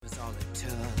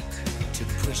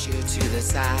push you to the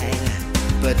side,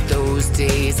 but those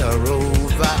days are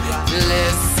over.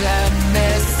 Listen,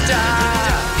 mister,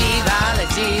 viva la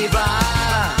diva,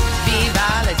 viva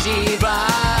la diva.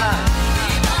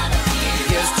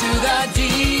 Here's to the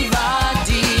diva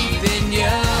deep in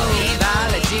you. Viva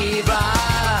la diva,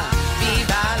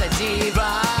 viva la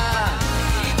diva.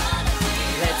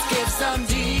 Let's give some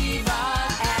diva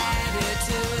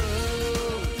attitude.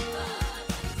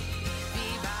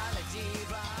 Viva la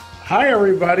diva. Hi,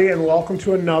 everybody, and welcome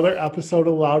to another episode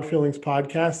of Loud Feelings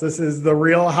Podcast. This is the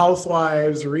Real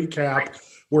Housewives recap.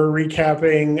 We're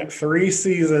recapping 3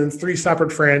 seasons, 3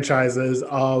 separate franchises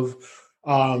of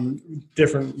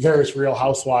different various Real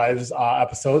Housewives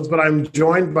episodes. But I'm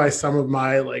joined by some of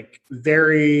my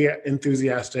very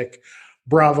enthusiastic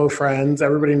Bravo friends.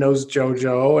 Everybody knows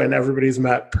JoJo, and everybody's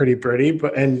met Pretty Pretty.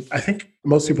 And I think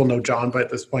most people know John by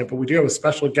this point. But we do have a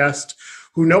special guest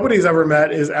who nobody's ever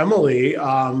met, is Emily.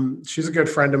 She's a good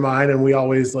friend of mine, and we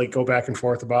always go back and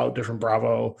forth about different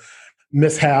Bravo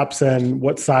mishaps and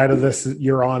what side of this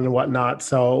you're on and whatnot.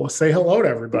 So say hello to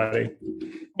everybody.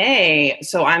 Hey,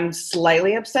 so I'm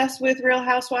slightly obsessed with Real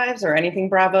Housewives or anything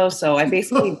Bravo, so I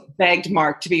basically begged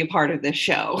Mark to be a part of this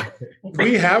show.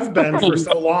 We have been for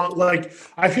so long.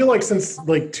 I feel like since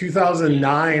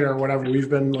 2009 or whatever, we've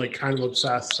been kind of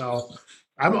obsessed. So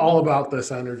I'm all about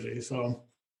this energy. So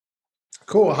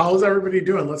cool. How's everybody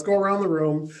doing? Let's go around the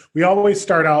room. We always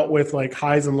start out with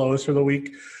highs and lows for the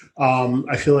week.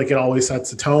 I feel like it always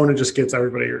sets the tone and just gets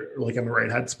everybody in the right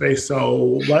headspace.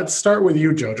 So let's start with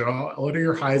you, JoJo. What are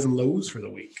your highs and lows for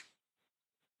the week?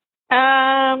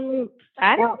 You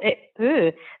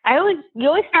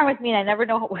always start with me, and I never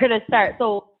know where to start.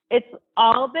 So it's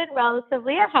all been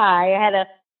relatively a high. I had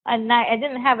a night. I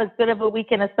didn't have as good of a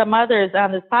weekend as some others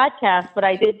on this podcast, but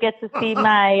I did get to see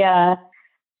my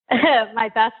my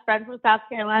best friend from South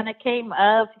Carolina came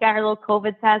up. She got her little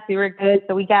COVID test. We were good,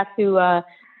 so we got to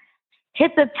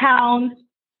hit the town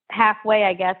halfway,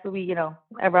 I guess. We,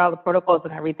 over all the protocols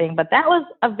and everything. But that was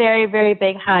a very, very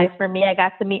big high for me. I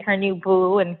got to meet her new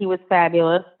boo, and he was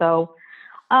fabulous. So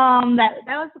that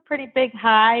was a pretty big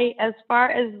high. As far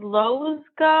as lows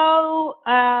go,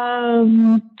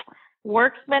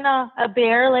 work's been a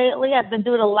bear lately. I've been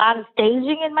doing a lot of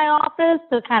staging in my office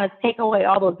to kind of take away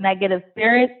all those negative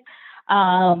spirits,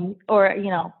 or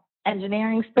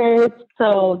engineering spirits.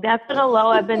 So that's been a low.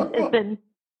 I've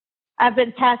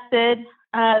been tested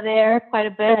there quite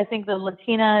a bit. I think the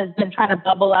Latina has been trying to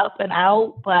bubble up and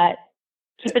out, but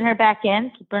keeping her back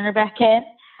in.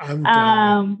 I'm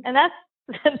done. And that's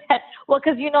well,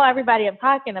 because everybody I'm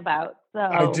talking about. So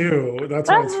I do. That's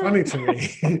why it's funny to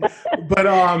me.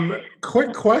 But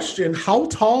quick question: how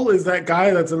tall is that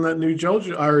guy that's in that new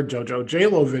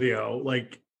JLo video?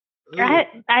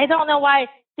 I don't know why.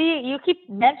 See, you keep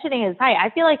mentioning his height. I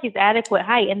feel like he's adequate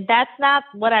height, and that's not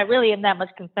what I really am that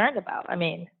much concerned about. I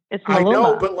mean, it's Maluma. I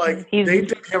know, but they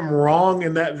did him wrong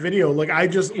in that video.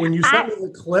 When you sent me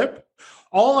the clip,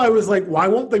 all I was like, why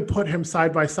won't they put him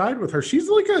side by side with her? She's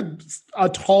a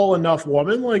tall enough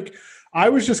woman. I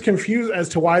was just confused as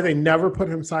to why they never put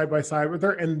him side by side with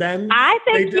her. And then I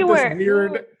think they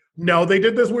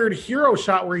did this weird hero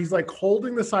shot where he's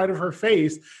holding the side of her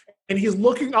face and he's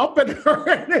looking up at her,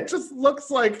 and it just looks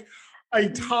like a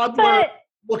toddler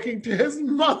looking to his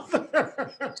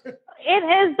mother. In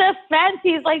his defense,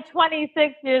 he's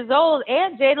 26 years old,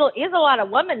 and JLo is a lot of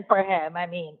woman for him. I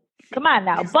mean, come on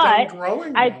now. He's but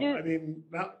growing I now. do. I mean,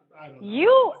 I don't know.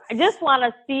 You just want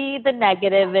to see the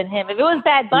negative in him. If it was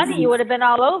Bad Bunny, you would have been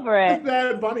all over it.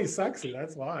 Bad Bunny's sexy.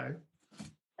 That's why.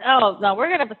 Oh no, we're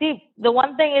gonna see. The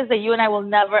one thing is that you and I will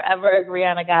never ever agree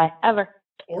on a guy ever.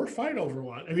 Or fight over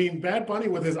one. I mean, Bad Bunny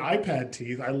with his iPad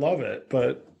teeth. I love it,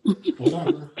 but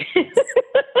whatever.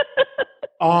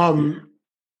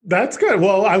 That's good.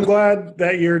 Well, I'm glad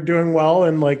that you're doing well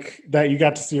and that you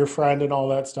got to see your friend and all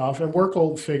that stuff. And work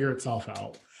will figure itself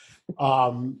out.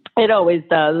 It always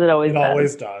does. It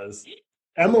always does.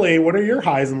 Emily, what are your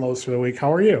highs and lows for the week?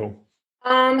 How are you?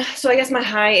 So I guess my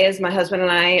high is my husband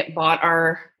and I bought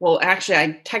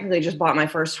I technically just bought my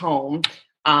first home.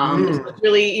 So it's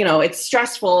really, it's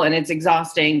stressful and it's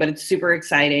exhausting, but it's super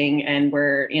exciting. And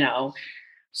we're,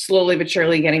 slowly but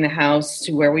surely getting the house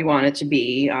to where we want it to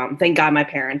be. Thank God my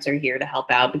parents are here to help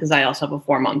out because I also have a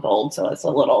 4-month-old. So it's a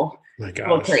little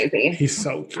crazy. He's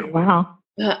so cute. Wow.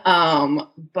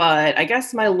 But I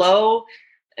guess my low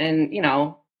and,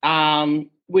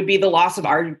 would be the loss of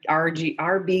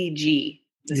RBG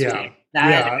this week.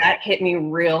 That hit me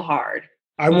real hard.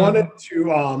 I wanted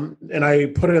to, and I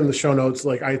put it in the show notes,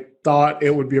 I thought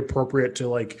it would be appropriate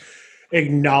to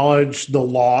acknowledge the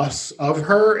loss of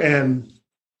her and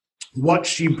what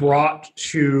she brought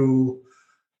to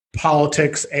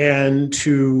politics and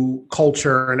to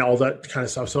culture and all that kind of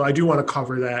stuff. So I do want to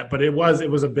cover that, but it was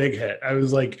a big hit. I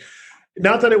was like,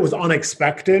 not that it was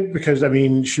unexpected because I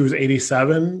mean, she was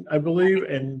 87, I believe.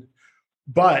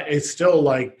 But it's still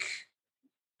like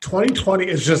 2020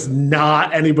 is just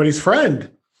not anybody's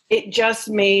friend. It just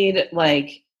made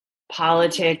like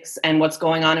politics and what's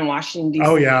going on in Washington,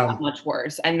 D.C. Much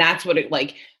worse. And that's what it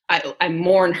like. I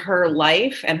mourn her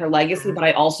life and her legacy, but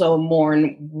I also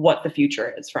mourn what the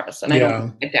future is for us. And I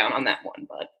don't get down on that one,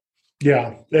 but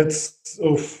yeah, it's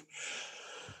oof.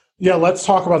 Yeah, let's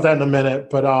talk about that in a minute.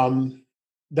 But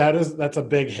that's a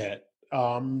big hit.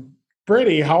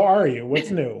 Brittany, how are you?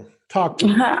 What's new? Talk to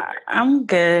me. I'm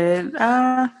good.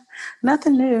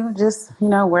 Nothing new. Just,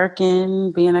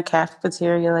 working, being a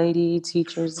cafeteria lady,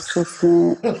 teacher's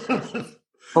assistant,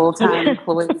 full-time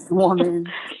employee woman.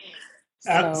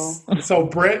 So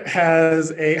Britt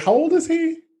has how old is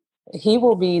he? He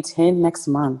will be 10 next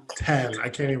month. 10. I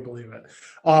can't even believe it.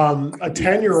 A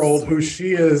 10-year-old who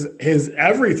she is his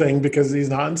everything because he's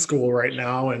not in school right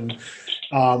now. And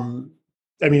I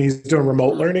mean, he's doing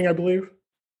remote learning, I believe.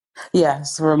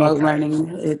 Yes, remote learning.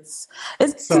 It's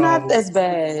not as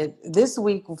bad. This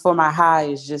week for my high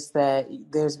is just that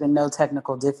there's been no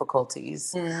technical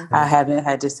difficulties. Mm-hmm. I haven't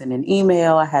had to send an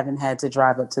email. I haven't had to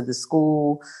drive up to the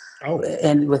school.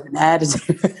 And with an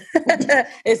attitude,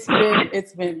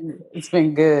 it's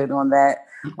been good on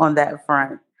that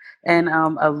front. And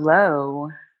a low,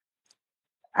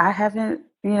 I haven't.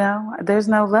 There's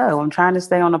no low. I'm trying to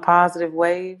stay on a positive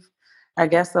wave. I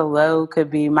guess a low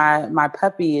could be my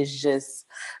puppy is just,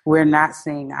 we're not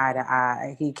seeing eye to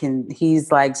eye.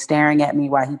 He's like staring at me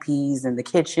while he pees in the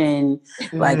kitchen.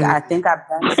 Mm-hmm. Like, I think I've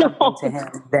done something to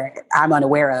him that I'm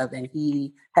unaware of and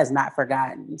he has not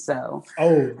forgotten. So,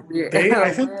 I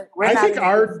think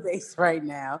our space right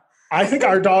now. I think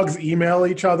our dogs email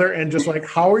each other and just like,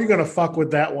 how are you going to fuck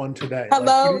with that one today?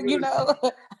 Hello,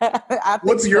 like,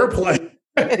 what's your plan?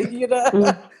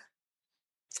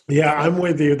 Yeah, I'm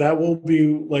with you. That will be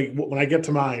like when I get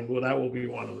to mine. Well, that will be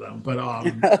one of them. But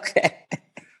okay.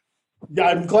 Yeah,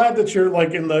 I'm glad that you're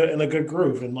like in a good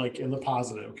groove and like in the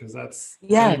positive because that's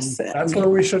where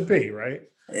we should be, right?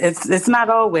 It's not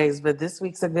always, but this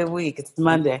week's a good week. It's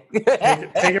Monday.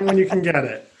 Take it when you can get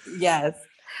it. Yes.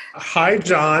 Hi,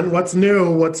 John. What's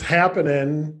new? What's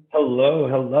happening?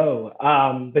 Hello.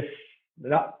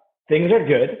 Things are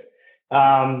good.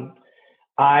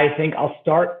 I think I'll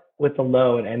start with the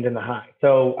low and end in the high.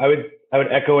 So I would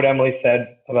echo what Emily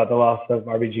said about the loss of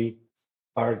RBG.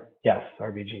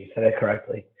 RBG, said it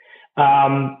correctly.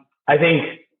 I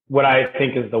think what I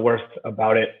think is the worst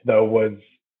about it though was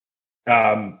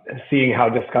seeing how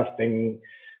disgusting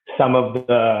some of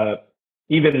the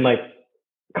even like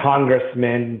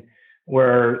congressmen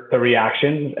were, the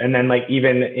reactions, and then like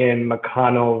even in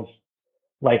McConnell's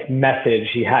like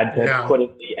message he had to put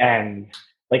at the end,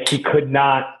 like he could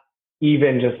not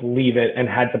even just leave it and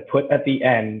had to put at the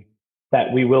end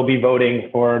that we will be voting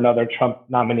for another Trump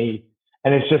nominee.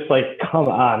 And it's just like, come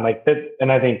on, like this.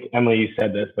 And I think Emily, you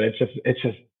said this, but it's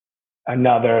just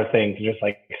another thing to just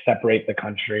like separate the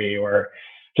country or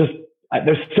just,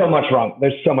 there's so much wrong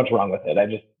with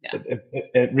it.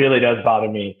 It really does bother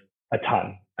me a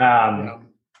ton.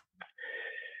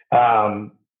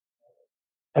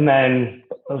 And then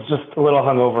I was just a little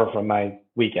hungover from my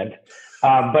weekend.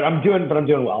 But I'm doing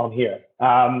well. I'm here.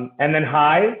 And then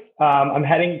highs. I'm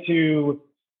heading to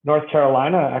North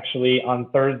Carolina actually on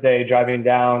Thursday, driving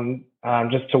down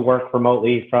just to work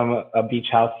remotely from a beach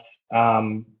house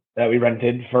that we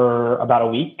rented for about a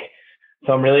week.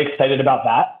 So I'm really excited about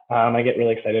that. I get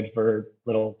really excited for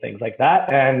little things like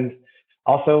that. And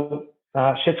also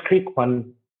Schitt's Creek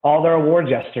won all their awards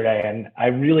yesterday. And I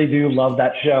really do love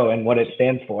that show and what it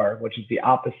stands for, which is the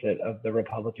opposite of the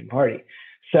Republican Party.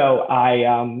 So I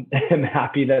am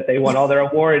happy that they won all their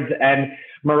awards. And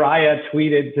Mariah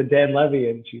tweeted to Dan Levy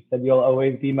and she said, "You'll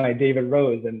always be my David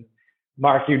Rose." And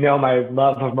Mark, my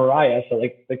love of Mariah. So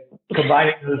like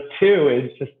combining those two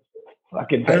is just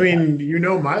fucking fantastic. I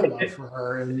mean, my love for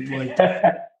her. And like,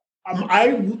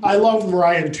 I love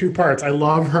Mariah in two parts. I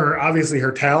love her, obviously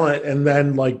her talent, and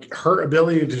then like her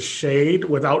ability to shade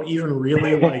without even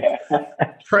really like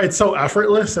it's so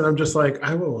effortless. And I'm just like,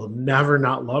 I will never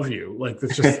not love you. Like,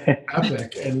 it's just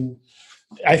epic. And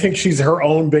I think she's her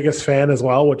own biggest fan as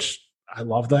well, which I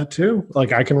love that too.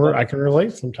 Like I can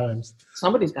relate sometimes.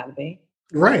 Somebody's got to be.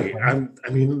 Right. I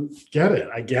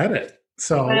get it.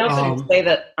 So I also say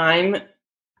that I'm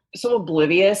so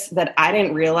oblivious that I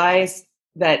didn't realize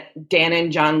that Dan and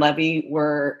John Levy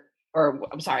were, or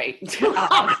I'm sorry.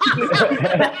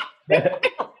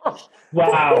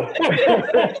 Wow.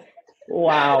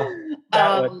 Wow.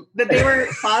 That they were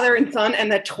father and son,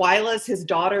 and that Twyla's his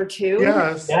daughter too.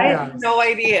 Yes. I have no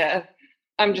idea.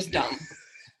 I'm just dumb.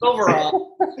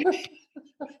 Overall.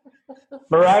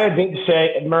 Mariah did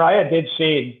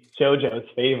shade JoJo's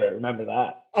favorite. Remember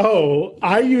that? Oh,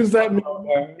 I use that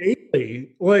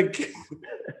daily. Like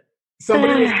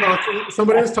somebody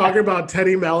was talking about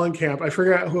Teddy Mellencamp. I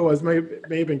forgot who it was. May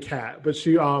have been Kat, but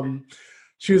she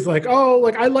was like, "Oh,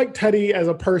 like I like Teddy as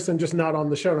a person, just not on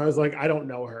the show." And I was like, "I don't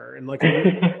know her." And like,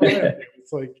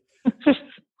 it's like,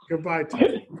 goodbye,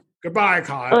 Teddy. Goodbye,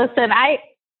 Kyle. Listen,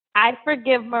 I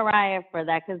forgive Mariah for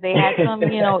that because they had some,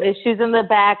 issues in the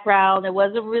background. It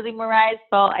wasn't really Mariah's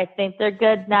fault. I think they're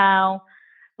good now.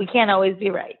 We can't always be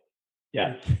right.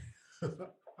 Yes. All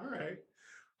right.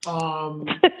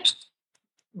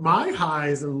 My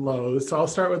highs and lows. So I'll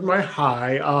start with my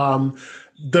high.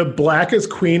 The Black is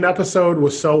Queen episode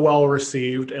was so well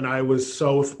received, and I was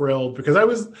so thrilled because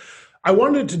I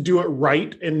wanted to do it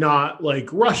right and not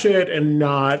like rush it and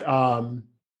not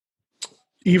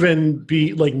even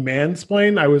be like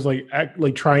mansplain. I was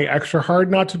like trying extra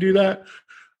hard not to do that.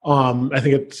 I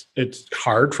think it's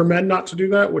hard for men not to do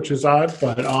that, which is odd,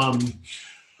 but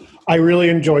I really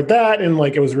enjoyed that, and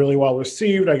like it was really well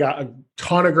received. I got a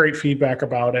ton of great feedback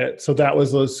about it, so that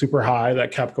was a super high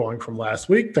that kept going from last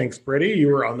week. Thanks, Brittany. You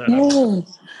were on that.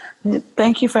 Yeah.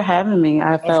 Thank you for having me.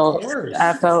 I felt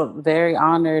very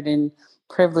honored and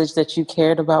privileged that you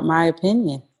cared about my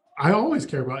opinion. I always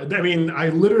care about it. I mean, I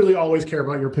literally always care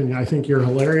about your opinion. I think you're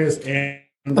hilarious, and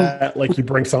that like you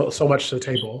bring so much to the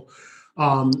table.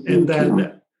 And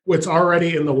then it's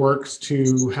already in the works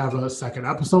to have a second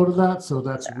episode of that. So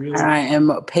that's really. I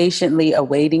am patiently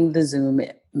awaiting the Zoom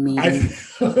meeting.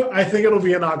 I think it'll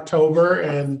be in October,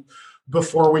 and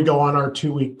before we go on our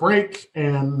 2-week break.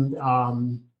 And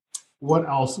what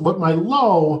else? What my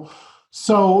low?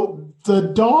 So the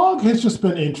dog has just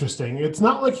been interesting. It's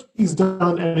not like he's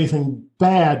done anything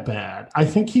bad. I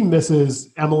think he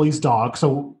misses Emily's dog.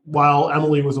 So while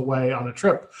Emily was away on a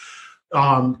trip,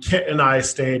 Kit and I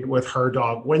stayed with her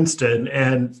dog, Winston.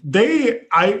 And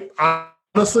I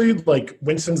honestly, like,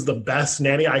 Winston's the best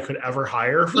nanny I could ever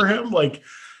hire for him. Like,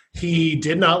 he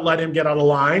did not let him get out of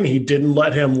line. He didn't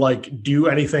let him like do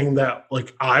anything that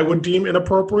like I would deem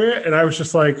inappropriate. And I was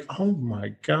just like, oh my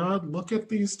God, look at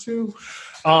these two.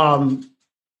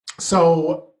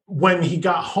 So when he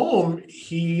got home,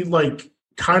 he like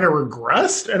kind of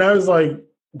regressed. And I was like,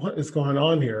 what is going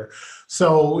on here?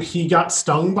 So he got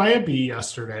stung by a bee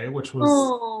yesterday, which was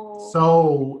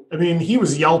he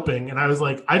was yelping. And I was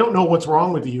like, I don't know what's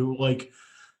wrong with you. Like,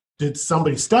 did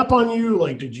somebody step on you?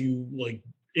 Like, did you like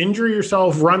injure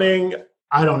yourself running?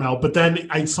 I don't know. But then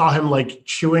I saw him like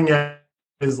chewing at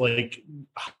his like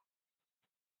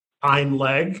hind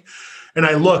leg, and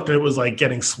I looked and it was like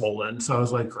getting swollen. So I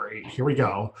was like, great, here we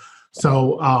go.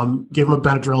 So gave him a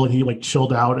Benadryl and he like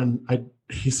chilled out, and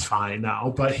he's fine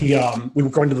now. But we were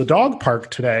going to the dog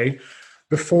park today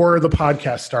before the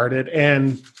podcast started,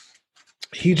 and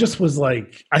he just was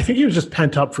like, I think he was just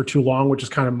pent up for too long, which is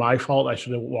kind of my fault. I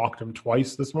should have walked him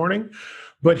twice this morning.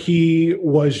 But he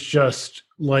was just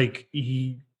like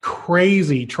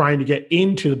crazy trying to get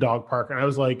into the dog park. And I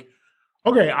was like,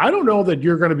 okay, I don't know that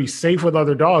you're going to be safe with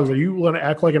other dogs. Are you going to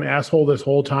act like an asshole this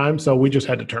whole time? So we just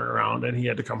had to turn around, and he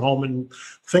had to come home and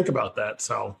think about that.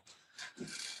 So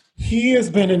he has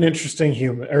been an interesting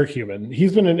human.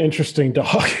 He's been an interesting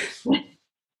dog.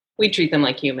 We treat them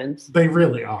like humans. They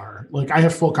really are. Like, I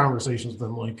have full conversations with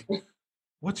them. Like,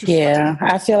 what's your Yeah,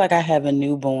 I feel like I have a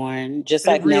newborn. Just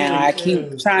like really now, I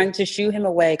keep trying to shoo him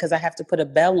away because I have to put a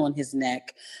bell on his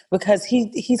neck because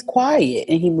he's quiet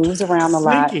and he moves around a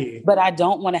lot. But I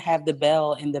don't want to have the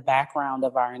bell in the background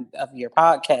of your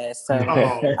podcast. So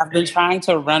I've been trying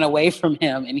to run away from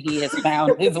him, and he has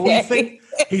found his way.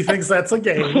 He thinks that's a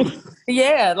game.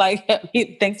 Yeah, like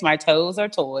he thinks my toes are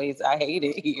toys. I hate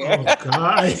it here. Oh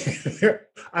God,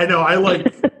 I know.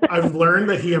 I've learned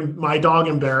that my dog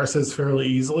embarrasses fairly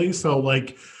easily. So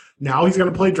like now he's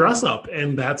going to play dress up,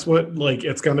 and that's what like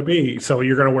it's going to be. So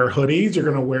you're going to wear hoodies. You're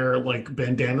going to wear like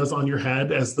bandanas on your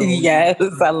head as though yes,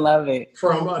 I love it.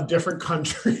 From a different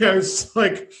country. I was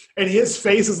like, and his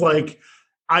face is like,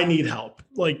 I need help.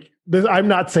 Like I'm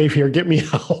not safe here. Get me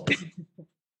help.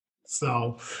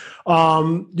 So,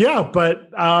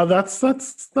 but that's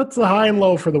the high and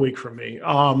low for the week for me.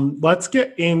 Let's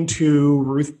get into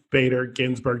Ruth Bader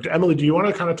Ginsburg. Emily, do you want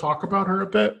to kind of talk about her a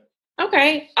bit?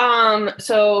 Okay.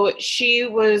 So she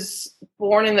was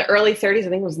born in the early 30s. I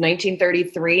think it was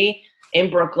 1933 in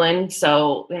Brooklyn.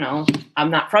 So, I'm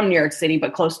not from New York City,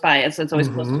 but close by it. So it's always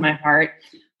close to my heart.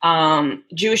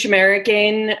 Jewish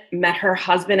American, met her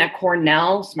husband at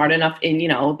Cornell, smart enough in,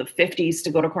 the 50s to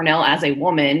go to Cornell as a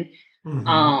woman.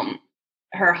 Mm-hmm.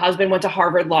 Her husband went to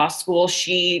Harvard Law School.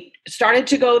 She started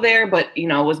to go there, but,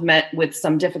 was met with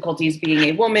some difficulties being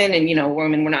a woman. And,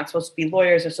 women were not supposed to be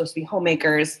lawyers, they're supposed to be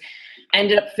homemakers.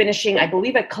 Ended up finishing, I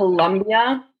believe, at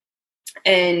Columbia,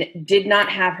 and did not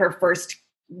have her first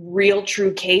real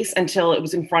true case until it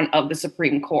was in front of the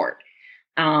Supreme Court.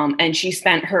 And she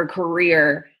spent her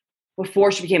career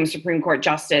before she became a Supreme Court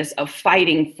justice of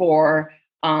fighting for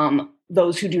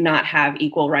those who do not have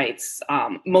equal rights.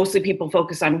 Mostly people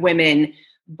focus on women,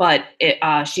 but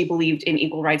she believed in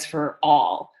equal rights for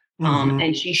all.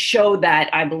 And she showed that,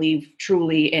 I believe,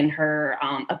 truly in her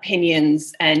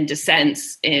opinions and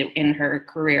dissents in her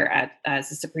career as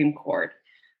the Supreme Court.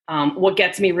 What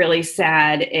gets me really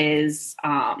sad is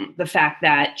the fact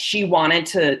that she wanted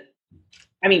to,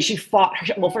 she fought,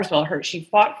 first of all, she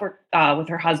fought with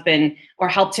her husband, or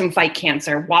helped him fight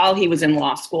cancer while he was in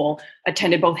law school,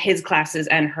 attended both his classes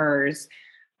and hers.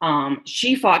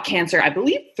 She fought cancer, I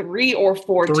believe 3 or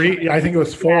 4 times. I think it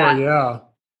was 4, yeah.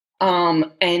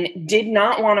 And did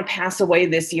not want to pass away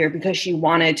this year because she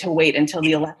wanted to wait until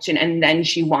the election, and then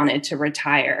she wanted to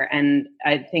retire. And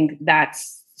I think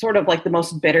that's sort of like the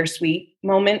most bittersweet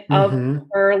moment of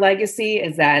her legacy,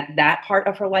 is that part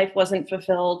of her life wasn't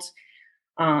fulfilled.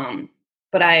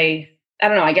 But I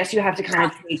don't know, I guess you have to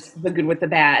kind of take the good with the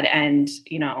bad and,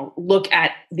 look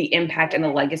at the impact and the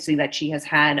legacy that she has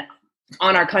had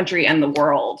on our country and the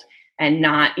world, and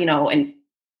not, and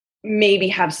maybe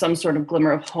have some sort of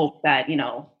glimmer of hope that,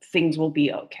 things will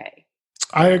be okay.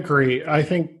 I agree. I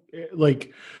think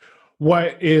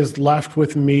what is left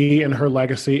with me and her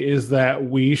legacy is that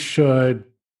we should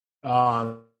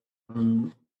not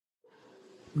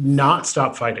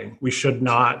stop fighting. We should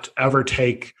not ever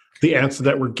take the answer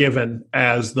that we're given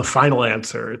as the final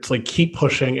answer. It's like, keep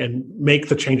pushing and make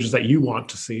the changes that you want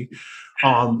to see.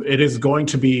 It is going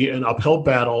to be an uphill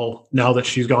battle now that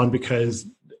she's gone, because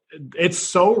it's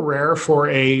so rare for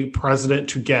a president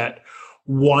to get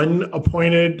one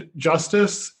appointed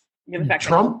justice.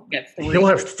 Trump, he'll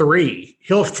have 3.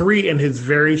 He'll have 3 in his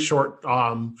very short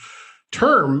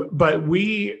term. But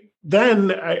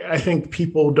I think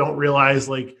people don't realize,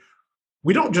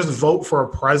 we don't just vote for a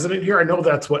president here. I know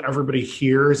that's what everybody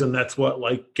hears, and that's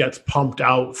what gets pumped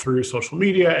out through social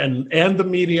media and the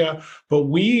media. But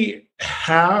we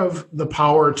have the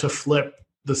power to flip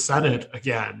the Senate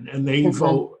again, and they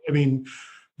vote.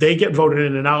 They get voted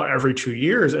in and out every 2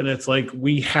 years, and it's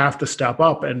we have to step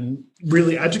up and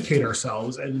really educate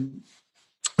ourselves. And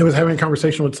I was having a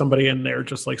conversation with somebody, and they're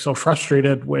just so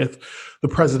frustrated with the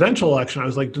presidential election. I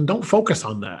was like, don't focus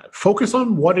on that. Focus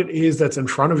on what it is that's in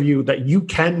front of you that you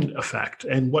can affect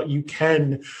and what you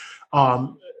can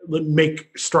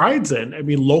make strides in.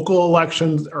 Local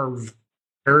elections are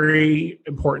very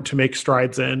important to make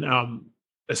strides in,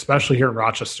 especially here in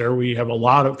Rochester. We have a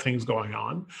lot of things going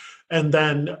on. And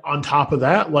then on top of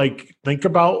that, think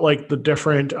about the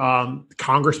different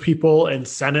Congress people and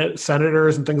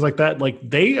senators and things like that.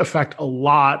 They affect a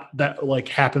lot that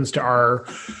happens to our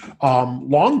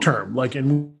long term,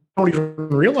 and we don't even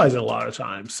realize it a lot of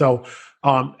times. So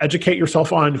educate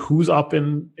yourself on who's up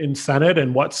in Senate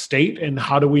and what state, and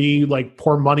how do we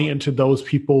pour money into those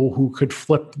people who could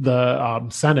flip the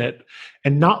Senate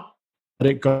and not let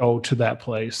it go to that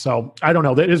place. So I don't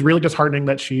know. It is really disheartening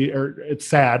that it's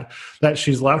sad that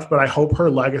she's left, but I hope her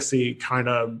legacy kind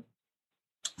of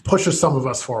pushes some of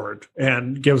us forward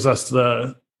and gives us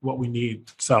what we need.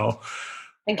 So,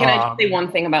 and can I just say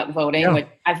one thing about voting? Yeah.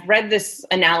 I've read this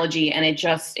analogy, and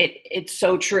it's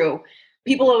so true.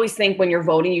 People always think when you're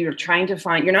voting, you're not trying to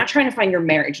find your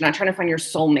marriage, you're not trying to find your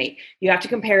soulmate. You have to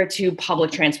compare it to public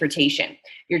transportation.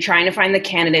 You're trying to find the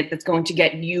candidate that's going to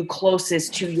get you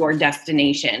closest to your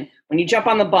destination. When you jump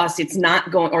on the bus, it's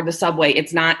not going, or the subway,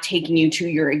 it's not taking you to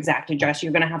your exact address.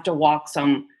 You're going to have to walk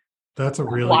that's a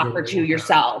really block or two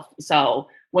yourself. So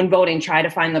when voting, try to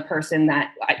find the person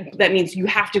that means you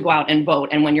have to go out and vote.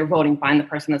 And when you're voting, find the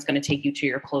person that's going to take you to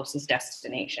your closest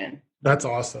destination. That's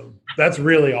awesome. That's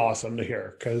really awesome to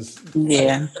hear, because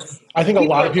I think a people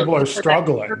lot of people are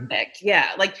struggling. Perfect.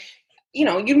 Yeah.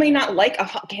 You may not like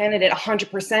a candidate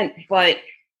 100%, but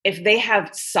if they have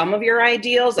some of your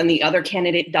ideals and the other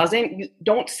candidate doesn't, you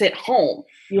don't sit home.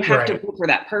 You have to vote for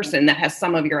that person that has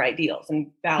some of your ideals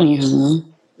and values. Mm-hmm.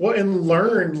 Well, and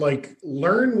learn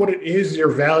what it is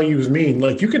your values mean.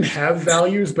 You can have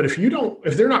values, but if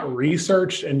they're not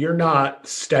researched and you're not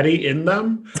steady in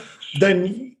them,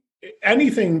 then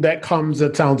anything that comes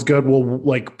that sounds good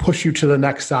will push you to the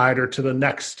next side or to the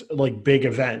next big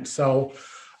event. So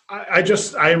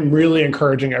I'm really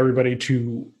encouraging everybody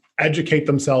to educate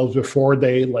themselves before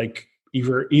they like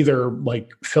either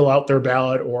like fill out their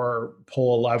ballot or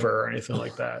pull a lever or anything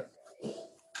like that.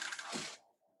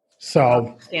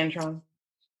 So Scantron.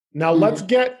 Now let's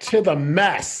get to the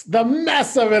mess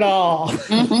of it all.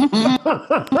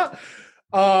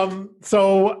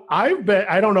 So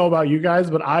I don't know about you guys,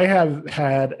 but I have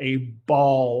had a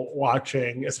ball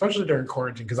watching, especially during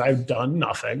quarantine, because I've done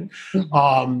nothing,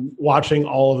 watching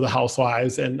all of the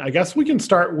Housewives. And I guess we can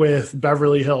start with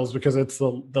Beverly Hills because it's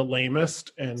the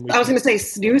lamest. And I was going to say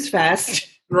snooze fest.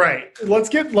 Right. Let's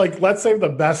save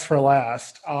the best for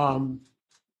last.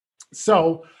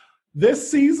 So this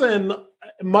season,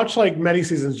 much like many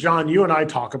seasons, John, you and I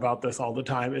talk about this all the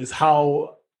time, is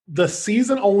how the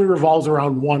season only revolves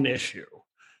around one issue.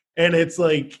 And it's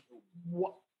like,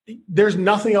 there's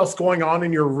nothing else going on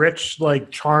in your rich,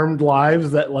 like charmed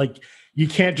lives that like, you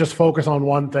can't just focus on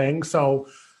one thing. So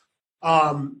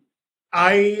I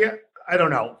don't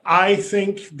know. I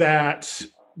think that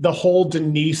the whole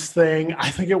Denise thing, I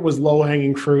think it was low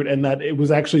hanging fruit and that it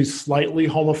was actually slightly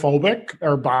homophobic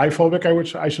or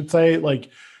biphobic, I should say, like,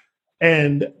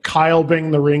 and Kyle being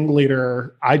the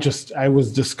ringleader, I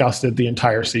was disgusted the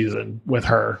entire season with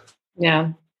her.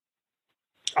 Yeah.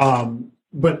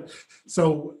 But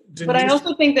Denise, I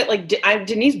also think that like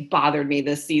Denise bothered me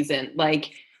this season. Like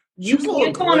you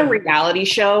can't go on a reality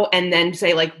show and then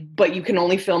say like, but you can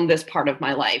only film this part of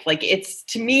my life. Like it's,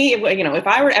 to me, you know, if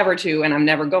I were ever to, and I'm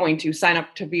never going to sign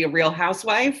up to be a Real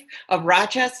Housewife of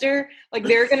Rochester, like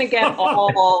they're going to get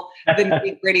all the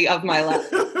nitty-gritty of my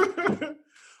life.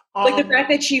 Like the fact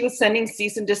that she was sending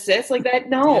cease and desist like that.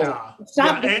 No,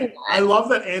 stop doing that. I love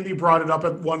that Andy brought it up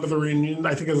at one of the reunions.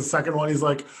 I think it was the second one. He's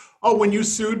like, "Oh, when you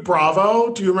sued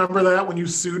Bravo, do you remember that? When you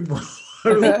sued Bravo?"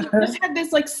 She just had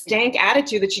this like stank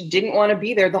attitude that she didn't want to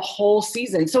be there the whole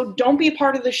season. So don't be a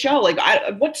part of the show. Like,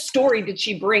 what story did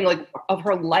she bring like of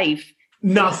her life?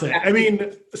 Nothing. I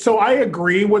mean, so I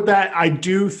agree with that. I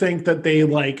do think that they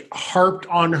like harped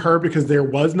on her because there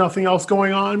was nothing else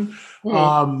going on.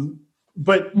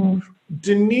 But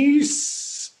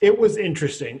Denise, it was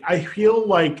interesting. I feel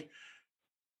like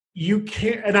you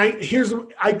can't, and I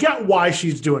get why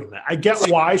she's doing that. I get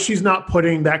why she's not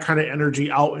putting that kind of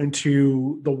energy out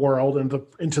into the world and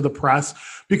into the press,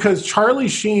 because Charlie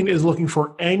Sheen is looking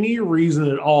for any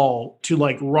reason at all to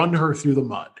like run her through the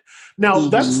mud. Now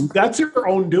that's your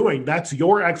own doing. That's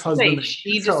your ex-husband. Wait,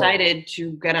 she decided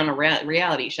to get on a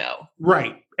reality show.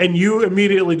 Right. And you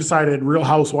immediately decided Real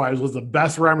Housewives was the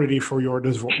best remedy for your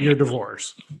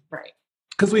divorce. Right.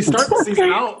 Because we start the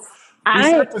season out. We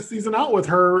start the season out with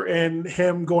her and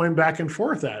him going back and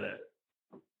forth at it.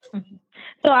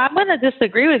 So I'm going to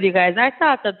disagree with you guys. I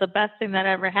thought that the best thing that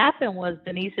ever happened was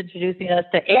Denise introducing us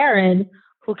to Aaron,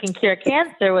 who can cure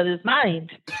cancer with his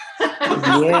mind.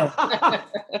 Yeah.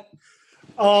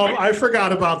 I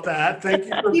forgot about that. Thank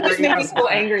you for He just made me so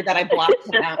angry that I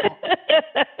blocked him out.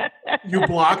 You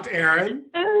blocked Aaron?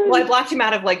 Well, I blocked him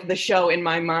out of like the show in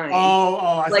my mind.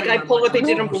 I pulled what they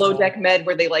did on Below Deck Med,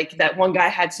 where they like that one guy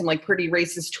had some like pretty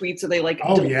racist tweets, so they like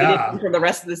deleted him for the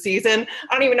rest of the season.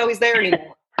 I don't even know he's there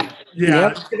anymore.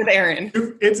 Yeah, with Aaron.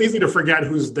 It's easy to forget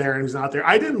who's there and who's not there.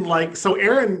 I didn't like, so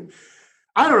Aaron,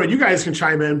 I don't know, you guys can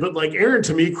chime in, but like Aaron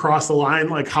to me crossed the line,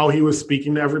 like how he was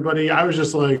speaking to everybody. I was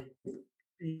just like,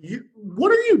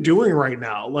 what are you doing right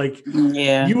now? Like,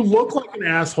 you look like an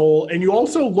asshole, and you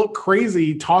also look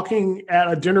crazy talking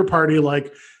at a dinner party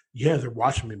like, yeah, they're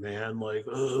watching me, man. Like,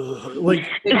 like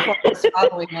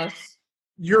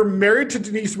you're married to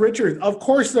Denise Richards. Of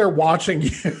course they're watching you.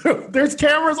 There's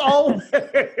cameras always.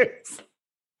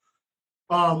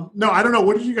 No, I don't know.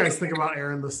 What did you guys think about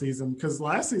Aaron this season? Because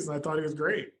last season I thought he was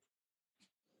great.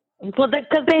 Well,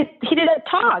 because he didn't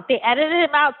talk. They edited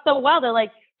him out so well. They're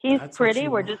like, he's pretty.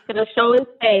 We're just going to show his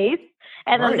face.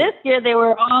 And then this year, they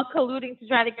were all colluding to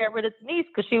try to get rid of Denise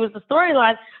because she was the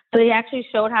storyline. So they actually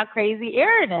showed how crazy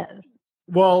Aaron is.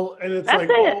 Well, and it's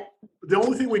well, the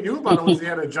only thing we knew about him was he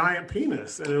had a giant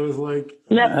penis. And it was like...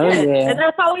 And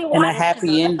that's all we wanted. And a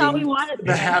happy ending. That's all we wanted.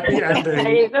 The happy ending.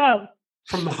 There you go.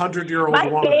 From the 100-year-old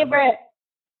woman.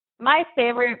 My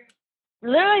favorite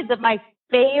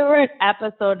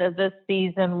episode of this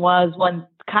season was when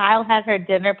Kyle had her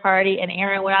dinner party and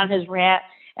Aaron went on his rant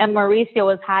and Mauricio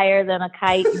was higher than a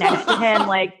kite next to him.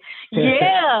 Like,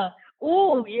 yeah.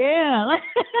 Oh, yeah.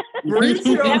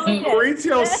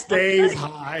 Mauricio stays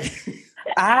high.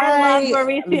 I love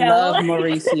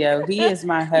Mauricio. He is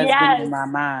my husband in my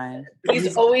mind.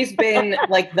 He's always been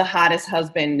like the hottest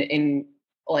husband in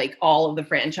like all of the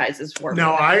franchises.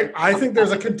 No, I think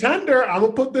there's a contender. I'm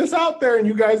gonna put this out there, and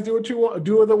you guys do what you want.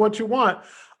 Do with it what you want.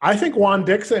 I think Juan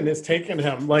Dixon is taking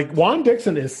him. Like, Juan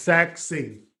Dixon is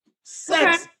sexy.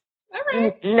 Sexy. All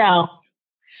right. No.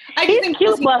 I just think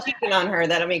cute, he's cheating on her.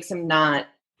 That makes him not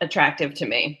attractive to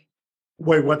me.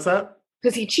 Wait, what's that?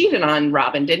 Because he cheated on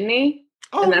Robin, didn't he?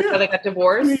 Oh, and that's yeah. why they got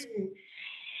divorced. I mean,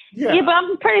 Yeah, but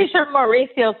I'm pretty sure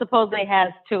Mauricio supposedly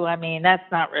has too. I mean, that's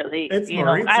not really, It's you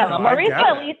know, Mauricio, I don't know. I Mauricio get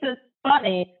at it. least is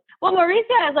funny. Well,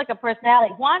 Mauricio has like a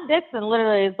personality. Juan Dixon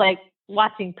literally is like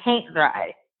watching paint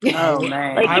dry. Oh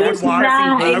man, Like, I would he's watch.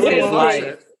 not- I would His watch life.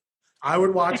 it. I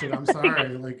would watch it. I'm sorry.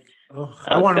 Like, I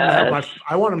Oh, want him to have my. gosh.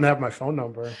 I want him to have my phone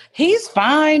number. He's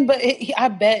fine, but I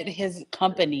bet his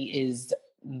company is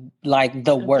like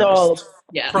the worst. So,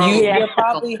 Yeah. Probably. Yeah. You'll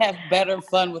probably have better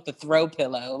fun with the throw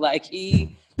pillow. Like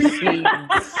he seems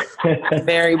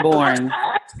very boring.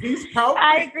 He's probably.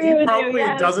 I agree he with you, probably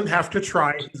yes. doesn't have to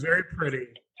try. He's very pretty.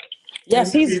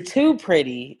 Yes, he's too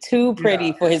pretty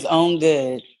Yeah. for his own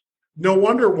good. No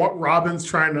wonder what Robin's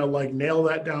trying to like nail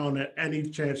that down at any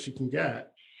chance she can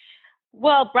get.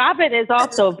 well, Robin is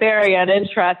also very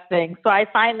uninteresting, so I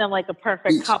find them like a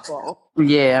perfect couple.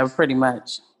 Yeah, pretty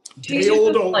much. She's Day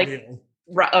old just like oatmeal.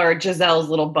 or Giselle's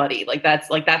little buddy. Like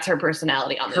that's her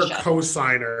personality on Her the show.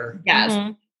 co-signer. Yes.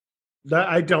 Mhm. That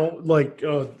I don't like.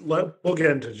 We'll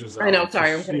get into Giselle. I know.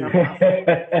 Sorry, I'm She-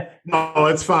 kidding. No,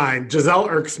 it's fine. Giselle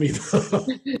irks me though.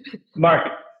 Mark,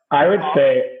 I would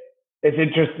say it's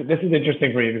interesting. This is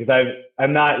interesting for you because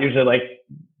I'm not usually like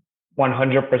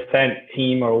 100%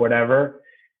 team or whatever.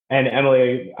 And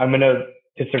Emily, I'm going to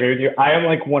disagree with you. I am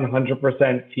like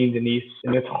 100% team Denise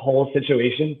in this whole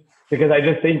situation because I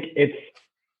just think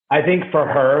I think for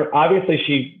her, obviously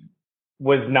she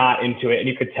was not into it and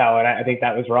you could tell. And I think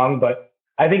that was wrong. But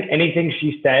I think anything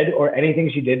she said or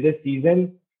anything she did this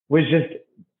season was just,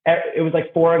 it was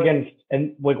like 4 against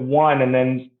and like 1. And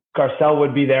then Garcelle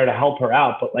would be there to help her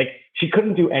out. But like, she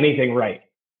couldn't do anything right.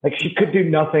 Like she could do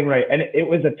nothing right. And it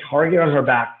was a target on her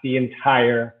back the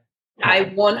entire I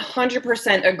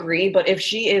 100% agree, but if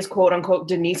she is quote unquote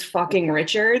Denise fucking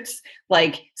Richards,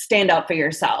 like stand up for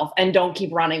yourself and don't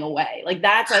keep running away. Like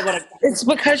that's like what It's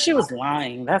because she was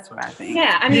lying. That's what I think.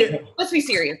 yeah, I mean, Yeah. let's be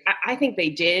serious. I think they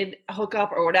did hook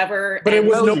up or whatever. But it and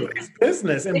was those- nobody's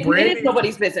business. And it Brandy, is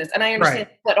nobody's business. And I understand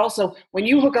Right. but also when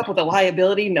you hook up with a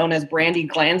liability known as Brandy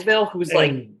Glansville, who's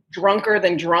like and- drunker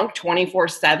than drunk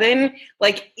 24/7,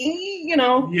 like you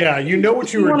know, yeah, you know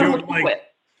what you were wanna doing. hook up Like with.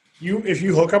 if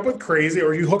you hook up with crazy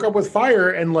or you hook up with fire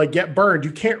and like get burned,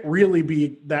 you can't really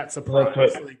be that surprised.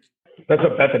 That's what- Like, That's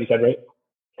what Bethany said, right?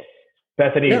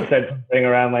 Bethany Yeah. said something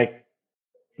around like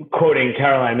quoting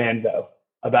Caroline Manzo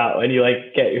about when you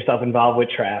like get yourself involved with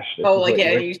trash. This Oh, is like what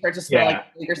yeah, you're- you start to smell Yeah.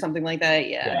 like pig or something like that.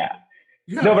 Yeah.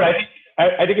 yeah. No, but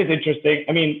I think it's interesting.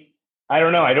 I mean, I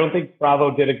don't know. I don't think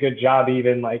Bravo did a good job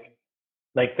even like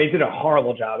they did a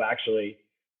horrible job actually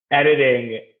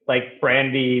editing like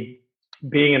Brandy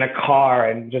being in a car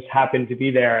and just happened to be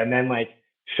there and then like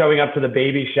showing up to the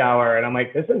baby shower and I'm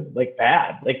like, this is like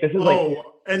bad. Like this is like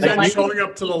and like, then my- showing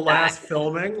up to the last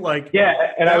filming, like yeah.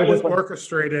 And that I was was just like,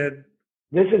 orchestrated.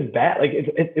 this is bad. Like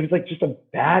it was like just a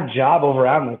bad job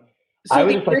overall. I'm like, So I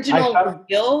was the just like, original I found-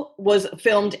 reveal was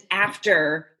filmed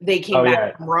after they came Oh, back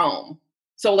yeah. from Rome.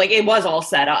 So like it was all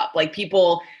set up. Like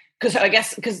people, because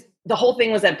the whole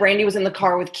thing was that Brandy was in the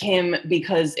car with Kim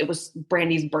because it was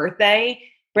Brandy's birthday.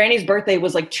 Brandy's birthday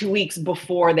was like 2 weeks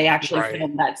before they actually Right.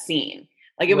 filmed that scene.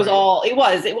 Like it was Right. all it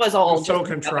was all It was so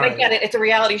just- contrived. I get it. It's a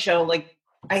reality show. Like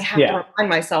I have Yeah. to remind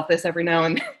myself this every now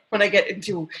and then when I get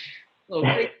into little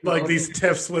crazy Like mode. these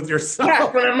tiffs with yourself. Yeah,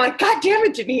 but I'm like, God damn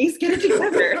it, Denise, get it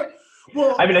together.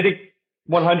 Well, I mean, I think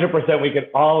 100% we could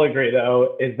all agree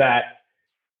though is that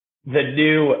the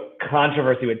new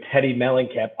controversy with Teddy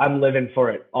Mellencamp, I'm living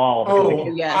for it all. oh,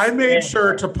 yes. I made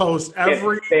sure to post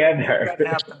every stand her. that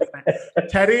happened.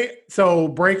 Teddy, so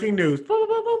breaking news.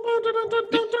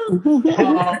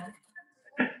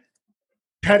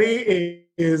 Teddy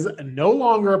is no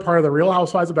longer a part of the Real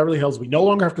Housewives of Beverly Hills. We no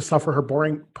longer have to suffer her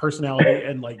boring personality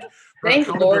and like her Thank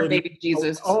Lord, accountability. baby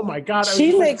Jesus. Oh my God. I was She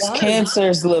just like, makes why?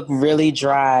 cancers look really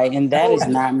dry, and that is Oh.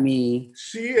 not me.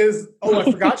 She is. Oh,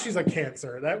 I forgot she's a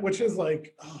Cancer. Which is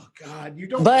like, oh God, you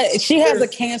don't. But she has a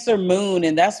there's- Cancer moon,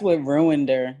 and that's what ruined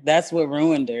her. That's what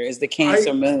ruined her is the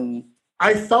Cancer moon.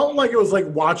 I felt like it was like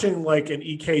watching like an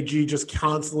EKG just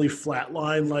constantly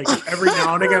flatline. Like every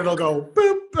now and again it'll go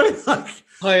boop. boop, like,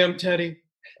 Hi, I'm Teddy.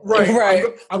 right. Right.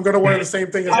 I'm gonna wear the same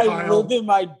thing as I Kyle. live in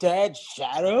my dad's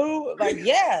shadow. Like,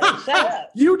 yeah, shut up.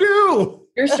 You do.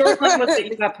 Your storyline was that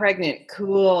you got pregnant.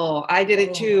 Cool. I did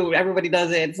it too. Everybody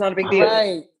does it. It's not a big deal.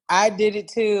 Right, I did it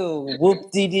too. Whoop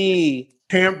dee dee.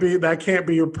 Can't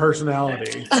be your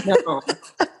personality. No.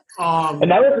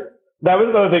 And that was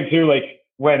another thing too, like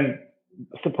when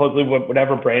supposedly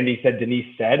whatever Brandy said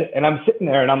Denise said, and I'm sitting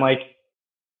there and I'm like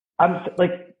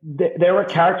there were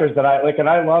characters that I like, and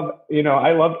I love,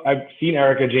 I've seen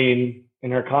Erika Jayne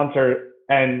in her concert,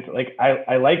 and like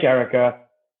I like Erika,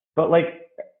 but like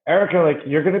Erika, like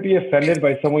you're gonna be offended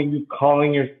by someone you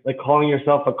calling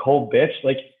yourself a cold bitch,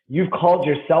 like you've called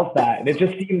yourself that, and it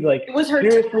just seems like it was her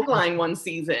tagline one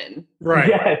season, right?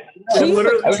 Yes,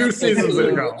 literally 2 seasons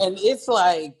ago, and it's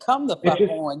like, come the fuck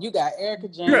on, you got Erika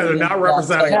Jayne. Yeah, they're not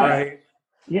representing right.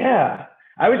 Yeah,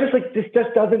 I was just like, this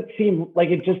just doesn't seem like,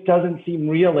 it just doesn't seem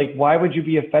real. Like, why would you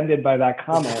be offended by that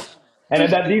comment?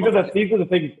 And that these are the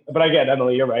things. But again,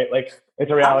 Emily, you're right. Like, it's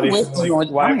a reality.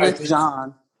 I'm with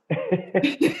John. I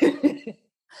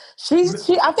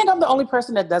think I'm the only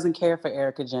person that doesn't care for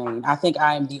Erika Jayne. I think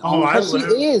I am the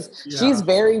only. She's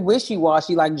very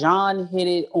wishy-washy. Like, John hit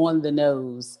it on the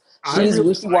nose. She's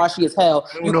wishy-washy as hell.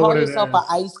 You call yourself an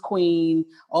ice queen,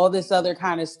 all this other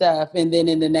kind of stuff, and then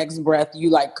in the next breath, you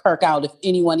like kirk out if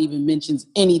anyone even mentions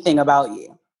anything about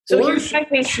you. So here's what I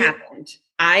think happened.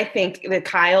 I think that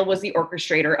Kyle was the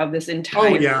orchestrator of this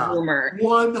entire rumor.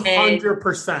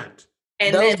 100%.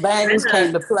 And those bangs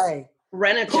came to play.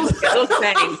 Brenna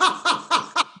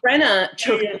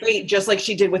took the bait just like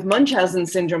she did with Munchausen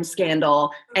syndrome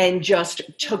scandal and just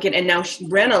took it. And now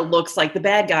Brenna looks like the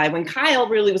bad guy when Kyle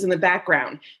really was in the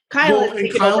background. Kyle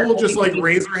will just like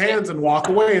raise her hands and walk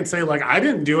away and say like, I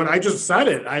didn't do it. I just said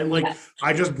it.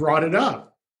 I just brought it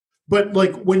up. But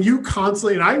like when you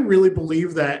constantly, and I really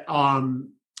believe that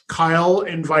Kyle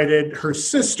invited her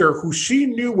sister, who she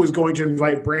knew was going to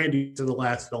invite Brandy to the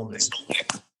last filming.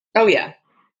 Oh yeah.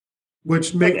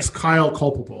 Which makes Kyle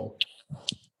culpable.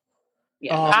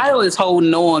 Yeah. Kyle is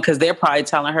holding on because they're probably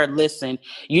telling her, listen,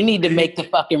 you need to make the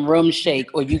fucking room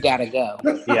shake or you gotta go.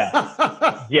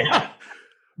 Yeah. Yeah.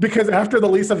 Because after the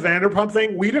Lisa Vanderpump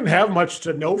thing, we didn't have much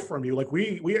to know from you. Like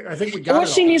I think we got Well,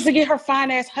 she needs to get her fine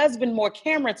ass husband more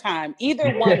camera time.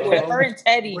 Either one, with her and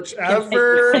Teddy can take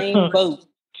the same boat.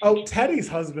 Oh, Teddy's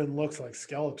husband looks like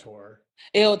Skeletor.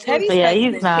 Teddy's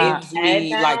he's not. gives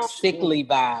me like sickly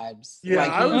vibes. Yeah,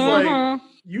 like, I was like,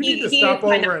 you need to stop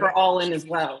over for All In as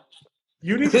well.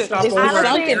 You need to stop it's over. It's the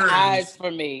sunken eyes for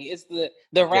me. It's the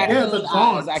raccoon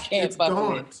eyes. I can't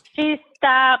fuck with. She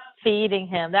stopped feeding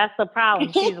him. That's the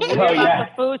problem. She's weird about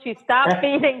the food. She stopped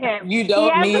feeding him. You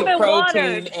don't need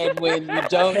protein, Edwin. You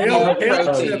don't need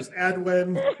protein. Chips,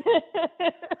 Edwin.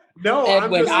 No,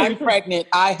 Edwin, I'm pregnant.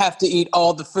 I have to eat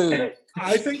all the food.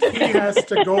 I think he has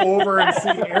to go over and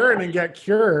see Aaron and get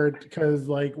cured because,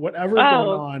 like, whatever's going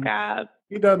on, God.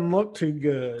 He doesn't look too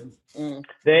good.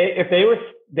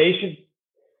 They should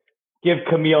give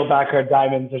Camille back her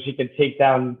diamond so she can take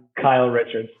down Kyle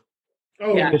Richards.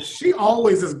 Oh, yeah. She's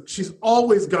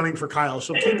always gunning for Kyle.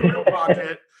 She'll keep her in her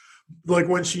pocket, like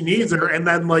when she needs her, and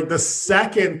then like the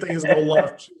second things go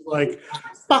left, she's like,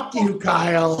 "Fuck you,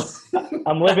 Kyle."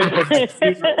 I'm living for this.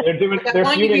 They're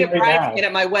want you to be a right bridesmaid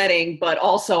at my wedding, but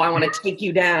also I want to take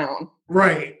you down.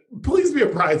 Right. Please be a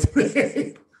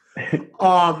bridesmaid.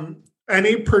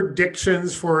 Any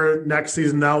predictions for next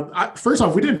season? Now, first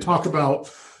off, we didn't talk about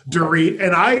Dorit,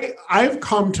 and I've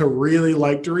come to really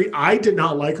like Dorit. I did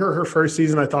not like her first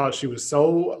season. I thought she was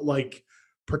so like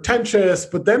pretentious,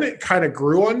 but then it kind of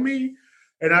grew on me,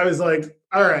 and I was like,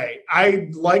 all right, I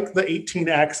like the 18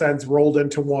 accents rolled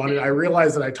into one, and I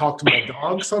realized that I talk to my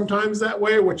dog sometimes that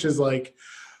way, which is like,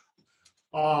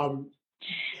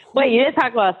 Wait, you didn't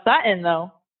talk about Sutton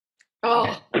though.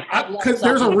 Oh, because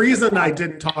there's a reason I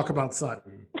didn't talk about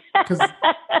Sutton. Because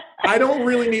I don't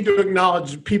really need to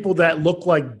acknowledge people that look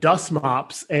like dust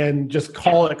mops and just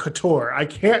call it couture. I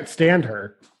can't stand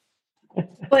her.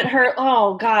 But her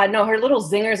little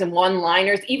zingers and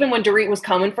one-liners, even when Dorit was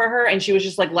coming for her and she was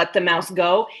just like, let the mouse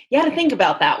go, you had to think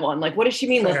about that one. Like, what does she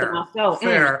mean, let the mouse go?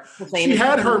 Fair. She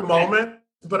had her moment,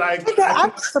 but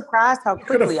I'm surprised how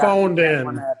quickly I phoned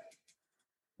in.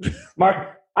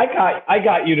 Mark, I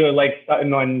got you to like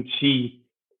Sutton when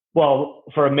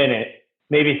for a minute,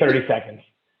 maybe 30 seconds.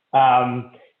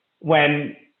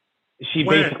 When she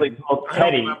basically told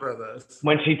Teddy,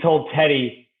 when she told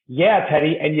Teddy, yeah,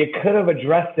 Teddy, and you could have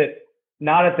addressed it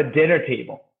not at the dinner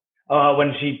table.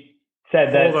 When she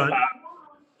said that.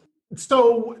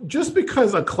 So just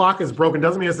because a clock is broken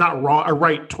doesn't mean it's not wrong or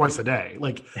right twice a day.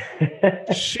 Like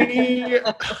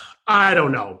I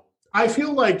don't know. I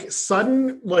feel like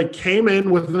Sutton like came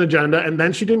in with an agenda and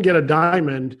then she didn't get a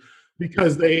diamond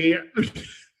because they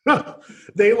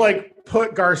like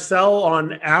put Garcelle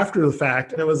on after the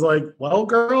fact. And it was like, well,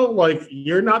 girl, like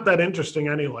you're not that interesting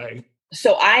anyway.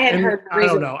 So I had heard the I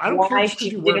reason don't know. I don't care why if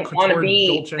she you wear didn't want to couture be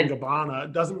Dolce and Gabbana.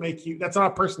 It doesn't make you. That's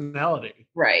not a personality.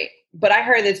 right. But I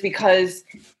heard it's because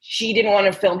she didn't want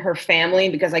to film her family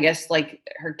because I guess like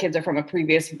her kids are from a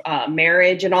previous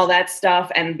marriage and all that stuff,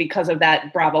 and because of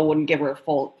that, Bravo wouldn't give her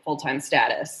full-time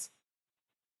status.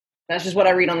 That's just what I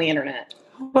read on the internet.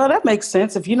 Well, that makes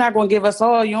sense. If you're not going to give us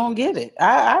all, you don't get it.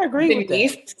 I agree with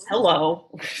that. Hello.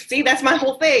 See, that's my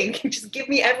whole thing. Just give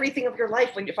me everything of your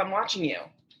life if I'm watching you.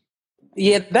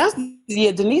 Yeah,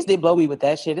 Denise did blow me with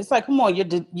that shit. It's like, come on,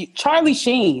 you're Charlie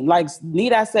Sheen. Like,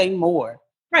 need I say more?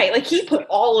 Right, like he put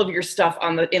all of your stuff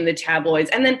in the tabloids,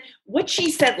 and then what she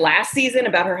said last season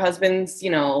about her husband's,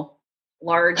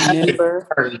 large member.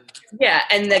 Yeah,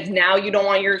 and like now you don't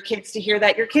want your kids to hear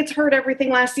that. Your kids heard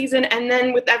everything last season, and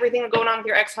then with everything going on with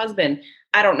your ex-husband,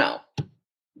 I don't know.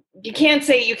 You can't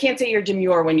say you're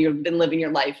demure when you've been living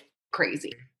your life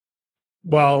crazy.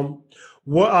 Well,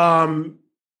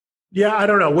 yeah, I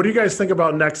don't know. What do you guys think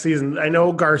about next season? I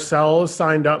know Garcelle is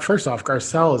signed up. First off,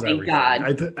 Garcelle is everything.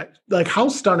 God. Like, how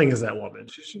stunning is that woman?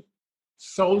 She's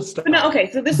so stunning. No, okay,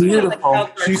 so this is beautiful.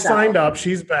 She signed up.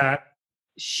 She's back.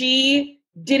 She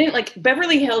didn't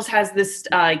Beverly Hills has this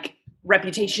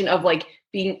reputation of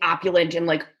being opulent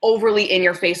and overly in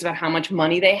your face about how much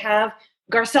money they have.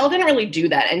 Garcelle didn't really do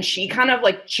that, and she kind of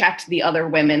checked the other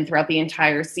women throughout the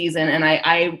entire season, and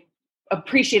I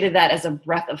appreciated that as a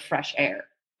breath of fresh air.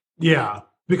 Yeah,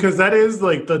 because that is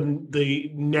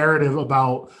the narrative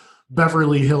about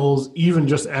Beverly Hills, even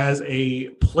just as a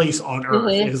place on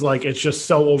earth, is it's just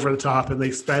so over the top, and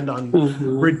they spend on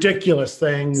ridiculous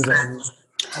things and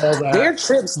all that. Their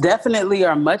trips definitely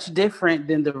are much different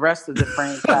than the rest of the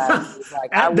franchise.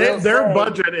 Their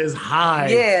budget is high.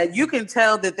 Yeah, you can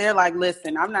tell that they're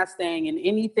listen, I'm not staying in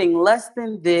anything less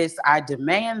than this. I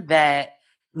demand that.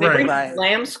 They bring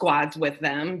Glam Squads with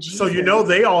them. Jesus. So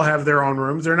they all have their own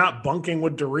rooms. They're not bunking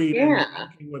with Dorit. Yeah.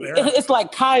 It's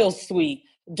like Kyle's suite,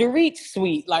 Dorit's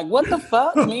suite. What the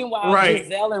fuck? Meanwhile,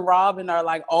 Giselle and Robin are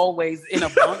always in a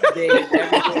bunk bed.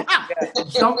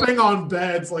 Jumping on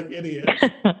beds like idiots.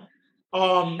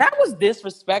 That was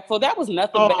disrespectful. That was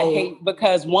nothing but hate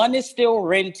because one is still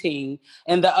renting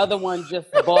and the other one just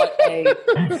bought a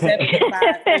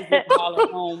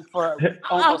 $7,500 home for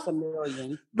almost $1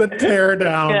 million. The tear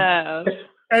down. Yeah.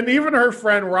 And even her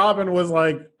friend Robin was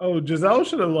like, "Oh, Giselle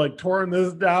should have torn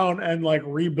this down and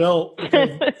rebuilt."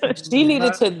 She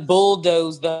needed to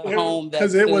bulldoze the home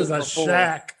because it was a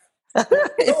shack.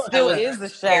 It still is a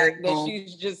shack. That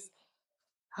she's just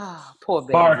poor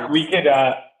baby. Mark, we could.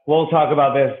 We'll talk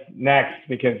about this next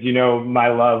because my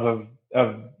love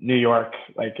of New York.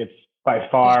 It's by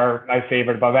far my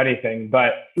favorite above anything.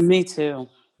 But me too.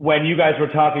 When you guys were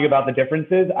talking about the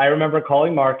differences, I remember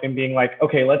calling Mark and being like,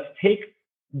 "Okay, let's take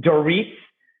Dorit's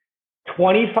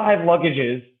 25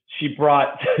 luggages she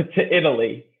brought to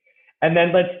Italy, and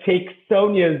then let's take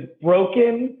Sonia's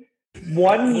broken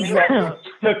one dress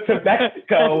took to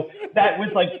Mexico that was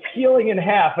peeling in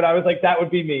half." And I was like, that would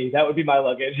be me. That would be my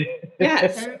luggage.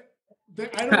 Yes. I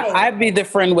don't know. I'd be the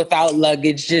friend without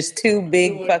luggage, just 2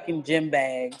 big fucking gym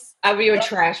bags. I'd be a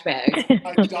trash bag.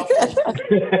 A duffel.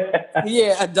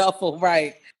 Yeah, a duffel,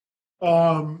 right.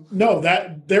 No,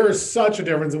 that there is such a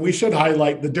difference, and we should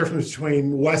highlight the difference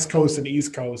between West Coast and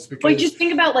East Coast. Because just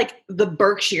think about the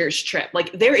Berkshires trip.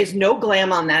 There is no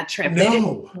glam on that trip.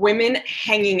 No women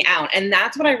hanging out, and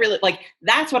that's what I really like.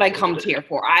 That's what I come here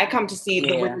for. I come to see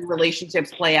the women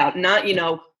relationships play out, not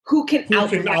who can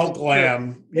out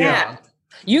glam. Yeah.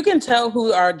 You can tell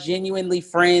who are genuinely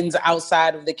friends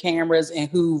outside of the cameras and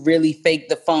who really fake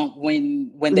the funk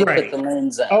when they put the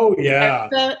lens up. Oh, yeah.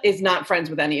 Erica is not friends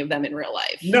with any of them in real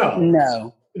life.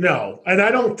 No. And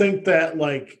I don't think that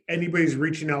anybody's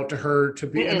reaching out to her to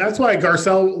be, and that's why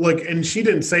Garcelle, and she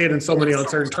didn't say it in so many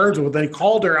uncertain terms, but they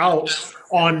called her out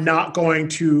on not going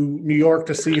to New York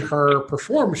to see her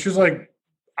perform. She was like,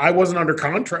 I wasn't under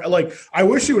contract. I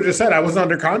wish she would have just said I wasn't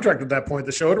under contract at that point.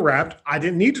 The show had wrapped. I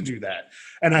didn't need to do that.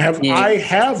 And I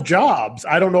have jobs.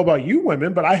 I don't know about you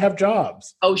women, but I have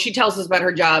jobs. Oh, she tells us about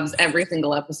her jobs every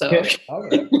single episode.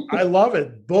 I love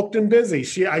it. Booked and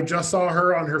busy. I just saw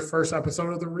her on her first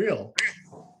episode of The Real.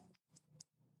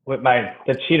 With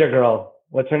the cheetah girl.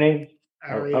 What's her name?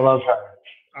 I love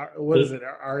her. What is it?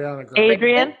 Ariana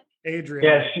Grande. Adrian.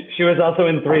 Yeah, she was also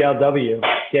in 3LW.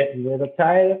 Getting rid of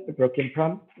tired of the broken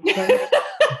promise.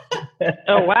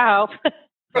 Oh, wow.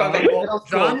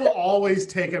 John will always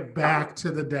take it back to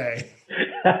the day.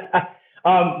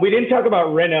 We didn't talk about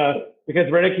Rinna because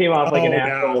Rinna came off an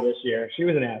asshole this year. She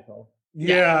was an asshole.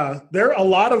 Yeah, there are a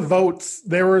lot of votes.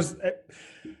 There was,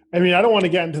 I don't want to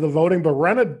get into the voting, but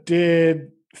Rinna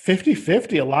did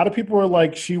 50-50. A lot of people were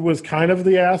like, she was kind of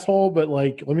the asshole, but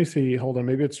like, let me see. Hold on.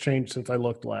 Maybe it's changed since I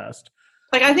looked last.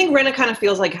 Like, I think Rinna kind of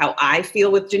feels like how I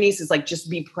feel with Denise is like, just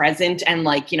be present and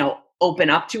like, open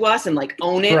up to us and like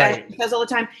own it, as she says all the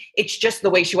time. It's just the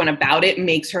way she went about it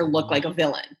makes her look like a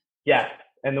villain. Yes.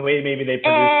 And the way maybe they produce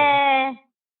it.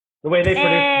 The way they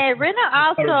produce Rinna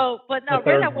also, but no,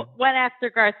 Rinna went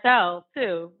after Garcelle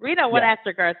too. Rinna went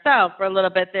after Garcelle for a little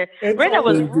bit there. Rinna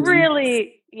was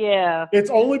really,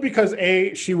 It's only because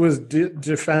she was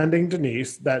defending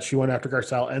Denise that she went after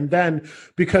Garcelle, and then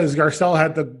because Garcelle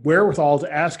had the wherewithal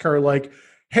to ask her, like,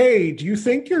 "Hey, do you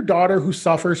think your daughter who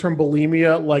suffers from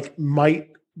bulimia like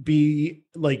might be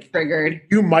like triggered?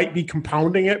 You might be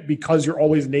compounding it because you're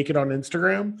always naked on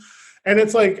Instagram." And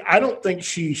it's like, I don't think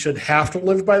she should have to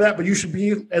live by that, but you should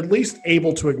be at least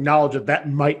able to acknowledge that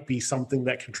might be something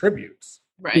that contributes.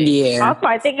 Right. Yeah. Also,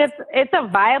 I think it's a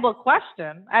viable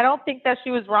question. I don't think that she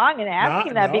was wrong in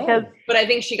asking because. But I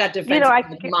think she got defensive.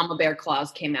 Mama Bear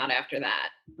clause came out after that.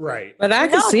 Right. But I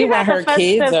can see why her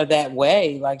kids are that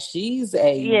way. Like, she's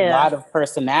a lot of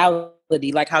personality.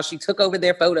 Like how she took over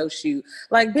their photo shoot.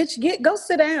 Like, bitch, go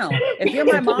sit down. If you're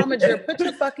my momager, put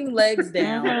your fucking legs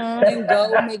down and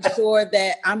go make sure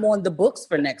that I'm on the books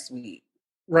for next week.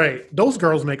 Right. Those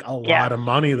girls make a lot of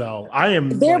money, though.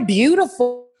 They're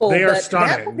beautiful. They are stunning.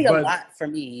 That would be a lot for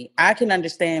me. I can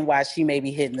understand why she may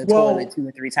be hitting the toilet 2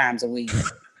 or 3 times a week.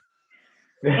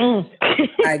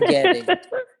 I get it.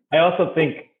 I also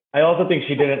think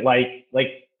she didn't like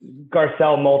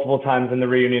Garcelle multiple times in the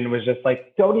reunion was just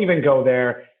like, don't even go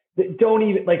there. Don't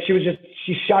even, like,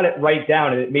 she shot it right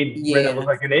down and it made Rinna look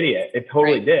like an idiot. It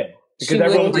totally did.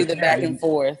 Because she will do the back and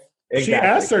forth. Exactly. She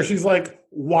asked her, she's like,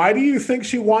 why do you think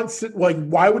she wants to, like,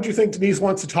 why would you think Denise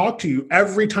wants to talk to you?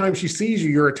 Every time she sees you,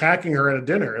 you're attacking her at a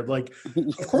dinner. Like,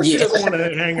 of course she doesn't want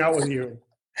to hang out with you.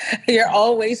 You're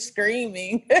always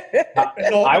screaming.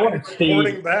 I want to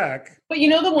see back. But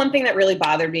the one thing that really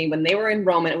bothered me when they were in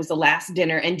Rome and it was the last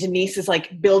dinner and Denise is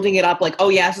like building it up like, oh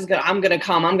yeah, I'm gonna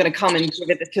come and give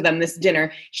it to them this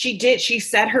dinner. She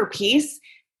said her piece,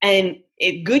 and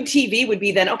good TV would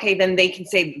be then, okay, then they can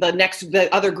say the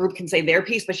other group can say their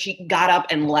piece, but she got up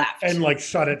and left. And like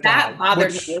shut it down. That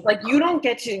bothered me. It's like, you don't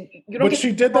get to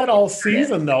she did that all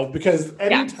season though, because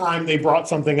anytime they brought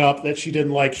something up that she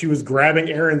didn't like, she was grabbing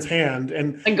Aaron's hand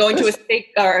and going to a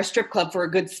steak or a strip club for a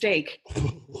good steak.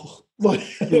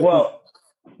 Well,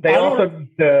 they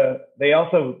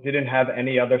also didn't have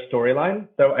any other storyline,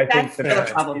 so I think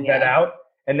that out,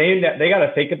 and they got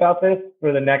to think about this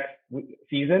for the next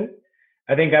season.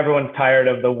 I think everyone's tired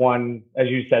of the one, as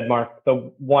you said, Mark,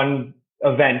 the one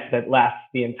event that lasts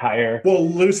the entire. Well,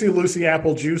 Lucy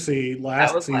Apple Juicy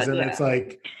last season. It's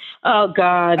like, oh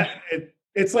God,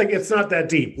 it's like it's not that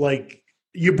deep. Like,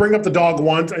 you bring up the dog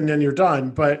once and then you're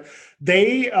done, but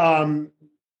they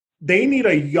need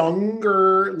a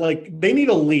younger, they need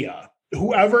a Leah,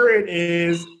 whoever it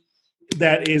is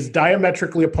that is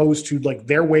diametrically opposed to like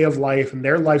their way of life and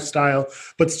their lifestyle,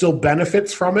 but still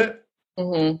benefits from it.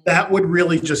 Mm-hmm. That would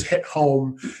really just hit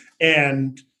home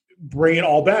and bring it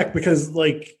all back because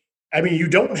you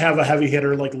don't have a heavy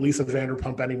hitter like Lisa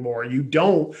Vanderpump anymore. You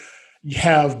don't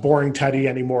have boring Teddy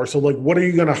anymore. So what are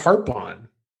you going to harp on?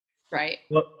 Right.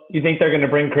 Well, you think they're going to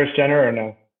bring Kris Jenner or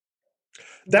no?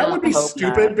 That would be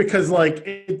stupid because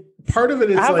part of it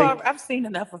is I've seen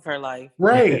enough of her life.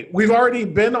 Right. We've already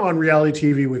been on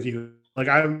reality TV with you.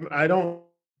 I don't.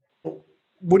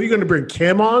 What are you going to bring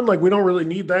Kim on? We don't really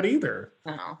need that either.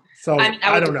 No. So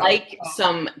I don't know. Like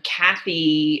some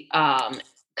Kathy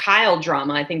Kyle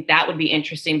drama. I think that would be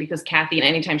interesting because Kathy,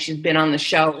 anytime she's been on the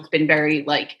show, it's been very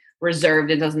reserved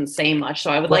and doesn't say much.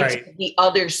 So I would like to see the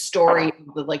other story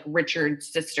of the Richard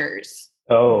sisters.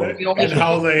 Oh, and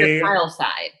how Kyle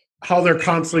side. How they're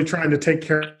constantly trying to take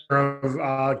care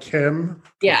of Kim.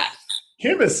 Yeah.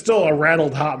 Kim is still a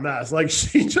rattled hot mess.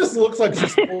 She just looks like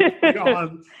she's holding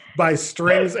on by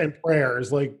strings and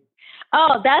prayers.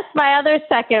 Oh, that's my other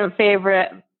second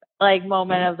favorite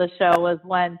moment of the show was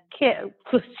when Kim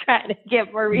was trying to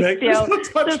get Mauricio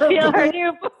to feel her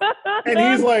new book. And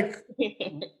he's like,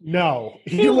 no.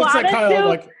 He looks at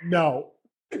Kyle no.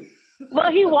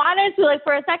 Well, he wanted to.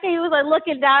 For a second, he was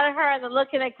looking down at her and then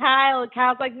looking at Kyle, and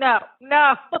Kyle's like, no.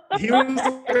 He was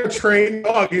like a trained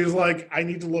dog. He was like, I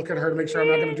need to look at her to make sure I'm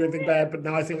not going to do anything bad, but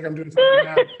now I feel like I'm doing something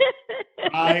bad.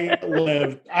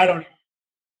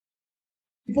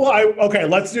 Okay,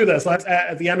 let's do this. Let's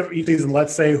at the end of each season,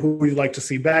 let's say who we'd like to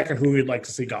see back and who we'd like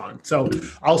to see gone. So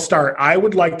I'll start. I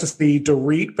would like to see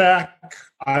Dorit back.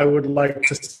 I would like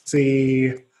to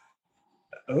see.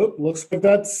 Oh, looks like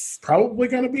that's probably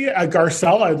going to be it.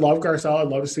 Garcelle. I love Garcelle. I'd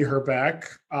love to see her back.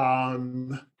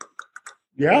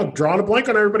 Yeah, drawing a blank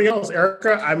on everybody else.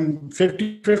 Erica, I'm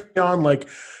 50-50 on, like,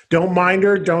 don't mind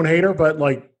her, don't hate her, but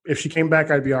like if she came back,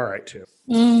 I'd be all right too.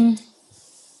 Who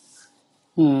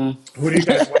do you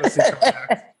guys want to see come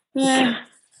back?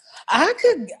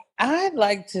 I'd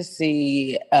like to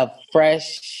see a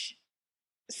fresh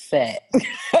set.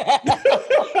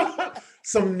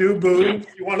 Some new boobs.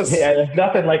 You want to see? Yeah, there's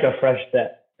nothing like a fresh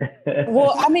set.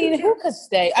 Well, I mean, who could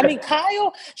stay? I mean,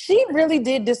 Kyle, she really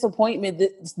did disappoint me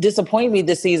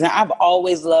this season. I've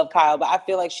always loved Kyle, but I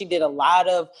feel like she did a lot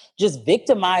of just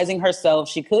victimizing herself.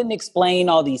 She couldn't explain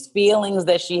all these feelings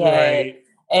that she had. Right.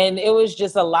 And it was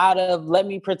just a lot of, let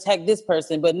me protect this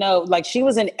person. But no, like, she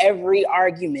was in every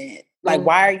argument. Like,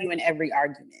 why are you in every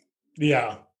argument?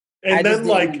 Yeah. And then,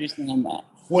 like,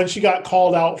 when she got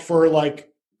called out for, like,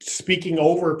 speaking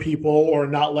over people or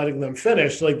not letting them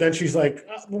finish, like, then she's like,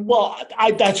 well,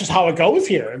 that's just how it goes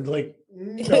here. And like,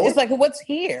 no. It's like, what's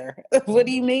here? What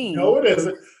do you mean? No, it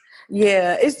isn't.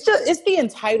 Yeah, it's the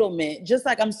entitlement. Just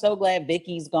like, I'm so glad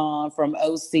Vicky's gone from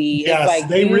OC. Yes, it's like,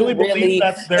 they really believe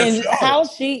that's their and show. How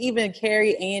she even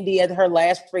carried Andy at her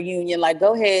last reunion. Like,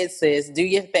 go ahead, sis, do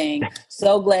your thing.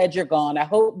 So glad you're gone. I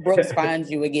hope Brooks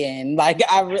finds you again. Like,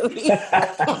 I really,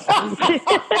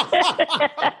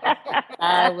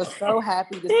 I was so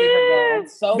happy to see her go. I'm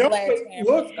so glad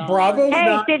Tamara's gone. Bravo's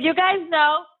hey, did you guys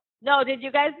know? No, did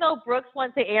you guys know Brooks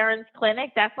went to Aaron's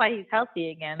clinic? That's why he's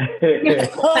healthy again. Right.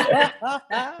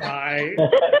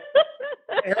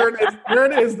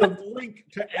 Aaron is the link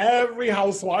to every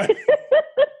housewife.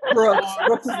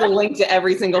 Brooks is the link to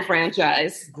every single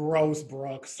franchise. Gross,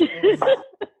 Brooks.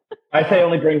 I say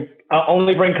only bring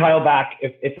Kyle back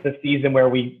if it's the season where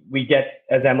we get,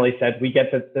 as Emily said, we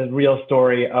get the real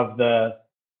story of them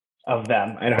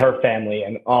and her family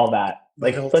and all that.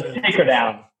 Like, let's take her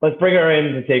down. Let's bring her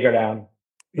in to take her down.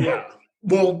 Yeah.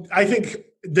 Well, I think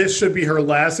this should be her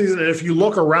last season. And if you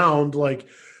look around, like,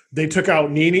 they took out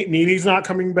Nene. Nene's not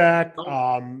coming back.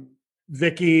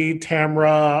 Vicky,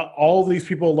 Tamra, all these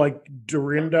people, like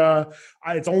Dorinda.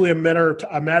 It's only a matter of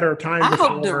time. I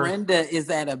hope Dorinda is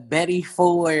at a Betty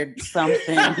Ford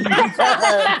something.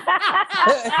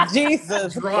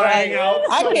 Jesus Christ.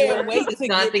 I can't wait to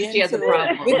get into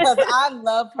it because I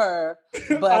love her.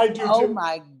 But oh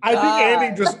my God. I think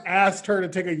Andy just asked her to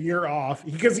take a year off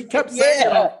because he kept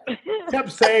saying,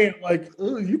 like,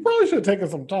 you probably should have taken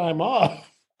some time off.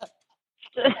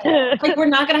 Like, we're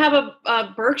not going to have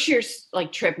a Berkshire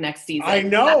like trip next season. I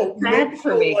know. That's bad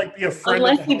for me. Like, be a friend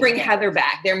unless you bring Heather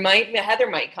back. Heather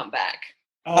might come back.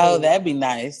 Oh, that'd be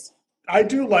nice. I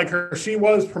do like her. She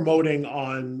was promoting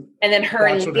on. And then her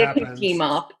and Vicky team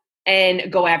up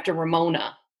and go after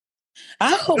Ramona.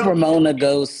 I hope Ramona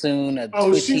goes soon.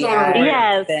 She's on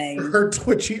her way. Her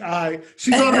twitchy eye.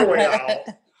 She's on her way out.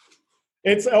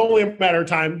 It's only a matter of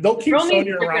time. They'll keep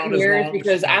Sonia around as long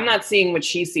because I'm not seeing what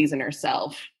she sees in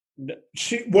herself.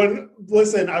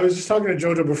 Listen, I was just talking to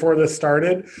JoJo before this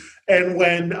started, and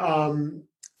when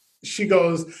she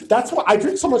goes, "That's why I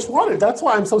drink so much water. That's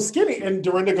why I'm so skinny." And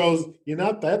Dorinda goes, "You're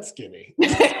not that skinny."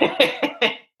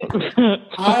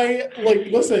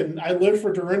 Listen, I live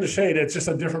for Dorinda Shade. It's just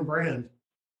a different brand.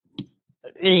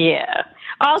 Yeah.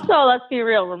 Also, let's be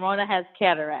real. Ramona has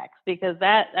cataracts because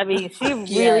she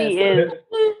really is.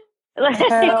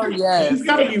 Hell yes. She's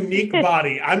got a unique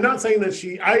body. I'm not saying that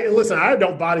I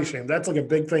don't body shame. That's like a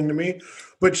big thing to me.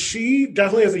 But she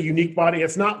definitely has a unique body.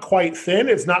 It's not quite thin.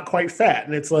 It's not quite fat.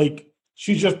 And it's like,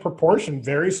 she's just proportioned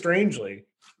very strangely.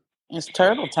 It's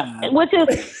turtle time. Which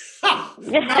is...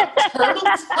 Not turtle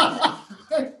time.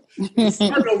 It's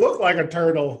starting to look like a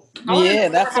turtle. Yeah,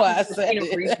 that's why I said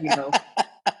it.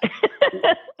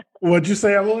 What'd you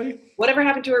say, Emily? Whatever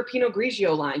happened to her Pinot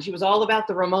Grigio line? She was all about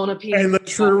the Ramona Pinot. And the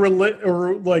true real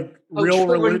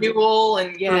renewal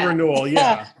and true renewal,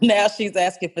 yeah. Now she's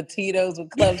asking for Tito's with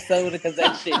club soda because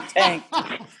that shit tanked.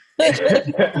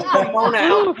 Ramona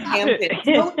out camping.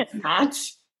 No, it's not.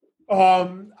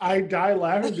 I die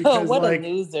laughing because what a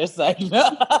loser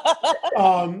segment.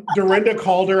 Dorinda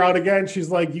called her out again. She's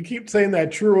like, you keep saying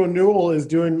that True Renewal is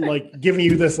doing giving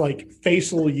you this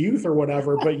facial youth or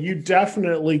whatever, but you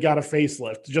definitely got a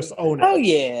facelift. Just own it. Oh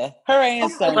yeah. Her and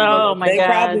Sonia. Oh my God. They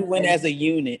probably went as a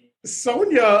unit.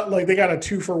 Sonia, they got a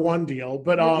 2-for-1 deal,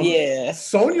 but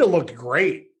Sonia looked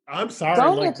great. I'm sorry.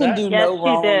 Sonia can do no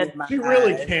wrong. She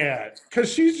really can't.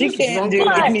 Because she can't do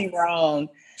any wrong.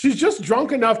 She's just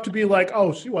drunk enough to be like,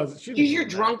 oh, she wasn't. She's your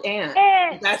drunk aunt.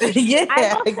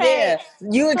 Yeah.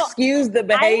 You excuse the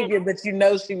behavior, but you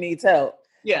know she needs help.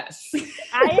 Yes.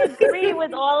 I agree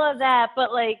with all of that, but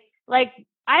I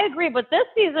agree. But this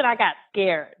season, I got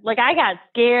scared. I got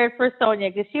scared for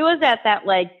Sonia because she was at that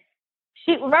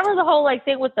she remember the whole like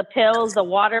thing with the pills, the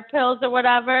water pills or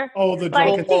whatever. Oh, the Like,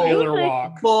 drunken sailor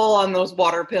walk. Bull on those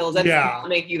water pills. That does Yeah. not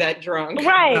make you that drunk.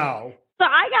 Right. No. So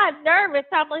I got nervous.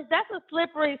 I'm like, that's a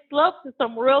slippery slope to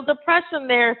some real depression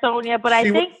there, Sonia. But I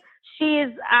think she's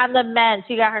on the mend.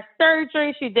 She got her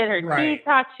surgery. She did her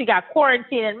detox. She got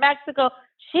quarantined in Mexico.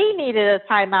 She needed a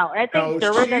timeout. I think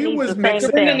Dorinda needs the same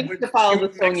thing.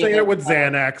 Mixing it with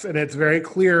Xanax, and it's very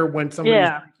clear when somebody's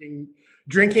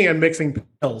drinking and mixing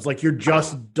pills. Like, you're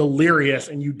just delirious,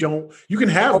 and you can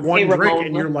have one drink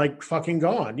and you're like fucking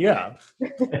gone. Yeah.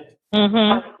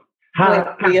 Mm-hmm.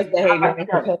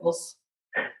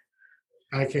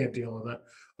 I can't deal with it.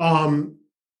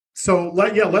 So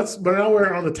but now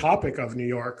we're on the topic of New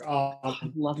York. I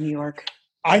love New York.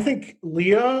 I think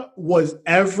Leah was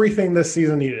everything this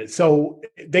season needed. So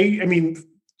I think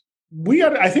we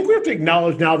have to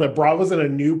acknowledge now that Bravo's in a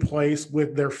new place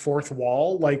with their fourth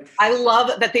wall. Like, I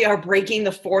love that they are breaking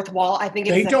the fourth wall. I think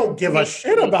they don't give a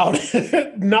shit about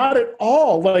it. Not at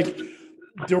all. Like,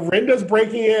 Dorinda's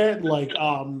breaking it. Like,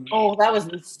 that was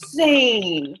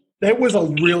insane. That was a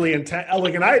really intense.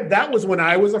 Like, and that was when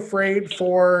I was afraid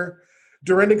for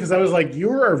Dorinda, because I was like, you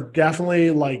are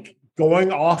definitely like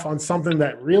going off on something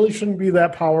that really shouldn't be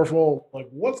that powerful. Like,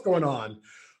 what's going on?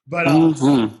 But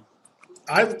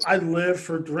I live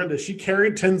for Dorinda. She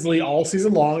carried Tinsley all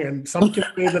season long, and some can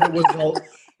say that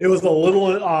it was a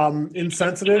little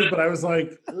insensitive. But I was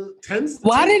like, Tinsley.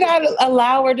 Why did I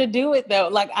allow her to do it though?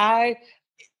 Like, I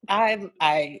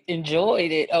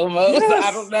enjoyed it almost. Yes.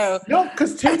 I don't know. No,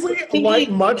 because Tinsley,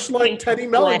 much like Teddy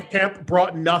Mellencamp,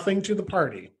 brought nothing to the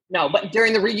party. No, but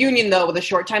during the reunion, though, the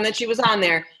short time that she was on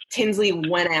there, Tinsley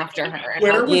went after her.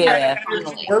 Where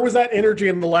was that energy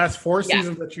in the last 4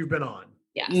 seasons that you've been on?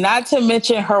 Yeah. Not to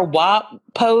mention her WAP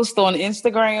post on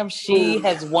Instagram. She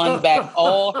has won back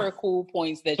all her cool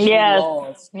points that she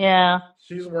lost. Yeah.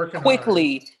 She's working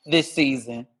quickly this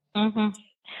season. Mm-hmm.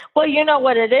 Well, you know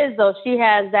what it is, though. She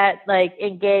has that like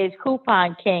engaged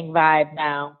coupon king vibe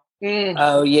now. Mm.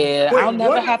 Oh yeah, Wait, I'll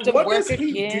never have to work again. What does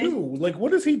he do? Like,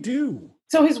 what does he do?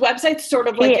 So his website's sort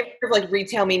of like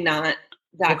retailmenot.com.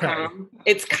 Okay.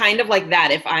 It's kind of like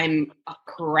that. If I'm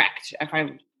correct, I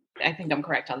think I'm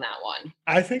correct on that one.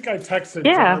 I think I texted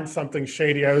John something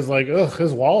shady. I was like, ugh,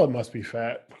 his wallet must be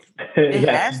fat. It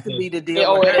has to be the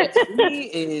deal with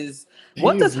her.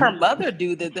 What does her mother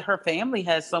do that her family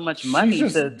has so much money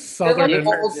to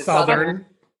Southern?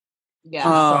 Yeah.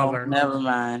 Oh, Southern. Never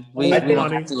mind. We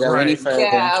don't have to go any further.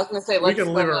 Yeah, I was going to say, we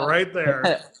can leave it right there.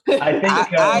 I think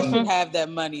I should have that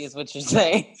money is what you're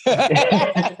saying.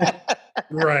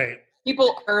 Right.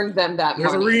 People earned them that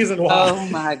There's money. a reason why. Oh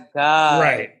my God.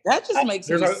 Right. That just makes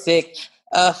me sick.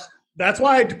 That's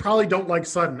why I probably don't like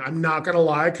Sutton. I'm not going to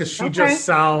lie, because she just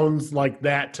sounds like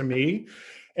that to me.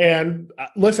 And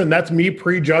listen, that's me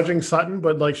prejudging Sutton,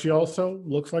 but like, she also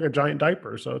looks like a giant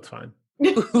diaper, so it's fine.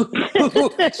 She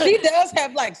does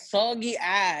have like soggy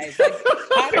eyes. Like,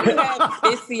 how do you have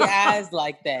pissy eyes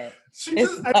like that? She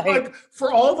just, like,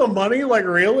 for all the money, like,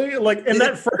 really? Like, in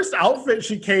that first outfit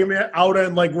she came out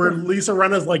in, like, where Lisa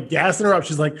Rinna's like gassing her up,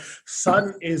 she's like,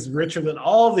 Sutton is richer than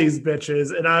all these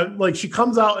bitches. And I like, she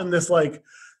comes out in this like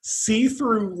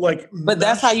see-through, like, but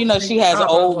that's how you know she has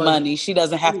old money. She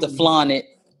doesn't have to flaunt it.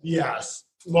 Yes.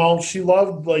 Well, she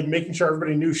loved like making sure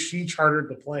everybody knew she chartered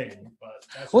the plane. But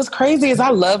what's crazy is I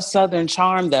love Southern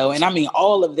Charm though, and I mean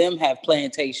all of them have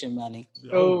plantation money.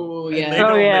 Oh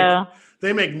yeah.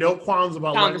 They make no qualms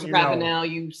about letting you know. Now,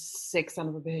 you sick son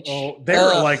of a bitch. Oh, they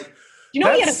were like, he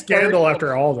had a scandal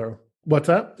after all though. What's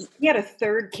that? He had a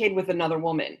third kid with another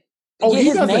woman. Oh,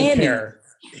 he doesn't care.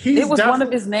 It was one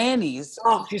of his nannies.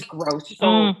 Oh, she's gross. She's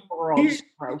so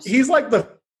gross. He's like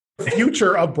the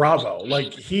future of Bravo.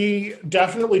 Like, he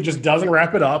definitely just doesn't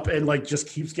wrap it up and like just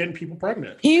keeps getting people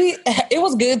pregnant. It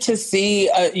was good to see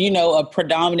a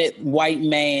predominant white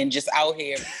man just out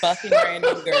here fucking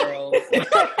random girls,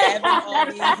 having all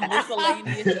these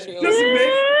miscellaneous children,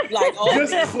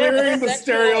 just clearing the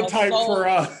stereotype for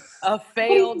us. A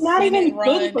failed Senate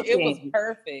run. It was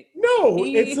perfect. No,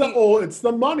 it's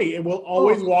the money. It will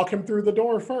always walk him through the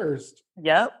door first.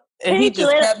 Yep. And he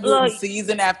just kept doing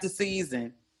season after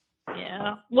season.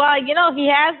 Yeah. Well, he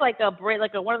has like a bridge,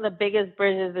 like one of the biggest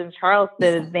bridges in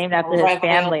Charleston is named after his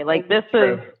family. Like, this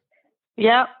is,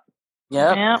 Yep.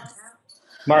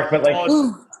 Mark, but like,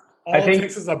 all I think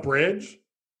this is a bridge.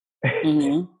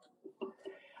 Mm-hmm.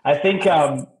 I think I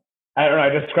don't know. I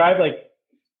describe like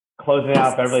closing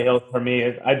out Beverly Hills for me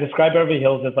is I describe Beverly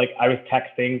Hills as like I was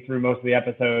texting through most of the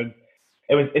episodes.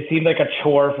 It seemed like a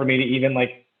chore for me to even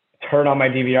like turn on my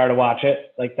DVR to watch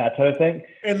it, like that type of thing.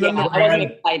 And then I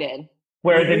wasn't excited.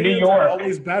 Whereas in New York,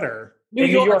 always better. New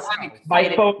York,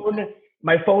 my phone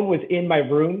my phone was in my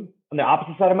room on the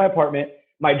opposite side of my apartment.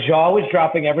 My jaw was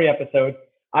dropping every episode.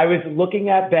 I was looking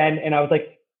at Ben and I was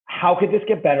like, how could this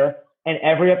get better? And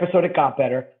every episode it got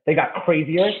better. They got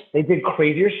crazier. They did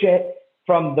crazier shit,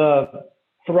 from the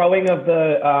throwing of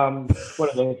the what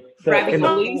are those?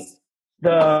 Raviolis?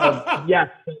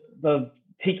 The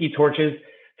tiki torches.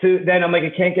 To then I'm like,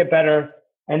 it can't get better.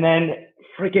 And then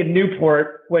freaking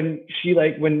Newport, when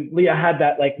Leah had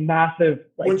that like massive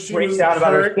like breakdown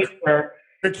about her sister,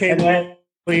 and then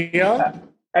Leah,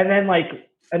 and then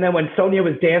when Sonia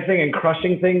was dancing and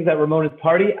crushing things at Ramona's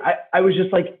party, I was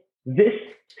just like, this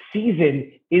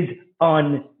season is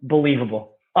unbelievable.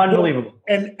 Unbelievable.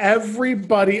 And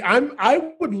everybody,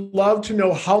 I would love to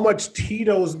know how much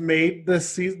Tito's made this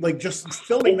season, like just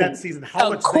filming that season.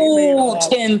 How much cool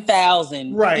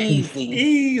 10,000, right?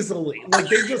 Easily. Like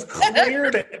they just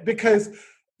cleared it because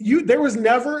there was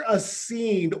never a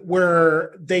scene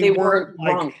where they weren't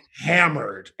like drunk,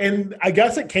 hammered, and I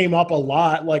guess it came up a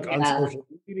lot, like on social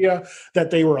media,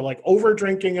 that they were like over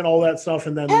drinking and all that stuff,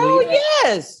 and then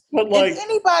yes. But like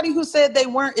anybody who said they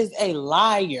weren't is a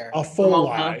liar, a full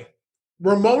lie.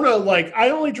 Ramona, like,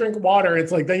 I only drink water.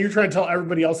 It's like, then you're trying to tell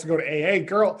everybody else to go to AA.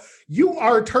 Girl, you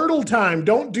are Turtle Time.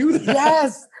 Don't do that.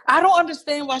 Yes. I don't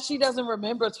understand why she doesn't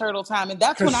remember Turtle Time. And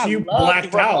that's when I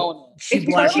loved Ramona. She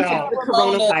blacked out.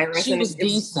 Coronavirus, she was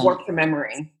decent. Warped the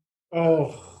memory.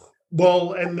 Oh,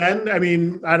 well, and then, I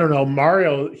mean, I don't know.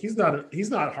 Mario, he's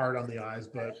not hard on the eyes,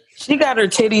 but. She got her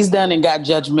titties done and got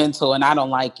judgmental, and I don't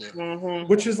like it. Mm-hmm.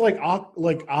 Which is like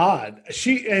odd. I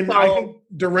think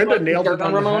Dorinda nailed it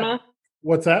on Ramona.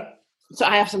 What's that? So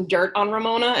I have some dirt on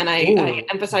Ramona, and I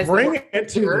emphasize bring it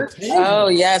to dirt. the table. Oh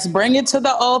yes, bring it to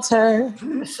the altar.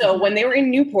 So when they were in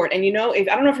Newport, and I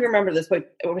don't know if you remember this,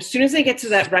 but as soon as they get to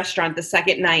that restaurant the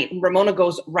second night, Ramona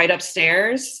goes right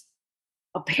upstairs.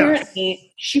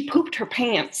 Apparently, she pooped her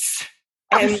pants.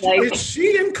 And is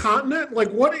she incontinent?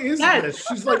 Like, what is this?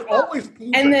 She's like always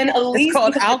pooping. And then Elise is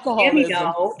on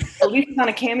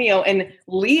a cameo, and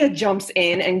Leah jumps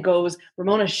in and goes,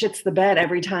 Ramona shits the bed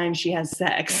every time she has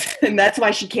sex. And that's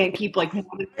why she can't keep like. I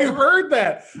heard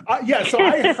that. So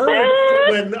I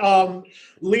heard when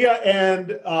Leah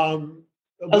and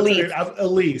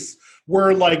Elise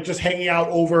were like just hanging out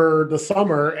over the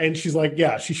summer, and she's like,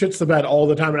 yeah, she shits the bed all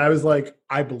the time. And I was like,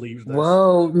 I believe this.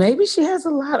 Whoa, maybe she has a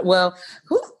lot. Well,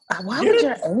 why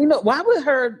wouldn't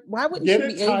she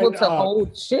be able to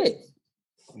hold shit?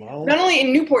 Well, not only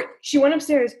in Newport, she went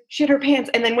upstairs, shit her pants,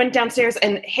 and then went downstairs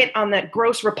and hit on that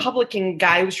gross Republican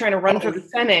guy who was trying to run for the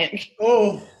Senate.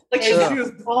 Oh, like she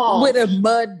was bald. With a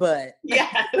mud butt. Yes.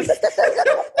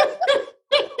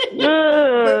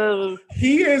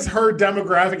 He is her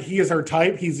demographic. He is her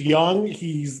type. He's young.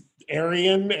 He's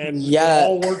Aryan, and it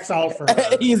all works out for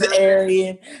her. He's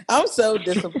Aryan. I'm so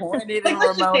disappointed in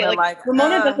Ramona.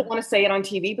 Ramona doesn't want to say it on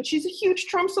TV, but she's a huge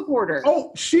Trump supporter.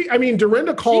 Oh,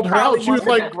 Dorinda called her out. She was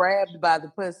like grabbed by the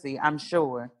pussy, I'm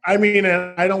sure. I mean,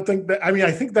 and I don't think that. I mean,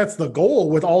 I think that's the goal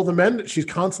with all the men that she's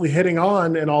constantly hitting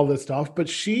on and all this stuff. But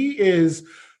she is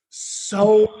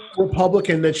so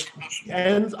Republican that she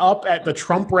ends up at the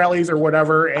Trump rallies or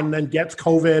whatever, and then gets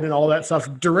COVID and all that stuff.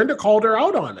 Dorinda called her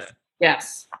out on it.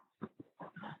 Yes.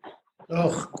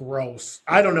 Ugh, gross.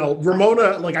 I don't know.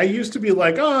 Ramona, like, I used to be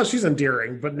like, oh, she's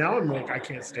endearing, but now I'm like, I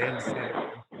can't stand her.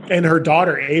 And her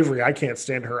daughter, Avery, I can't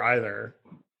stand her either.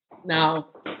 No.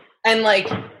 And, like,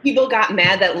 people got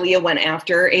mad that Leah went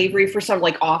after Avery for some,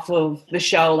 like, off of the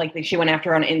show. Like, she went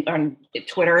after her on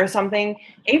Twitter or something.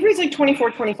 Avery's, like,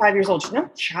 24, 25 years old. She's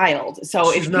not a child.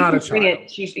 So she's not a child.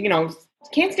 She's,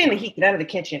 can't stand the heat. Get out of the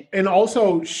kitchen. And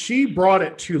also, she brought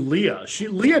it to Leah.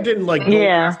 Leah didn't, like, go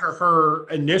after her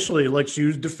initially. Like, she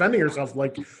was defending herself.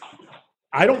 Like,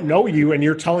 I don't know you, and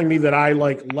you're telling me that I,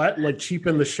 like,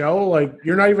 cheapen the show? Like,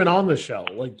 you're not even on the show.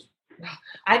 Like,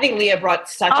 I think Leah brought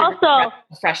such a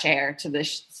fresh air to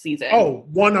this season. Oh,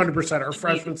 100%. Her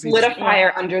freshman season. Lit a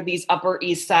fire under these Upper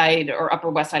East Side or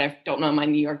Upper West Side. I don't know my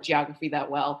New York geography that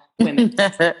well. Women.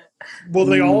 Well,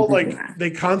 they all they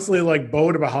constantly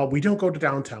bode about how we don't go to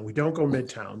downtown, we don't go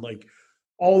midtown, like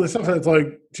all this stuff. And it's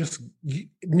like, just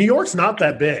New York's not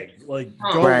that big. Like,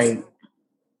 right.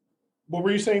 What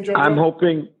were you saying, Joe? I'm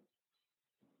hoping.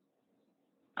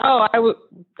 Oh, I would.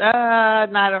 No,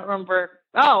 I don't remember.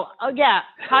 Oh, yeah.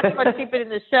 Talking about keeping in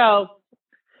the show.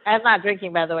 I'm not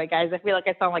drinking, by the way, guys. I feel like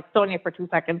I sound like Sonia for 2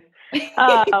 seconds.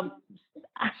 I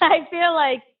feel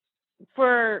like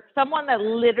for someone that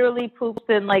literally poops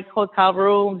in like hotel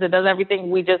rooms and does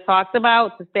everything we just talked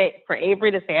about, for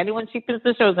Avery to say anyone cheapens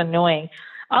the show is annoying.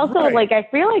 Also, like, I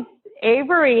feel like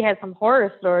Avery has some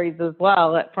horror stories as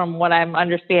well, from what I'm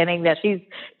understanding, that she's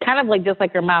kind of like just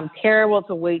like her mom, terrible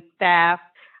to wait staff.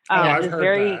 I've is heard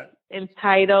very that.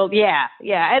 entitled. Yeah.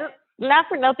 And not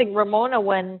for nothing, Ramona,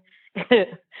 when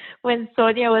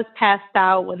Sonia was passed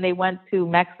out when they went to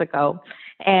Mexico,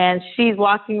 and she's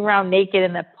walking around naked,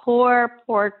 and the poor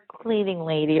cleaning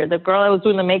lady or the girl that was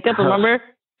doing the makeup, remember?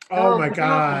 Oh my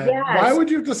God. Yes. Why would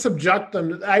you have to subject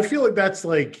them? I feel like that's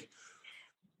like,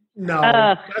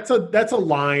 no, that's a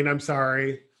line. I'm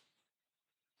sorry.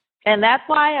 And that's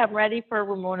why I'm ready for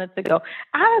Ramona to go.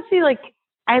 Honestly, like,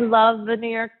 I love the New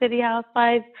York City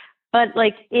Housewives, but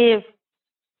like, if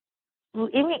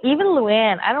even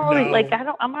Luann, I don't really like.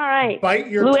 I'm all right. Bite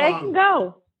your Luann tongue. can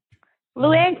go.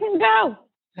 Luann can go.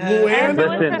 Luann,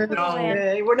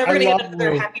 we're never going to get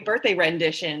another happy birthday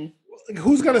rendition.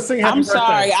 Who's going to sing happy birthday? I'm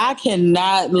sorry, I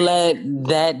cannot let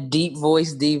that deep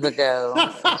voice diva go.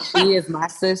 She is my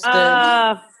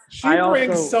sister. She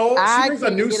brings a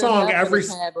new song every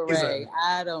season.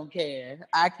 I don't care.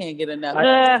 I can't get enough.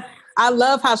 I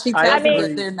love how she tells me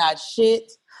that they're not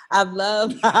shit. I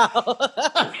love how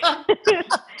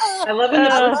I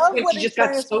love when she just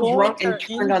got so drunk and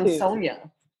turned on Sonia.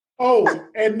 Oh,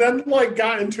 and then like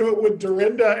got into it with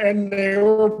Dorinda, and they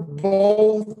were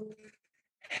both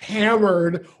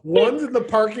hammered. One's in the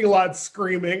parking lot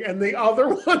screaming, and the other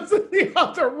one's in the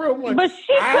other room. Like, but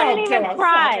she couldn't even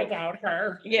cry about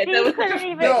her. Yeah, she couldn't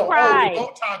even cry.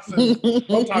 Botox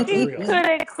She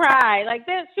couldn't cry. Like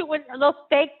this, when those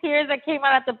fake tears that came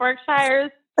out at the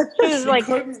Berkshires, she was like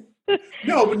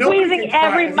squeezing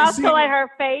every muscle in her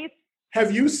face.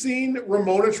 Have you seen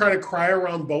Ramona try to cry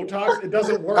around Botox? It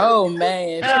doesn't work. Oh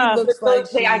man, she looks like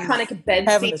the iconic bed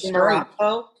scene in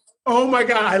Morocco. Oh my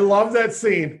God, I love that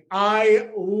scene. I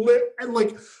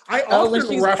often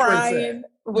reference it.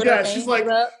 Yeah, she's like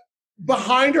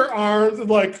behind her arms and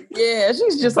like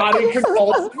she's just body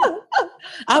convulsing.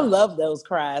 I love those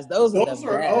cries. Those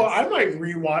are I might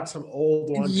rewatch some old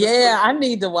ones. Yeah, I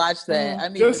need to watch that. I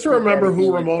need just to remember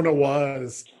who Ramona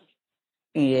was.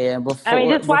 Yeah,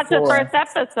 just watch the first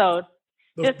episode.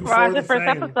 Just watch the first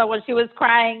episode when she was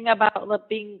crying about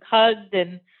being hugged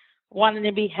and wanting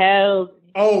to be held.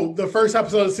 Oh, the first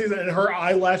episode of the season, and her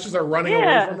eyelashes are running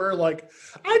away from her. Like,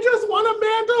 I just want a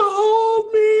man to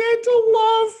hold me and to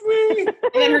love me.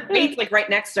 And then her date's like right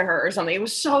next to her or something. It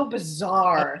was so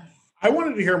bizarre. I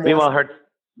wanted to hear more. Meanwhile, her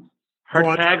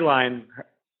tagline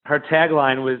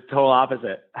was total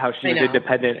opposite. How she was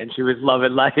independent and she was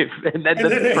loving life. And then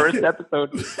the first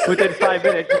episode, within 5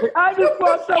 minutes, she's like, I just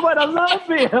want someone to love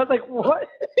me. I was like, what?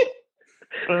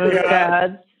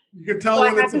 God. You can tell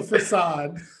when it's a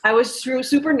facade. I was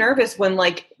super nervous when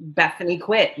Bethany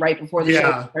quit right before the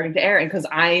show was starting to air, because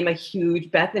I am a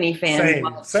huge Bethany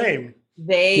fan. Same.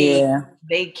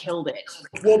 They killed it.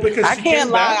 Well, because I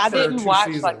can't lie, I didn't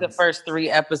watch the first 3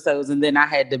 episodes, and then I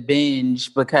had to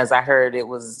binge because I heard it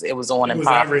was on. It was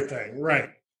everything, right?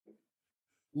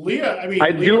 Leah,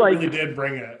 Leah really did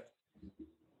bring it.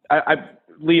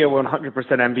 Leah 100%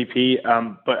 MVP,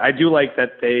 but I do like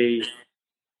that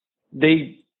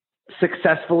they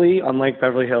successfully, unlike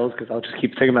Beverly Hills, because I'll just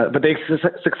keep thinking about it, but they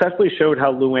successfully showed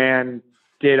how Luann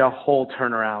did a whole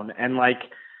turnaround, and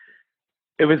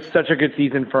it was such a good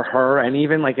season for her. And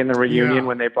even in the reunion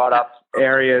when they brought up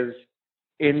areas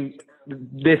in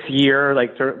this year,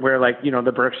 where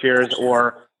the Berkshires,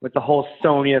 or with the whole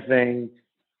Sonia thing,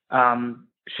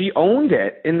 she owned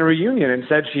it in the reunion and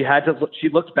said she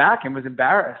looked back and was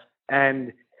embarrassed.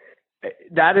 And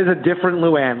that is a different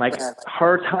Luann.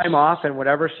 Her time off and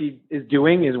whatever she is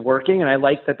doing is working. And I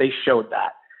like that they showed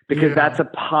that, because that's a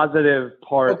positive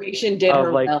part Probation did of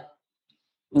her well.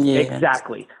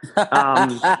 Exactly.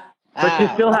 But she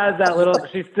still has that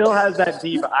she still has that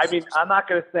diva. I'm not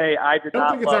going to say I did not. I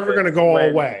don't think it's ever going to go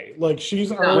away.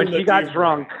 She's earned when she got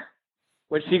drunk.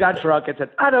 When she got drunk and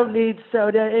said, I don't need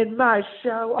soda in my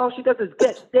show. All she does is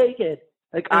get naked.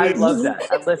 I love that.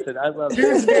 I love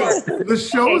that. The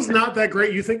show is not that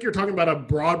great. You think you're talking about a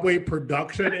Broadway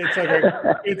production. It's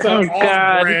it's an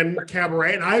off-brand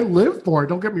cabaret, and I live for it.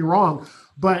 Don't get me wrong.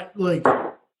 But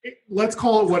let's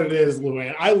call it what it is,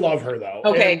 Luann. I love her, though.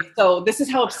 Okay, so this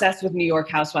is how obsessed with New York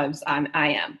Housewives I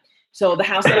am. So the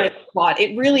house that I bought,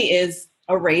 it really is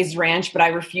a raised ranch, but I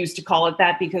refuse to call it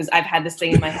that because I've had this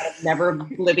thing in my head of never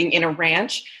living in a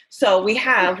ranch. So we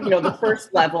have, the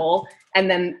first level, and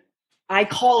then I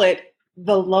call it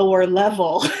the lower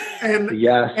level. And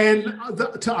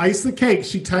to ice the cake,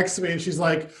 she texts me and she's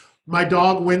like, my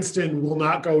dog Winston will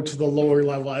not go to the lower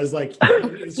level. I was like,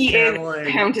 he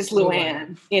is Countess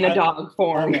Luann in a dog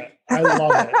form. I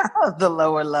love it. The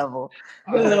lower level.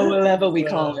 The lower level, we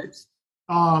call it.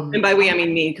 And by we, I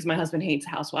mean me, because my husband hates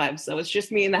housewives. So it's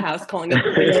just me in the house calling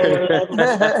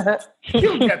it.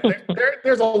 He'll get there.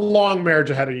 There's a long marriage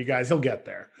ahead of you guys. He'll get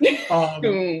there.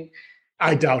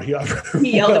 I doubt he ever.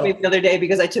 He yelled at me the other day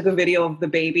because I took a video of the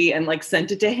baby and like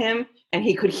sent it to him, and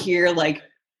he could hear like,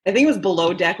 I think it was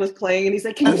Below Deck was playing, and he's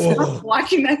like, "Can you stop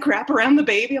watching that crap around the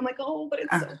baby?" I'm like, "Oh, but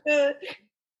it's so good."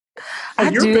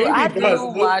 I do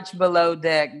watch Below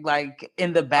Deck like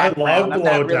in the background. I'm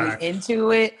not really into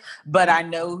it, but I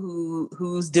know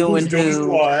who's doing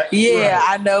what. Yeah, right.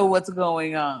 I know what's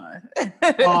going on.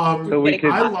 We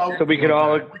could all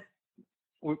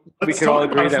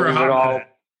agree that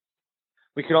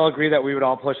we could all agree that we would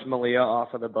all push Malia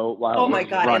off of the boat while oh my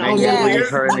god, running and leave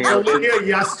her in the ocean. Malia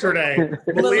yesterday.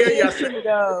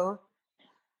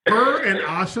 Her and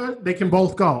Asha, they can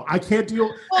both go. I can't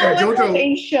deal.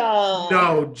 Jojo,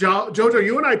 Jojo,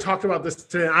 you and I talked about this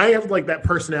today. I have like that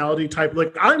personality type.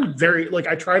 Like I'm very like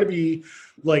I try to be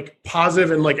like positive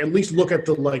and like at least look at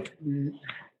the like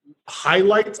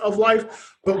highlights of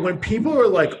life. But when people are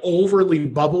like overly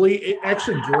bubbly, it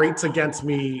actually grates against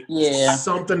me. Yeah,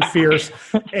 something fierce.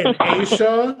 And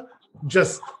Aisha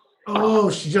just. Oh,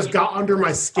 she just got under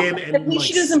my skin and like,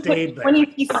 she doesn't stayed put 20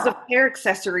 pieces of hair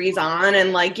accessories on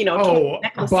and like, you know. Oh,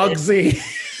 Bugsy.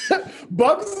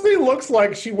 Bugsy looks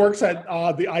like she works at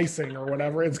the icing or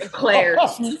whatever. It's Claire's.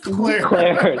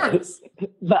 Claire's.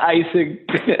 The icing.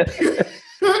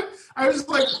 I was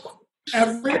like,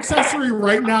 every accessory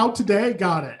right now today,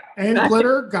 got it. And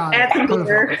glitter, got it. And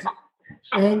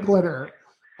glitter.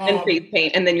 And face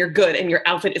paint, and then you're good, and your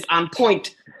outfit is on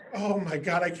point. Oh my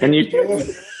God, I can't deal with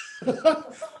it.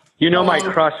 You know my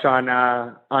crush on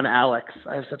Alex.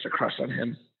 I have such a crush on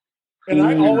him. And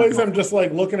I always am just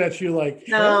like looking at you like,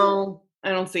 no, I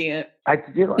don't see it. I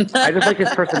just like his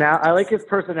personality. I like his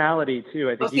personality too.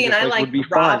 I think would be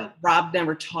fun. Rob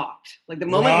never talked. Like the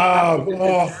moment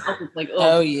like,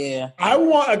 oh yeah. I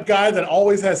want a guy that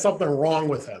always has something wrong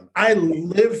with him. I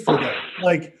live for that.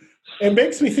 Like it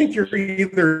makes me think you're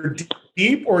either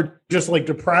deep or just like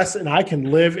depressed, and I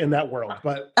can live in that world.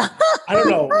 But I don't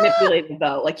know. Manipulated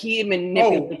though, like he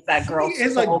manipulates that girl. He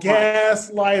is a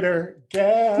gaslighter.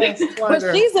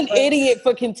 But she's an idiot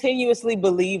for continuously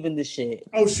believing the shit.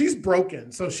 Oh, she's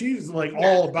broken. So she's like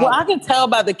all about. Well, I can tell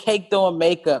by the caked on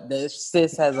makeup that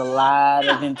sis has a lot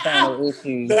of internal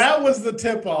issues. That was the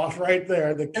tip off right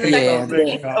there. The caked on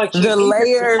makeup. The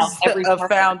layers of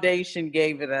foundation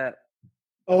gave it up.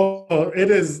 Oh,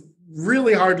 it is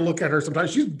really hard to look at her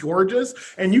sometimes. She's gorgeous,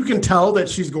 and you can tell that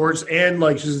she's gorgeous and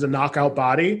like she's a knockout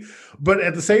body. But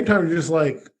at the same time, you're just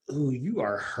like, ooh, you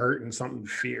are hurting something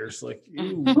fierce. Like,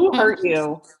 who hurt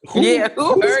you?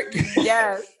 Who hurt you?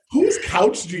 Yes. Whose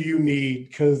couch do you need?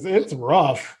 Because it's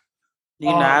rough. You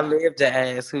know, I live to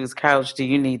ask, whose couch do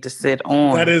you need to sit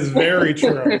on? That is very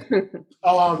true.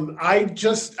 I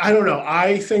don't know.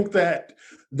 I think that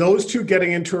those two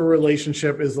getting into a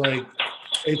relationship is like,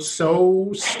 it's so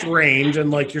strange.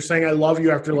 And like you're saying, I love you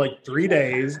after like 3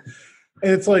 days.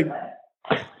 And it's like,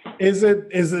 is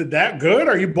it that good?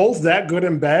 Are you both that good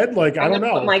in bed? Like, I don't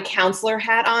know. Put my counselor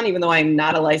hat on, even though I'm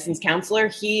not a licensed counselor.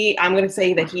 I'm going to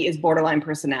say that he is borderline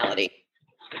personality.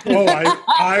 Oh,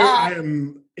 I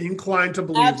am inclined to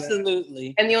believe absolutely.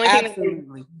 That. And the only thing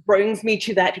that brings me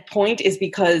to that point is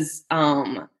because,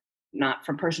 not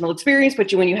from personal experience, but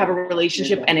when you have a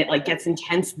relationship and it like gets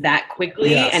intense that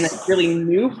quickly and it's really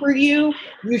new for you,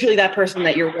 usually that person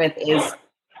that you're with is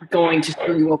going to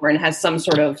screw you over and has some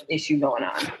sort of issue going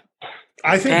on.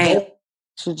 I think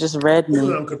she just read me. Both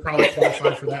of them could probably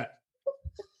qualify for that.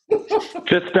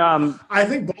 I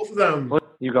think both of them.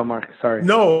 You go, Mark. Sorry.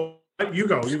 No, you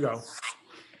go.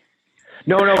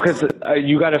 No, because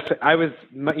you got to. I was,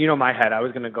 my head. I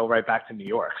was going to go right back to New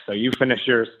York. So you finish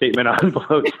your statement on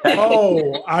Below Deck.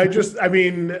 Oh, I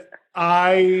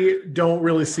don't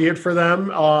really see it for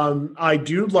them. I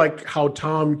do like how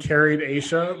Tom carried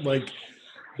Aisha. Like,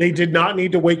 they did not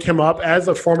need to wake him up. As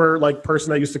a former like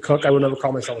person that used to cook, I would never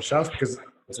call myself a chef because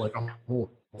it's like a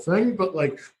whole thing. But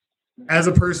like, as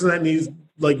a person that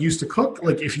used to cook,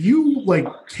 like if you like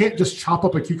can't just chop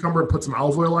up a cucumber and put some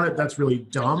olive oil on it, that's really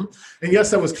dumb. And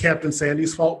yes, that was Captain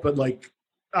Sandy's fault, but like,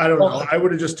 I don't know. I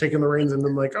would have just taken the reins and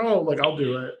been like, oh, like I'll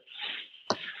do it.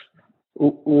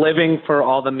 Living for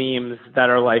all the memes that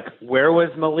are like, where was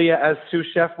Malia as sous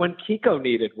chef when Kiko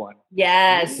needed one?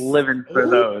 Yes. Living for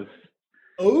those.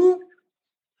 Oh,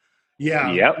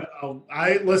 yeah. Yep.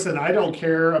 I don't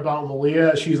care about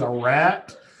Malia. She's a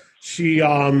rat. She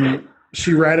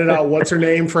She ratted out what's her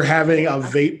name for having a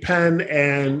vape pen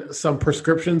and some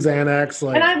prescription Xanax.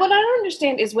 Like, and what I don't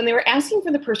understand is when they were asking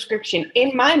for the prescription,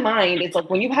 in my mind, it's like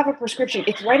when you have a prescription,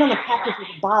 it's right on the package of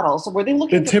the bottle. So were they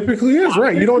looking? It typically is,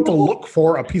 right? You don't have to look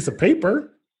for a piece of paper.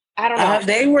 I don't know.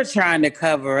 They were trying to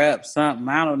cover up something.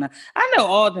 I don't know. I know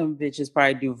all them bitches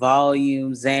probably do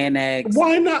Volume, Xanax.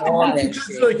 Why not? All that Because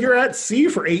shit. like you're at sea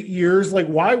for 8 years. Like,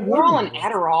 why would We're all on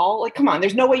Adderall. Like, come on.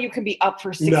 There's no way you can be up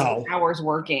for 16 No. hours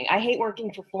working. I hate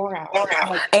working for 4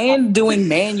 hours. And doing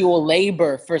manual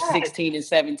labor for 16 and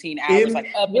 17 hours,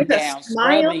 like up and with a down,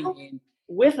 smile, scrubbing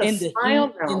with a in the smile,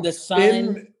 heat, in the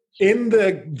sun. in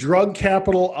the drug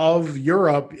capital of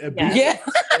Europe? Yeah.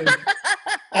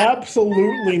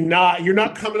 Absolutely not. You're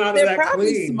not coming out of They're that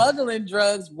probably clean. smuggling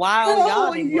drugs while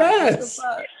Oh, yachting. yes.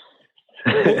 What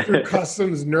the Go through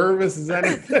customs nervous as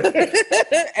anything. fuck?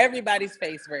 Everybody's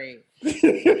face red.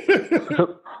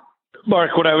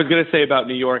 Mark, what I was going to say about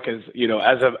New York is, you know,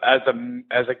 as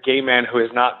a gay man who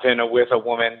has not been with a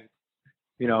woman,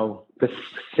 you know,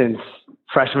 since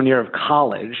freshman year of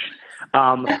college,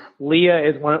 Leah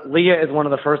is one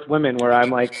of the first women where I'm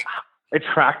like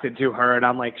attracted to her, and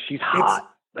I'm like, she's hot.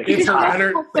 It's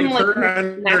her,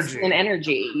 masculine energy.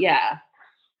 energy. Yeah.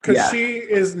 Because she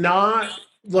is not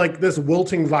like this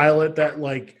wilting violet that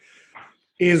like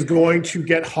is going to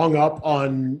get hung up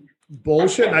on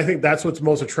bullshit. And I think that's what's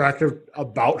most attractive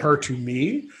about her to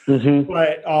me. Mm-hmm.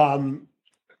 But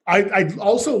I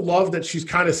also love that she's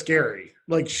kind of scary.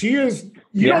 Like she is,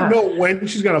 you don't know when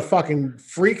she's gonna fucking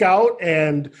freak out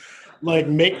and like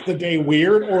make the day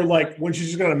weird, or like when she's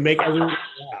just gonna make everyone laugh.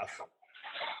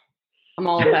 I'm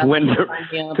all about when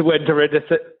Dorinda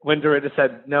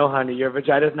said, "No, honey, your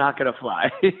vagina's not gonna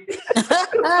fly."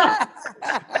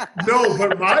 No,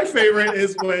 but my favorite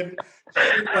is when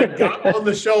she like got on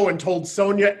the show and told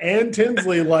Sonia and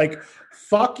Tinsley like,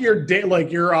 "Fuck your day,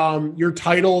 like your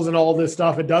titles and all this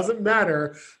stuff. It doesn't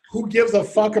matter. Who gives a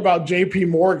fuck about JP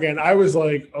Morgan?" I was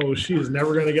like, "Oh, she is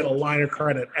never gonna get a line of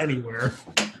credit anywhere."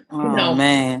 Oh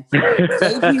man,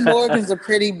 JP Morgan's a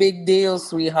pretty big deal,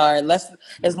 sweetheart.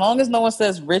 As long as no one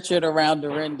says Richard around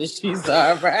Dorinda, she's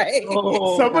all right.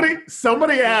 Oh.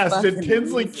 Somebody asked, did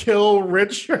Tinsley kill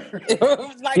Richard?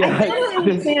 Like, I don't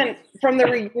understand from the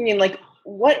reunion, like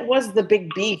what was the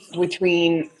big beef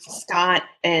between Scott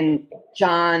and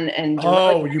John and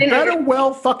Oh, you better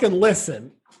well fucking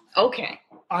listen. Okay.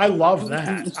 I love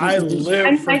that. I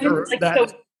live for that. So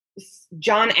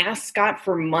John asked Scott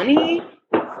for money.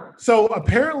 So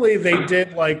apparently they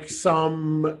did like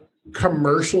some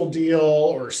commercial deal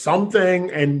or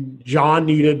something, and John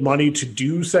needed money to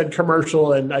do said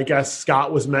commercial, and I guess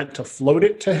Scott was meant to float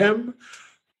it to him.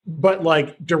 But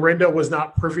like Dorinda was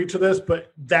not privy to this,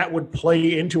 but that would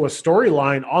play into a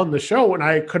storyline on the show, and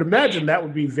I could imagine that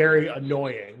would be very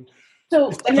annoying.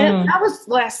 So, and then that was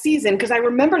last season, because I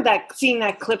remember seeing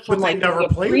that clip from like never the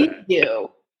played preview,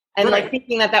 and like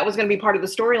thinking that was going to be part of the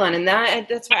storyline, and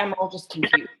that's why I'm all just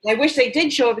confused. I wish they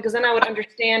did show it, because then I would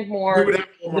understand more. We would have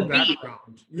more the beat.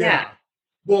 background. Yeah.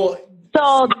 Well,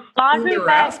 So soon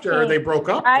thereafter they broke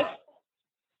up.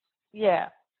 Yeah.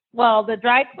 Well, the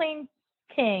dry clean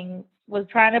king was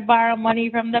trying to borrow money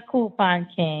from the coupon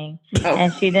king,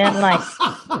 and she didn't like.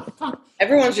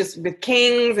 Everyone's just with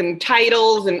kings and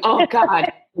titles and oh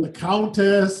god, the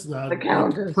countess, the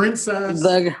countess, princess,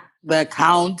 the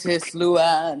Countess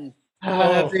Luan.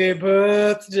 Happy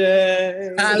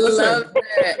birthday! I love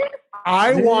that.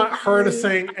 I want her to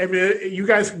sing. I mean, you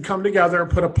guys can come together and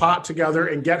put a pot together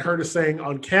and get her to sing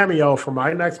on Cameo for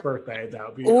my next birthday. That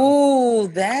would be. Ooh,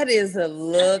 that is a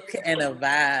look and a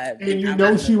vibe. And you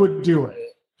know she would do it.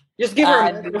 Just give her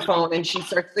a microphone and she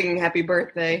starts singing "Happy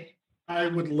Birthday." I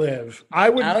would live. I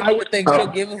would think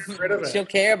she'll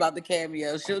care about the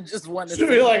cameo. She'll just want to. She'll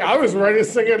be like, I was ready to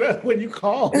sing it when you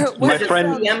called. My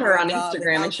friend DM her on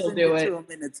Instagram and she'll do it. To him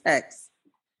in a text.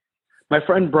 My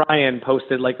friend Brian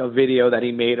posted like a video that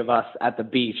he made of us at the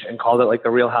beach and called it like the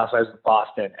Real Housewives of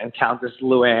Boston, and Countess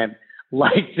Luann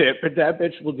liked it, but that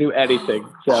bitch will do anything.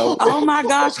 So. Oh my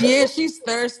gosh, yeah, she's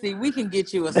thirsty. We can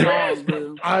get you a song,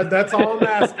 dude. That's all I'm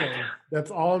asking. That's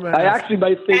all I'm asking. I actually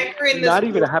might think not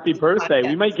even a happy birthday.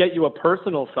 We might get you a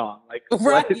personal song. Like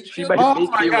she might make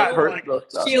you a personal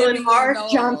song. Sheila Mark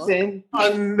Johnson.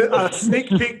 A sneak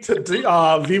peek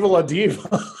to Viva La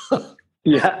Diva.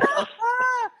 Yeah.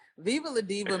 Viva La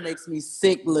Diva makes me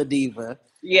sick, La Diva.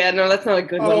 Yeah, no, that's not a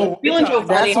good one.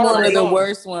 That's one of the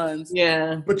worst ones.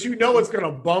 Yeah. But you know it's going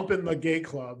to bump in the gay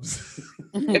clubs.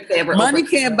 If they ever Money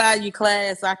can't buy you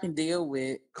class I can deal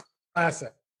with.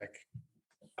 Classic.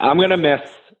 I'm gonna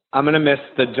miss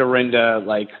the Dorinda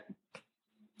like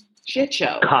shit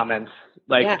show comments.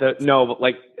 Like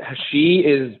she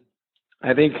is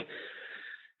I think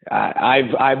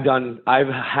I've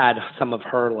had some of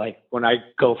her, like when I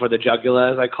go for the jugular,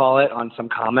 as I call it, on some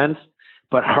comments.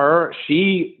 But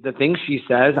the things she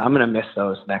says, I'm gonna miss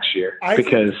those next year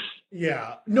because.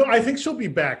 Yeah. No, I think she'll be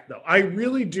back, though. I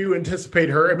really do anticipate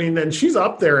her. I mean, and she's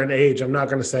up there in age. I'm not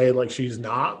going to say, like, she's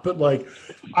not. But, like,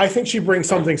 I think she brings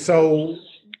something so,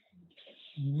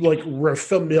 like,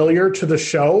 familiar to the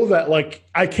show that, like,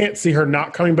 I can't see her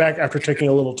not coming back after taking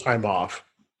a little time off.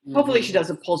 Hopefully she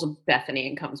pulls a Bethany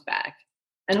and comes back.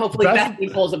 And hopefully Bethany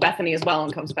pulls a Bethany as well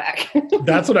and comes back.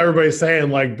 That's what everybody's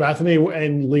saying. Like, Bethany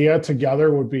and Leah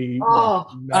together would be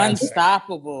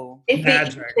unstoppable. If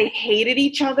they hated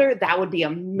each other, that would be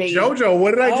amazing. JoJo,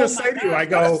 what did I just say to you? I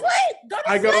go,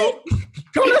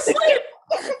 go to sleep.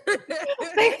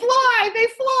 They fly.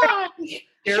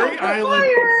 Scary Island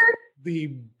is the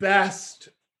best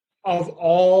of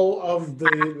all of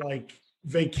the, like,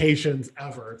 vacations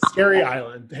ever. Scary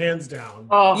Island, hands down.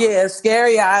 Oh yeah,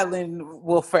 Scary Island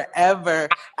will forever.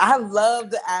 I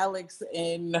loved Alex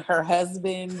and her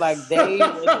husband, like they were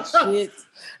the shit.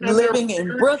 Living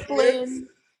in Brooklyn.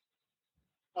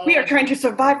 We are trying to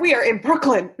survive. We are in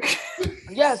Brooklyn.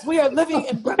 Yes, we are living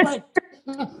in Brooklyn.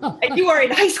 And you are in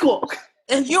high school.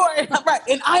 And you are right,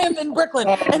 and I am in Brooklyn,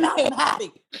 and I am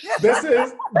happy.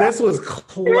 This was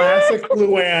classic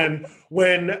Luann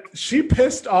when she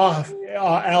pissed off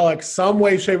Alex some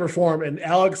way, shape, or form, and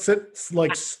Alex sits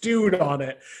like stewed on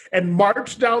it and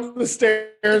marched down the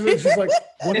stairs, and she's like,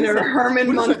 "What is that?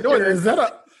 Herman Munster? Is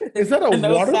that a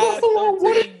water buffalo?"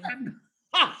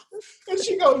 And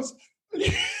she goes.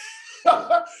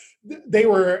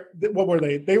 What were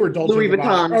they? They were Dolce Louis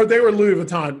Vuitton. Oh, they were Louis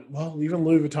Vuitton. Well, even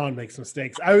Louis Vuitton makes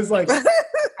mistakes. I was like,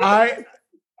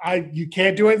 you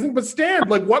can't do anything but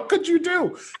stand. Like, what could you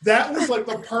do? That was like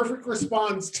the perfect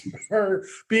response to her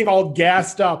being all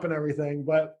gassed up and everything.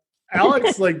 But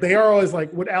Alex, like, they are always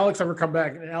like, would Alex ever come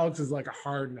back? And Alex is like a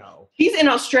hard no. He's in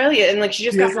Australia, and like she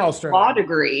just got a law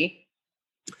degree.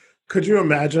 Could you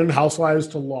imagine Housewives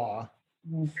to Law?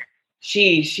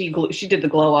 She did the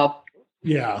glow up.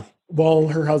 Yeah. Well,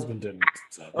 her husband didn't.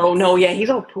 So. Oh no, yeah,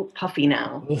 he's all puffy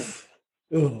now.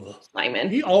 Ugh. Simon.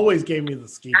 He always gave me the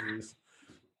skeezies.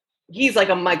 He's like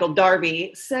a Michael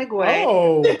Darby segue.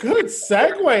 Oh, good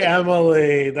segue,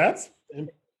 Emily. That's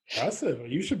impressive.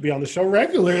 You should be on the show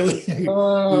regularly.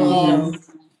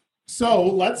 So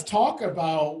let's talk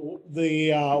about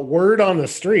the word on the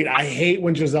street. I hate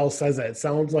when Giselle says that. It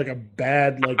sounds like a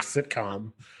bad like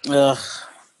sitcom. Ugh.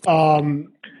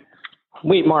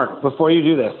 Wait, Mark, before you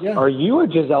do this, yeah. Are you a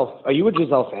Giselle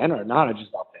fan or not a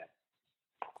Giselle fan?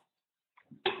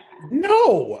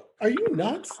 No. Are you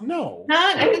nuts? No.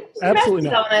 Absolutely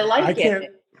not. And I like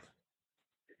it.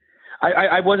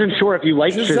 I wasn't sure if you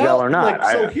liked Giselle or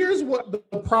not. Here's what the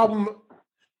problem.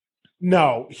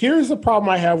 No, here's the problem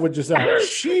I have with Giselle.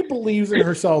 She believes in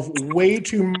herself way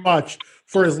too much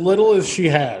for as little as she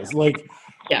has. Like,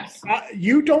 yes,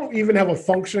 you don't even have a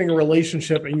functioning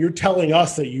relationship, and you're telling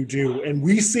us that you do, and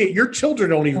we see it. Your children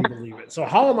don't even believe it. So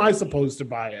how am I supposed to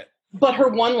buy it? But her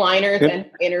one-liners and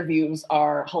interviews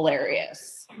are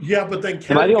hilarious. Yeah, but then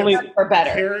Karen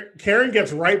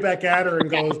gets right back at her and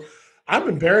goes, "I'm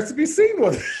embarrassed to be seen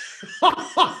with it."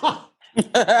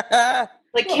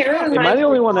 Like Karen am I the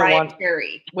only one that wants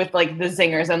Carrie with like the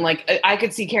zingers, and like I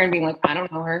could see Karen being like, I don't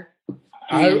know her.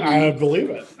 I believe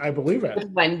it. I believe it. With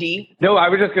Wendy. No, I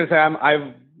was just gonna say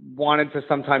I've wanted to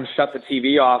sometimes shut the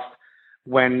TV off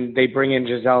when they bring in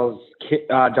Giselle's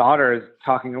daughters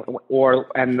talking,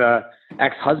 and the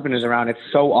ex-husband is around. It's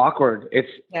so awkward.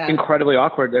 It's incredibly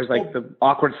awkward. There's like the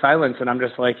awkward silence, and I'm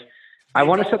just like, I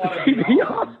want to shut the TV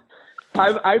off.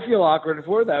 I feel awkward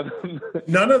for them.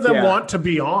 None of them want to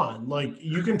be on. Like,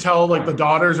 you can tell, like, the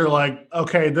daughters are like,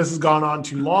 okay, this has gone on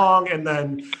too long. And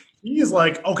then he's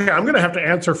like, okay, I'm going to have to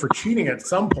answer for cheating at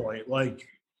some point. Like,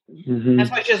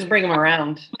 that's why she doesn't bring him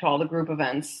around to all the group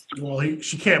events. Well,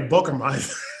 she can't book him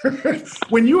either.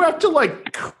 When you have to,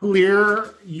 like,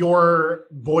 clear your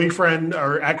boyfriend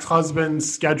or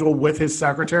ex-husband's schedule with his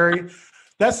secretary,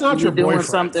 that's not your boyfriend. You're doing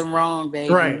something wrong,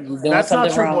 baby. Right. That's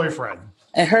not your boyfriend.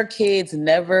 And her kids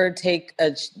never take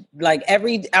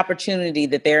every opportunity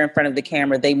that they're in front of the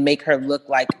camera, they make her look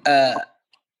like a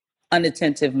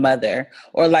unattentive mother,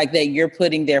 or like that you're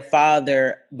putting their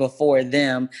father before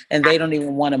them and they don't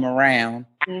even want him around.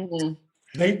 Mm-hmm.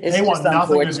 They want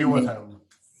nothing to do with him.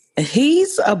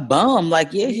 He's a bum.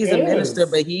 Like, yeah, he's a minister,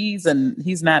 but he's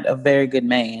not a very good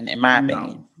man, in my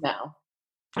opinion. No.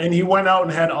 And he went out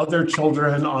and had other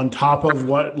children on top of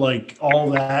what, like, all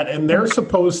that. And they're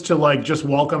supposed to, like, just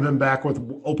welcome him back with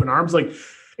open arms. Like,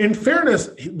 in fairness,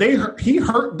 he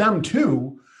hurt them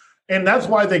too. And that's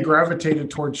why they gravitated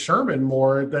towards Sherman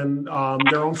more than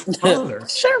their own father.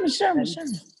 Sherman.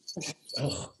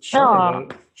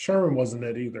 Ugh, Sherman wasn't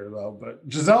it either, though. But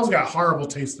Giselle's got horrible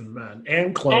taste in men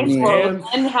and clothes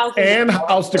and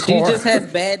house decor. She just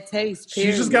has bad taste.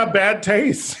 She just got bad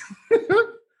taste.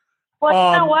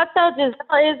 Well, you know what though?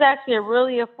 Giselle is actually a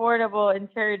really affordable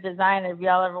interior designer. If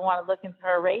y'all ever want to look into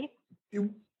her rate.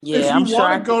 Yeah, I'm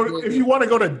sure. If you want to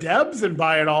go to Deb's and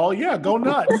buy it all, yeah, go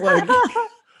nuts. Like,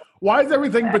 why is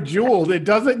everything bejeweled? It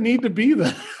doesn't need to be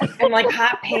that. And like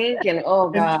hot pink and oh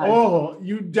god. And,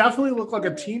 you definitely look like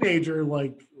a teenager.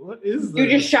 Like, what is this? You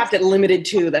just shopped at Limited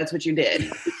Too. That's what you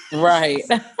did. Right.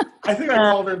 I think I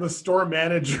called her the store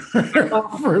manager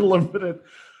for Limited.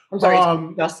 I'm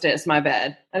sorry, Justice. My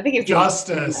bad. I think it's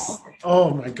Justice.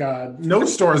 Oh my god, no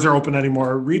stores are open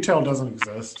anymore. Retail doesn't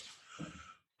exist.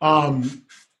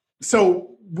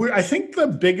 So I think the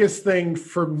biggest thing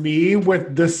for me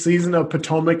with this season of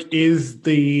Potomac is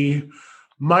the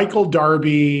Michael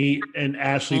Darby and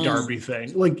Ashley Darby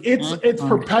thing. Like it's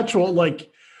perpetual. Like,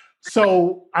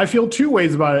 so I feel two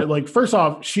ways about it. Like, first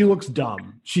off, she looks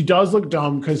dumb. She does look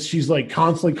dumb because she's like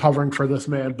constantly covering for this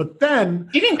man. But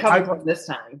then she didn't cover for him this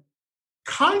time.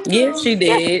 Kind of. Yes, she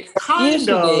did. Kind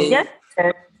of. Yes.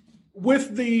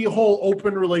 With the whole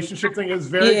open relationship thing, is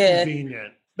very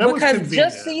convenient. Because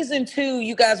just season 2,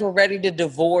 you guys were ready to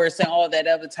divorce and all that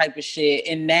other type of shit.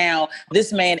 And now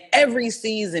this man every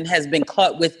season has been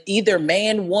caught with either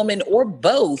man, woman, or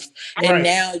both. And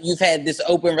now you've had this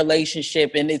open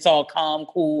relationship and it's all calm,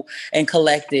 cool, and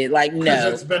collected. Like,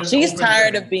 no, she's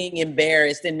tired of being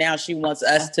embarrassed. And now she wants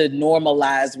us to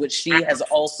normalize what she has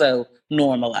also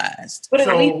normalized. But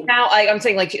at least now, I'm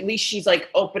saying, like, at least she's like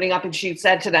opening up and she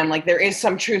said to them, like, there is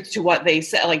some truth to what they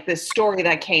said, like this story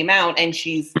that came out, and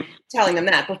she's telling them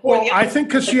that before. Well, I think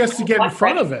because she has to get in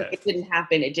front of it. It didn't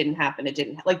happen.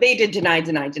 Like, they did deny.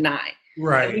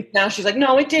 Right. At least now she's like,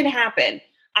 no, it did happen.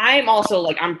 I'm also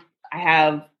like, I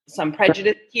have some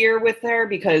prejudice here with her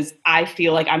because I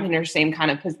feel like I'm in her same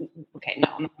kind of position. Okay, no,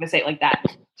 I'm not gonna say it like that.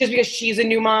 Just because she's a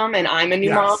new mom and I'm a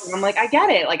new mom, and I'm like, I get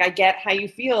it. Like, I get how you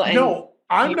feel. And no,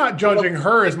 I'm not judging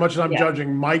her as much as I'm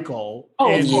judging Michael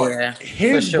and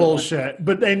his bullshit.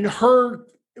 But then her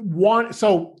one.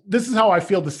 So this is how I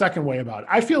feel the second way about it.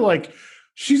 I feel like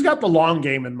she's got the long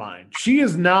game in mind. She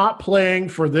is not playing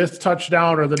for this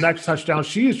touchdown or the next touchdown.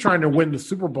 She is trying to win the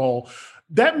Super Bowl.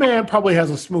 That man probably has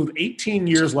a smooth 18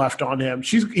 years left on him.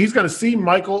 He's going to see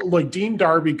Michael, like Dean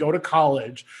Darby, go to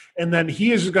college, and then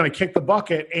he is just going to kick the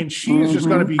bucket, and she is just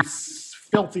going to be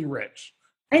filthy rich.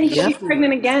 And she's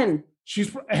pregnant again.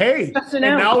 And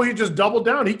now he just doubled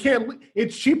down. He can't.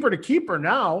 It's cheaper to keep her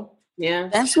now. Yeah,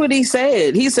 that's what he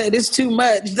said. He said it's too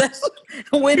much. That's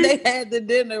when they had the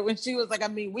dinner. When she was like, "I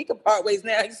mean, we can part ways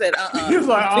now." He said, He was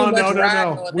like, "Oh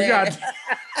no, we got."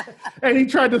 And he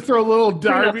tried to throw a little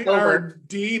Darby or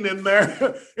Dean in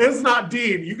there. It's not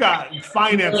Dean. You got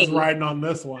finances riding on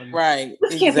this one, right?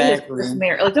 Exactly.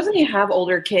 Like, doesn't he have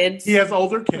older kids? He has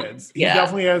older kids. He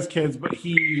definitely has kids, but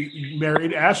he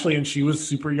married Ashley, and she was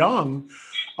super young.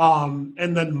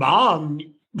 And then mom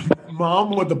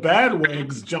with the bad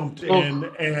wigs jumped in,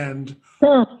 and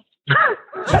I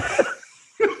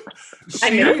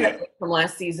know that from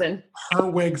last season. Her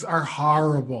wigs are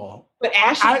horrible. But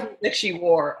Ashley that she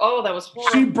wore, that was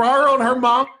horrible. She borrowed her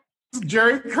mom's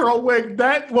Jerry curl wig.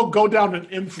 That will go down in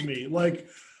infamy. Like,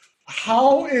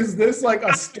 how is this like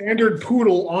a standard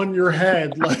poodle on your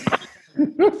head? Like,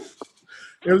 it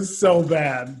was so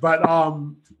bad. But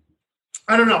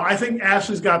I don't know. I think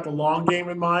Ashley's got the long game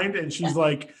in mind, and she's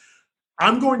like,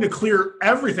 I'm going to clear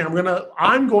everything.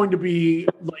 I'm going to be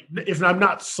like, if I'm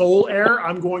not sole heir,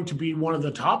 I'm going to be one of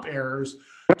the top heirs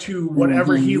to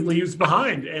whatever he leaves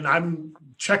behind. And I'm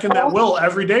checking that will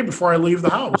every day before I leave the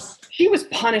house. She was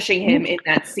punishing him in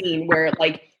that scene where,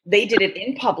 like, they did it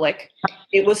in public.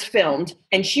 It was filmed,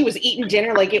 and she was eating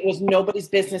dinner like it was nobody's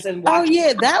business. And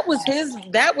that was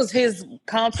his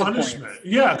consequence. Punishment.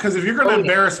 Yeah, because if you're going to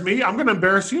embarrass me, I'm going to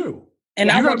embarrass you. And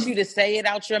I want you to say it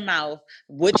out your mouth,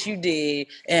 what you did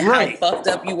and how fucked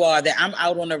up you are, that I'm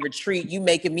out on a retreat. You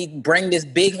making me bring this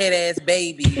big head ass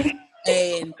baby,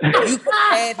 and you could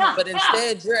have him, but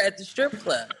instead you're at the strip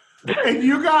club. And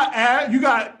you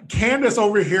got Candace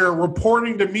over here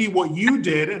reporting to me what you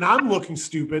did, and I'm looking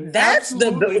stupid. That's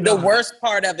the worst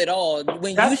part of it all.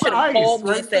 When you should have called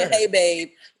me and said, "Hey, babe,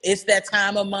 it's that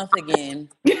time of month again.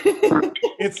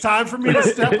 It's time for me to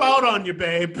step out on you,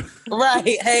 babe."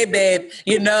 Right? Hey, babe,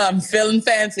 I'm feeling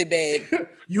fancy, babe.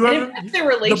 If that's the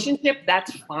relationship,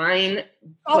 that's fine.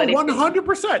 Oh,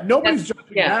 100%. Nobody's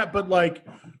judging that, but like,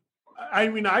 I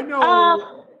mean, I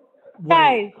know.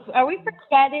 Guys, are we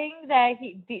forgetting that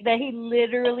he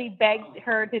literally begged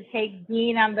her to take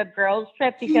Dean on the girls'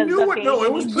 trip because he knew it? No,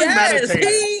 it was premeditated.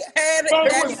 He had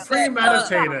it was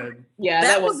premeditated. Yeah,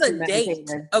 that was a date.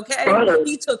 Okay,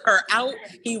 he took her out.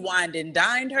 He wined and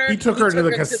dined her. He took her to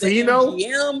the casino. To the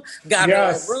MGM, got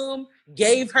her a room,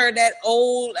 gave her that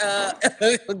old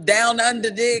down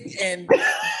under dick, and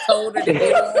told her to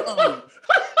get on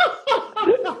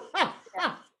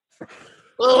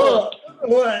home.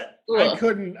 What? I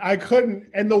couldn't.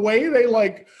 And the way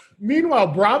they meanwhile,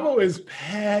 Bravo is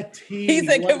petty. He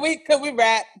said, "Can we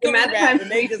rap? Can we rap?" And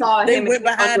they went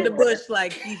behind the bush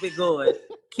like, "Keep it going,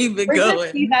 keep it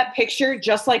going." See that picture,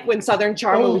 just like when Southern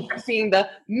Charm was seeing the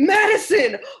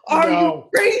Madison, are you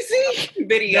crazy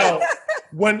video. No.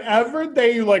 Whenever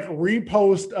they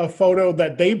repost a photo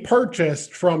that they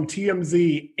purchased from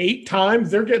TMZ 8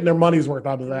 times, they're getting their money's worth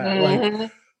out of that. Mm-hmm.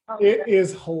 It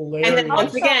is hilarious. And then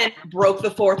once again, broke the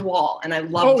fourth wall, and I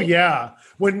loved it. Oh, yeah.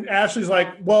 When Ashley's like,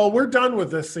 well, we're done with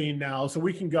this scene now, so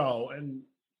we can go. And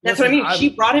that's what I mean. She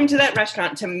brought him to that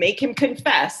restaurant to make him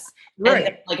confess,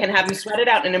 and have him sweat it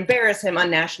out and embarrass him on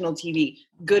national TV.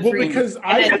 Good for you. Because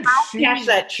cash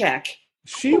that check.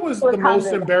 She was the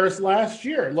most embarrassed last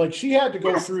year. She had to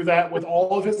go through that with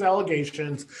all of his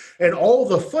allegations and all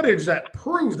the footage that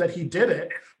proves that he did it.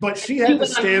 But she had to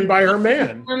stand by her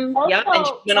man. Yeah, and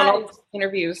she went on all those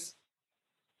interviews.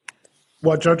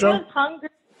 What, JoJo?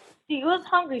 She was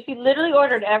hungry. She literally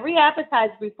ordered every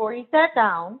appetizer before he sat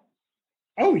down.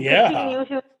 Oh, yeah. She knew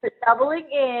she was doubling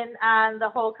in on the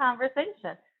whole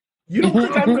conversation. You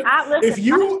don't think if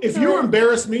you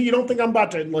embarrass me, you don't think I'm about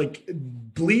to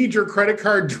bleed your credit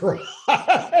card dry?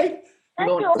 Right. He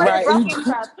wasn't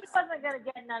going to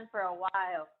get none for a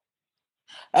while.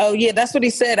 Oh, yeah, that's what he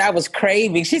said. I was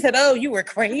craving. She said, oh, you were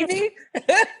craving?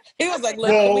 He was like, look,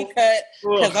 can we cut?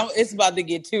 Because it's about to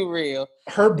get too real.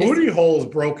 Her booty hole's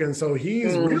broken, so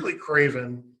he's really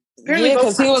craving. Yeah,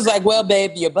 because he was like, well,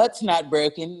 babe, your butt's not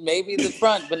broken. Maybe the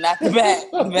front, but not the back.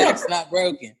 The back's not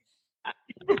broken.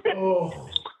 Oh,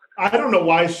 I don't know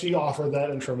why she offered that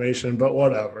information, but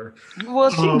whatever.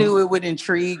 Well, she knew it would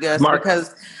intrigue us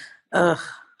because...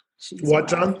 what,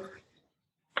 John?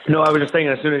 No, I was just saying,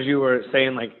 as soon as you were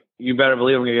saying, you better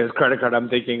believe I'm going to get his credit card, I'm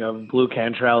thinking of Blue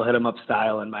Cantrell, Hit 'em Up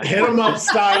Style in my Hit 'em Up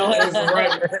Style is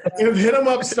right. If Hit 'em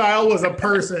Up Style was a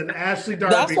person, Ashley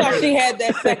Darby. That's why she had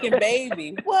that second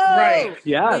baby. Whoa. Right.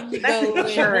 Yeah. And you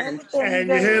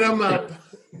hit 'em up.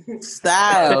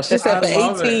 Style. She said for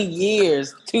 18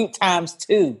 years, 2 times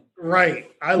 2. Right.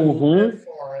 I live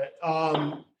for it.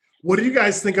 What do you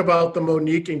guys think about the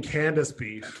Monique and Candace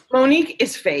beef? Monique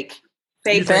is fake.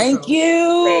 Thank you.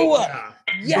 Yeah.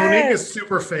 Yes. Monique is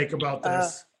super fake about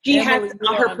this. She has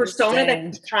her persona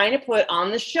that she's trying to put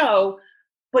on the show,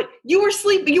 but you were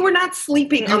sleeping. You were not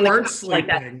sleeping on the couch like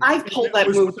that. I've pulled that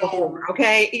move before.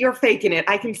 Okay, you're faking it.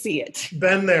 I can see it.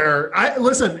 Been there.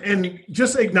 Listen and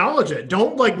just acknowledge it.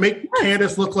 Don't make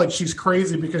Candace look like she's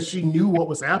crazy because she knew what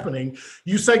was happening.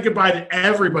 You said goodbye to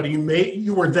everybody.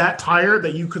 You were that tired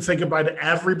that you could say goodbye to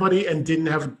everybody and didn't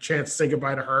have a chance to say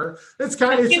goodbye to her. It's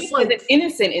just like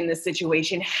innocent in this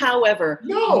situation. However,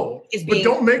 but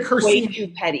don't make her seem too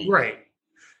petty. Right.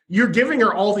 You're giving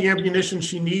her all the ammunition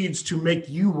she needs to make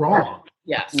you wrong.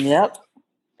 Yes. Yep.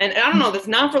 And I don't know. That's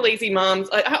not for lazy moms.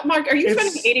 Mark, are you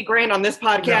spending $80,000 on this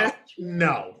podcast?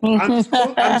 No. I'm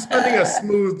spending a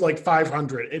smooth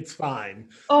 $500. It's fine.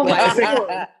 Oh my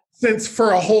God. Since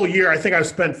for a whole year, I think I've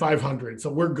spent $500,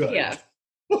 so we're good. Yeah.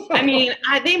 I mean,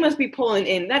 they must be pulling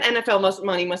in. That NFL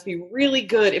money must be really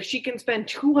good if she can spend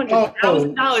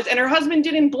 $200,000 and her husband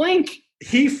didn't blink.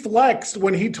 He flexed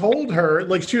when he told her,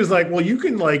 she was like, well, you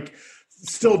can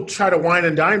still try to wine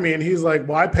and dine me. And he's like,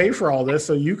 well, I pay for all this,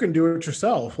 so you can do it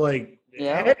yourself. Hey,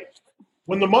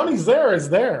 when the money's there, it's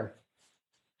there.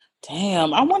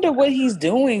 Damn. I wonder what he's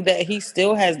doing that he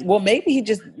still has. Well, maybe he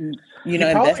just,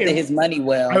 invested his money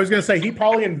well. I was going to say, he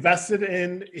probably invested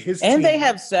in his And team. they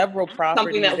have several properties.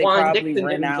 Something that Juan Dixon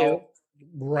didn't do.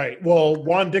 Right. Well,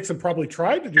 Juan Dixon probably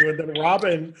tried to do it. Then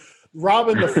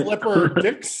Robin the Flipper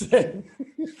Dixon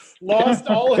lost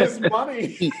all his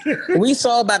money. We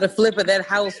saw about the flip of that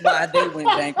house while they went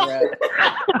bankrupt.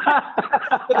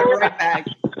 Put it right back.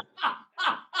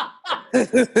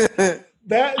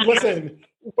 Listen,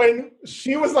 when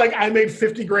she was like, I made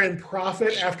 $50,000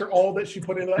 profit after all that she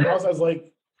put into that house, I was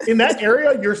like, in that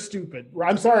area, you're stupid.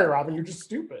 I'm sorry, Robin, you're just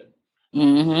stupid.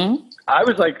 Mm-hmm. I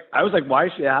was like, why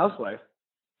is she a housewife?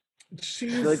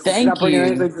 She's not bringing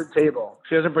anything to the table.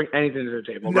 She doesn't bring anything to the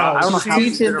table. No, I don't know how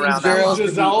she's been around girls to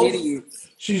be idiots.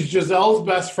 She's Giselle's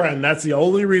best friend. That's the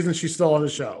only reason she's still on the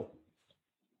show.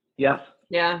 Yes.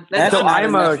 Yeah. So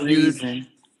I'm a huge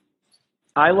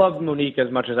I love Monique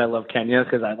as much as I love Kenya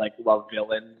because I love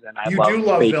villains and I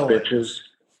love fake bitches.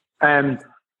 And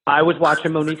I was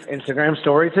watching Monique's Instagram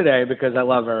story today because I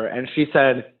love her, and she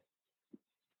said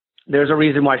there's a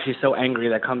reason why she's so angry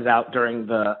that comes out during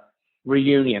the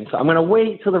reunion. So I'm going to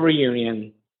wait till the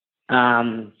reunion.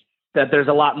 That there's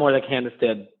a lot more that Candace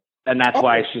did, and that's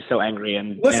why she's so angry.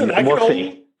 And listen, and we'll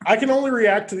see. I can only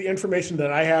react to the information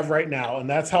that I have right now, and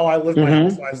that's how I live my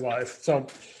housewives life. So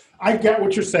I get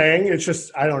what you're saying. It's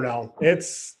just, I don't know.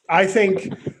 I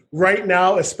think right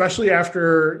now, especially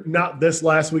after not this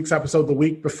last week's episode, the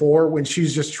week before, when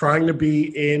she's just trying to be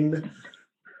in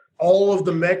all of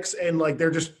the mix and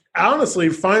they're just honestly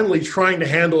finally trying to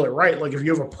handle it right. Like if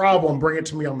you have a problem, bring it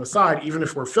to me on the side. Even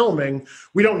if we're filming,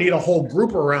 we don't need a whole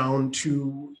group around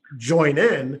to join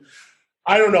in.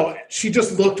 I don't know. She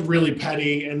just looked really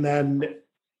petty. And then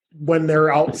when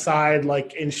they're outside,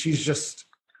 and she's just,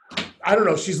 I don't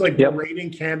know. She's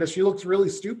berating Candace. She looks really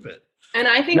stupid. And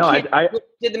I think I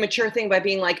did the mature thing by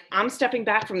being like, I'm stepping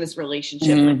back from this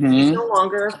relationship. He's no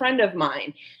longer a friend of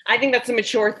mine. I think that's a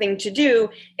mature thing to do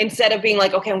instead of being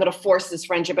like, okay, I'm going to force this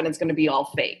friendship and it's going to be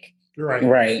all fake.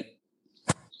 Right.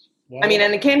 Well, I mean,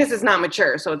 and Candace is not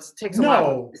mature, so it takes a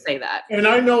while to say that. And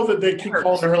I know that they keep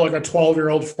calling her a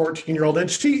 12-year-old, 14-year-old,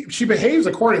 and she behaves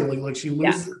accordingly. She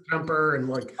loses her temper and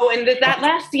and that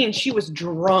last scene, she was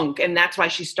drunk, and that's why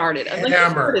she started.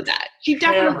 She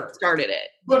definitely started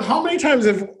it. But how many times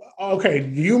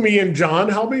you, me, and John,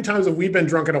 how many times have we been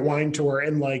drunk at a wine tour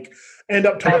and end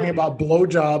up talking about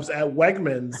blowjobs at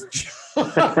Wegmans?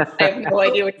 I have no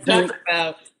idea what you're talking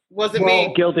about. Wasn't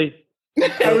me. Guilty.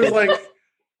 I was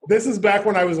this is back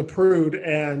when I was a prude,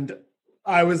 and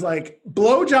I was like,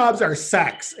 blowjobs are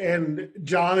sex. And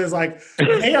John is like,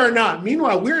 they are not.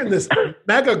 Meanwhile, we're in this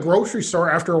mega grocery store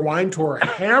after a wine tour,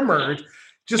 hammered,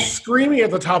 just screaming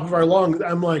at the top of our lungs.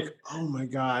 I'm like, oh my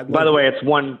God. By the way, it's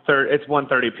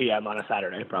 1:30 p.m. on a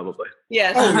Saturday, probably.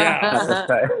 Yes. Oh,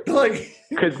 yeah.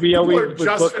 Because we always would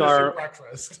book our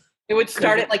breakfast. It would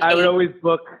start at 8. I would always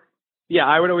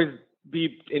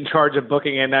be in charge of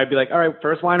booking it, and I'd be like, all right,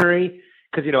 first winery.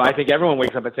 Because, I think everyone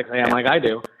wakes up at 6 a.m. like I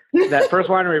do. That first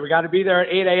winery, we got to be there at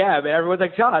 8 a.m. And everyone's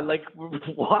like, John,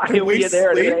 why are we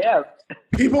there at 8 a.m.?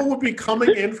 People would be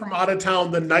coming in from out of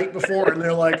town the night before, and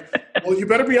they're like, well, you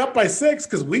better be up by 6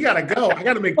 because we got to go. I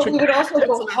got to make chicken. We would also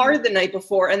go hard the night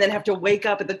before and then have to wake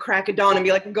up at the crack of dawn and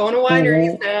be like, we're going to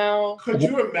wineries now. Could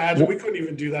you imagine? We couldn't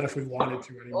even do that if we wanted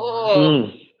to anymore.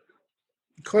 Oh.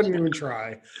 Couldn't even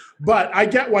try. But I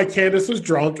get why Candace was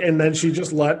drunk, and then she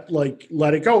just let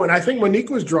it go. And I think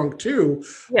Monique was drunk too.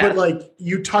 Yeah. But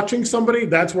you touching somebody,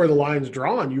 that's where the line's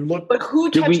drawn. You look. But who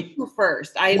touched who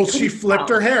first? She flipped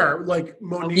her hair.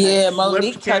 Monique. Yeah,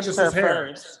 Monique touched her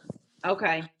first.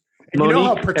 Okay. And Monique, you know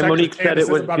how protective Monique said it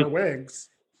was about her wigs.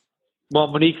 Well,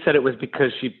 Monique said it was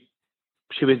because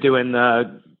she was doing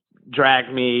the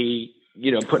drag me.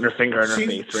 Putting her finger in her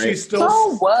face, right? She's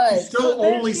still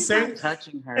only saying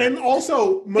touching her. And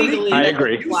also, Monique, I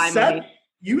agree.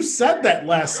 You said that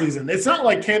last season. It's not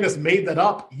like Candace made that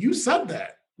up. You said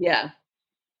that. Yeah.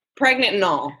 Pregnant and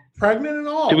all.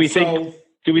 Do we think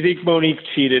Monique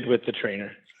cheated with the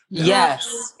trainer?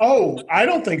 Yes. Oh, I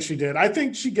don't think she did. I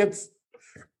think she gets.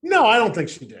 No, I don't think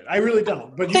she did. I really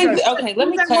don't. But let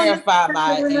me clarify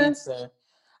my answer.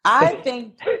 I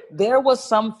think there was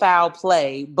some foul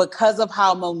play because of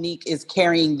how Monique is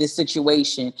carrying this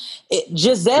situation.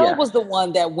 Giselle was the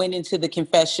one that went into the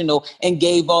confessional and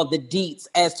gave all the deets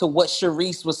as to what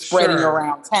Charisse was spreading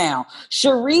around town.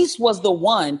 Charisse was the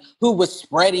one who was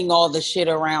spreading all the shit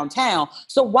around town.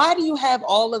 So why do you have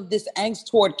all of this angst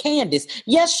toward Candace?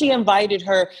 Yes, she invited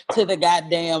her to the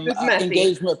goddamn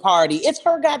engagement party. It's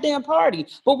her goddamn party.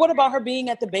 But what about her being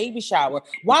at the baby shower?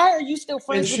 Why are you still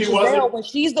friends with Giselle when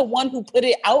she's the one who put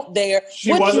it out there?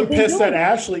 She wasn't pissed at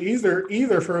Ashley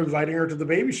either for inviting her to the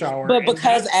baby shower. But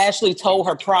because Ashley told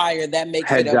her prior, that makes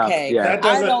it okay.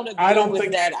 I don't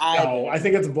think that either. No, I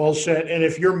think it's bullshit. And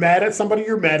if you're mad at somebody,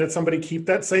 you're mad at somebody. Keep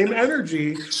that same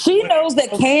energy. She knows that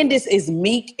Candace is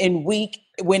meek and weak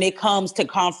when it comes to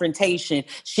confrontation.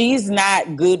 She's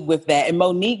not good with that. And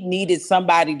Monique needed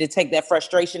somebody to take that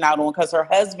frustration out on because her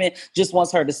husband just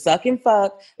wants her to suck and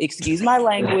fuck. Excuse my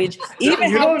language.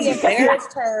 Even how he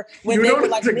embarrassed her when they were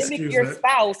mimic your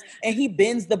spouse and he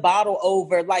bends the bottle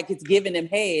over like it's giving him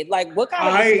head. What kind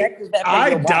of respect is that for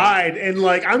your wife? Died. And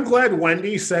I'm glad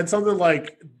Wendy said something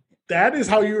like, that is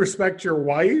how you respect your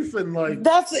wife, and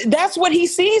that's what he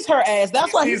sees her as.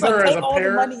 That's why he's like, take all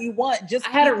the money you want. Just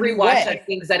I had to rewatch that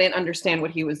thing because I didn't understand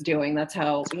what he was doing. That's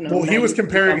how Well, he was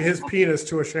comparing his penis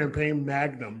to a champagne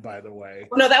Magnum, by the way.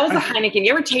 Well, no, that was a Heineken.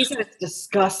 You ever tasted it? It's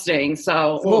disgusting.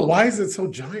 So. Well, why is it so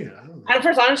giant? I don't know. At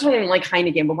first, I just don't even like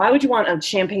Heineken, but why would you want a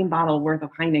champagne bottle worth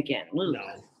of Heineken? No,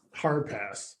 hard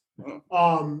pass.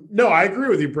 No, I agree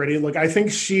with you, Brittany. Like, I think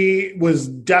she was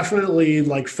definitely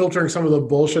like filtering some of the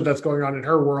bullshit that's going on in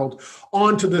her world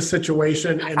onto this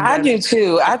situation. And I do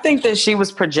too. I think that she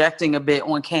was projecting a bit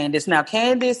on Candace. Now,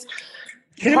 Candace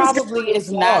probably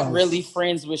is not really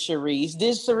friends with Charisse.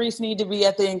 Did Charisse need to be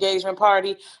at the engagement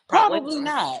party? Probably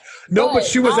not. No, but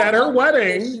she was at her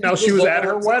wedding. No, she was at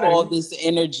her wedding. All this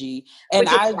energy, and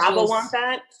I Bravo want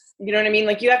that. You know what I mean?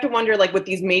 Like, you have to wonder, like, with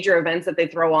these major events that they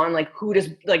throw on, like, who does,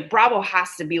 like, Bravo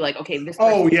has to be like, okay, this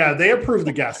person. Oh, yeah, they approve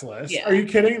the guest list. Yeah. Are you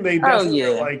kidding? They definitely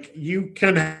are like, you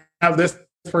can have this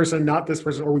person, not this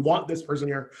person, or we want this person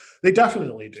here. They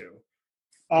definitely do.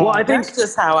 Well, I think that's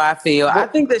just how I feel. I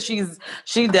think that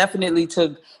she definitely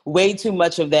took way too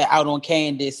much of that out on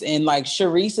Candace. And like,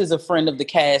 Charisse is a friend of the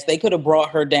cast. They could have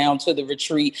brought her down to the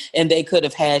retreat and they could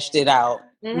have hashed it out.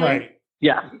 Mm-hmm. Right.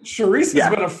 Yeah. Charisse has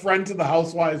been a friend to the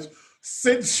housewives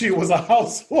since she was a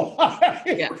housewife.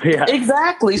 Yeah.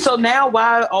 Exactly. So now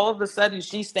why all of a sudden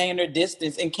she's staying her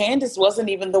distance, and Candace wasn't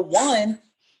even the one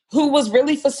who was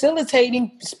really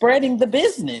facilitating spreading the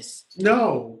business.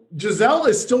 No, Giselle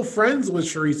is still friends with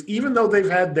Charisse, even though they've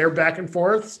had their back and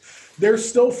forths. They're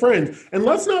still friends. And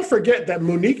let's not forget that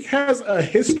Monique has a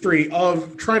history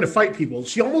of trying to fight people.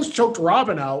 She almost choked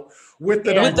Robin out with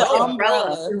the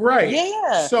umbrella. Right.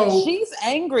 Yeah. So she's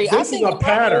angry. This is a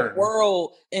pattern.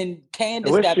 World and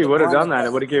Candace. I wish she would have done that.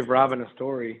 It would have gave Robin a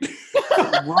story.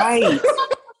 Right.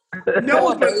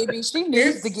 No, baby, she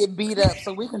needs to get beat up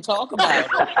so we can talk about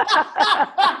it.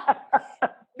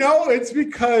 No, it's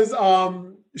because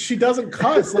she doesn't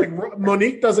cuss. Like,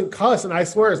 Monique doesn't cuss, and I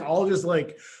swear it's all just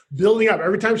like building up.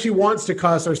 Every time she wants to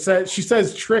cuss or she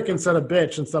says trick instead of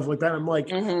bitch and stuff like that. I'm like,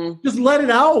 just let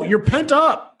it out. You're pent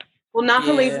up. Well, not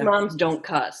the lazy moms don't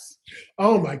cuss.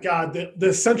 Oh my God, the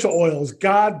essential oils.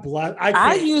 God bless.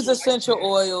 I use essential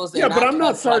oils. Yeah, but I'm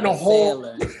not starting a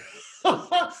whole.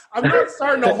 I'm not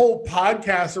starting a whole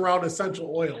podcast around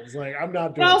essential oils. Like, I'm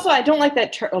not doing. But also, I don't like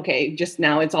that term. Okay, just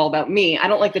now it's all about me. I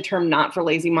don't like the term "not for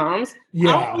lazy moms."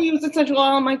 Yeah. I don't use essential oil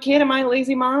on my kid. Am I a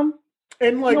lazy mom?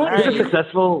 And like, is it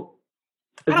successcal?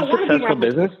 Is it a successful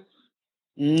business?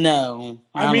 No,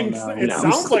 I mean, it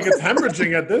sounds like it's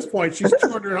hemorrhaging at this point. She's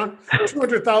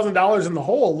 $200,000 in the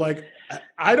hole. Like,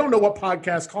 I don't know what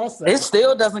podcast costs that. It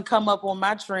still doesn't come up on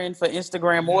my trend for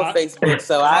Instagram or Facebook,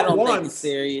 so I don't think it's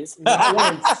serious. Not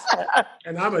once.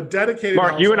 And I'm a dedicated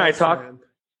Mark, you and I talked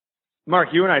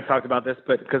about this,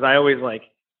 but because I always like,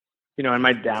 you know, on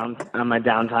my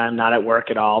downtime, not at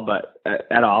work at all, but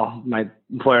at all. My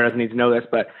employer doesn't need to know this,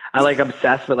 but I like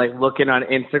obsessed with like looking on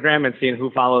Instagram and seeing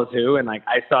who follows who. And like,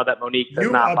 I saw that Monique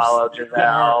does not follow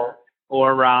Giselle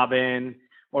or Robin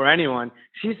or anyone.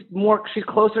 She's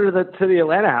closer to the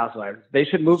Atlanta Housewives. They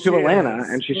should move to Atlanta,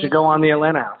 and she should go on the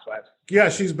Atlanta Housewives. Yeah,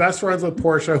 she's best friends with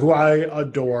Portia, who I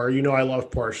adore. You know, I love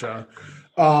Portia.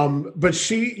 But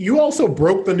you also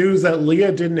broke the news that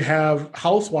Leah didn't have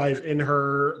housewife in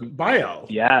her bio.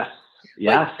 Yes.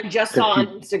 Yes. Like, I just saw on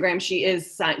Instagram she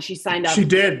signed up. She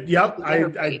did. Yep.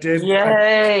 I did.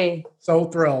 Yay. So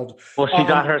thrilled. Well, she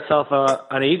got herself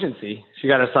an agency. She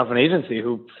got herself an agency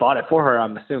who fought it for her,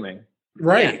 I'm assuming.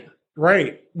 Right. Yeah.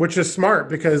 Right. Which is smart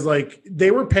because like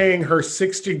they were paying her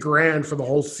 $60,000 for the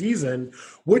whole season,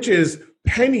 which is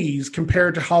pennies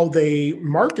compared to how they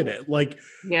market it. Like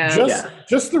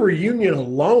just the reunion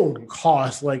alone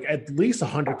costs like at least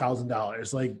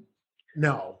 $100,000. Like,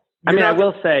 no. I mean, I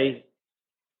will say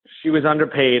she was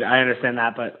underpaid. I understand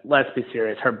that, but let's be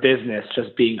serious. Her business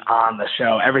just being on the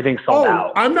show, everything sold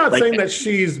out. I'm not saying that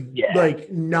she's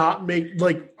like not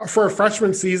for a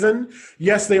freshman season.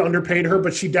 Yes, they underpaid her,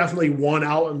 but she definitely won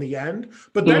out in the end.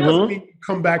 But that doesn't mean you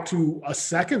come back to a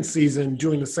second season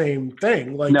doing the same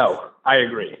thing. Like, no, I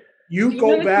agree. You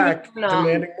go back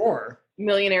demanding more.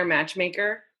 Millionaire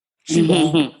Matchmaker.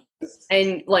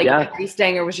 And like Harry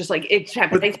Stanger was just like,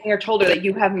 Stanger told her that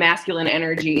you have masculine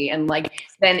energy, and like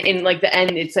then in like the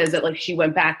end it says that like she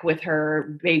went back with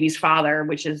her baby's father,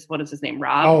 which is what is his name,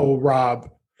 Rob? Oh,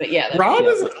 Rob. But yeah, Rob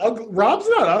isn't ugly. Rob's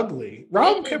not ugly.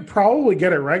 Rob could probably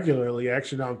get it regularly.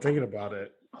 Actually, now I'm thinking about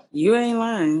it. You ain't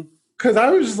lying. Because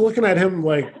I was just looking at him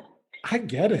like, I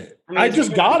get it. I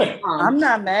just got it. I'm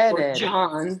not mad at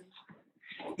John.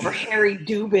 Or Harry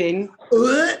Dubin.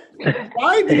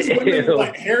 Why these women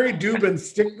let Harry Dubin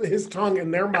stick his tongue in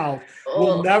their mouth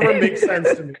will never make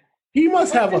sense to me. He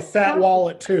must have a fat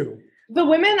wallet too. The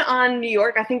women on New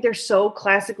York, I think they're so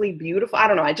classically beautiful. I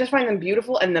don't know. I just find them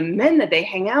beautiful, and the men that they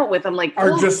hang out with, I'm like,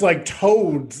 are just like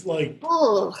toads. Like,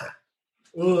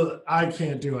 I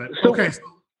can't do it. Okay,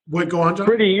 wait, go on, John.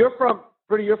 Brittany, you're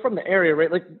from the area,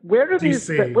 right? Like, where do these?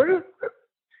 DC.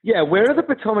 Yeah, where do the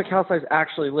Potomac Housewives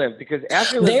actually live? Because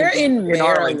Ashley lives they're in Maryland,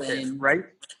 Arlington, right?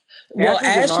 Well,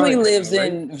 Ashley lives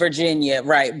right? in Virginia,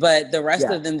 right? But the rest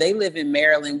of them, they live in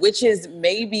Maryland, which is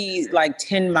maybe like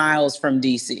 10 miles from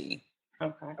DC.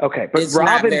 Okay, but it's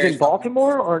Robin's in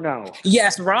Baltimore or no?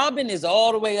 Yes, Robin is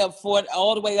all the way up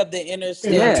all the way up the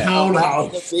interstate. In a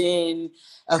townhouse. In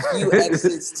a few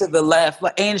exits to the left,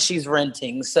 and she's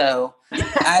renting. So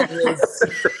I just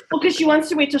well, because she wants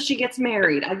to wait till she gets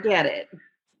married. I get it.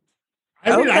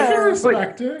 I mean, I can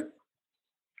respect it.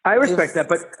 I respect that,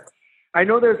 but I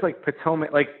know there's like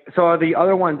Potomac. Like, so are the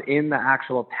other ones in the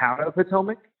actual town of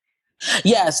Potomac?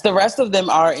 Yes, the rest of them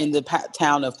are in the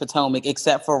town of Potomac,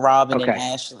 except for Robin and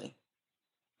Ashley.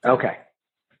 Okay.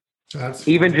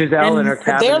 Even Giselle and her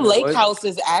cabin. Their lake house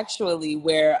is actually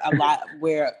where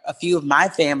a few of my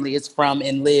family is from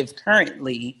and live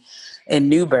currently in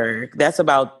Newburgh. That's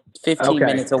about 15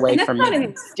 minutes away from me. That's not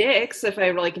in Sticks, if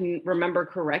I can remember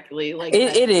correctly. Like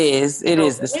it is. It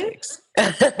is the Sticks.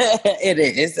 It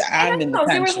is. I'm in the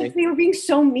country. They were being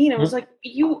so mean. It was like,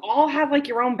 you all have like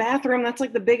your own bathroom. That's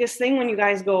like the biggest thing when you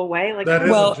guys go away. Like, that is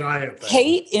a giant thing.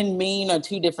 Hate and mean are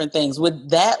two different things. What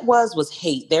that was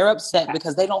hate. They're upset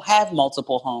because they don't have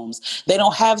multiple homes. They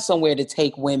don't have somewhere to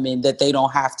take women that they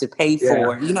don't have to pay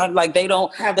for. You know, like they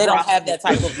don't have that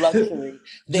type of luxury.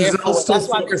 Therefore, still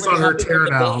focused on her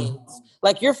teardown.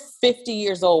 Like, you're 50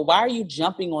 years old. Why are you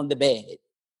jumping on the bed?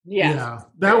 Yeah,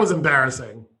 that was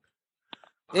embarrassing.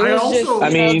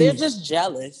 They're just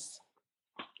jealous.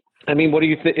 I mean, what do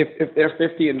you think if they're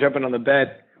 50 and jumping on the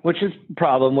bed, which is a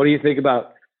problem? What do you think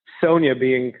about Sonia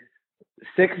being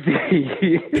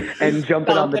 60 and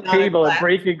jumping on the table and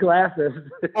breaking glasses?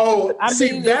 Oh, I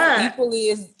mean, that equally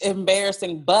is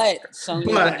embarrassing, but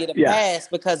Sonia would get a pass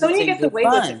because Sonia gets away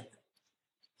with it.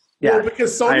 Yeah, well,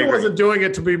 because Sonia wasn't doing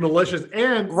it to be malicious,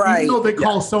 and even though they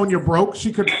call Sonia broke,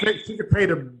 she could pay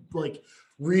to like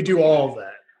redo all of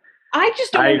that. I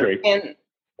just don't understand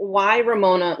why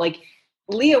Ramona, like,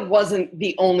 Leah wasn't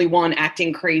the only one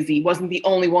acting crazy, wasn't the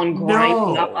only one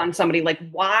grinding up on somebody. Like,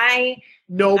 why?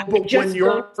 No, but when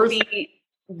you're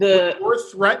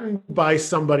threatened by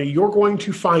somebody, you're going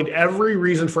to find every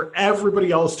reason for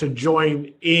everybody else to join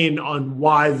in on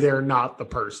why they're not the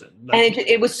person. And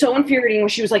it was so infuriating when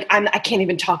she was like, I can't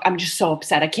even talk. I'm just so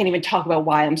upset. I can't even talk about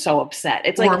why I'm so upset.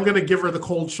 It's like, I'm going to give her the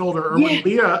cold shoulder. Or when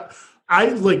Leah...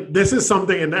 this is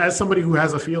something, and as somebody who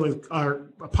has a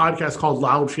podcast called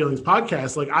Loud Feelings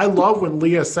Podcast, like, I love when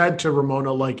Leah said to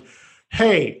Ramona, like,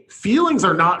 hey, feelings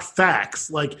are not facts.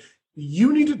 Like,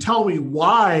 you need to tell me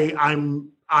why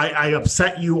I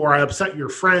upset you or I upset your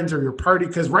friends or your party,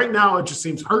 because right now it just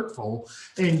seems hurtful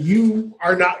and you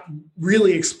are not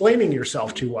really explaining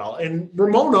yourself too well. And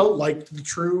Ramona, like the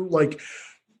true, like,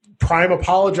 prime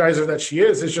apologizer that she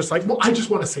is just like, well, I just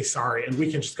want to say sorry and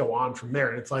we can just go on from there.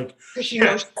 And it's like, she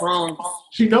knows she's wrong.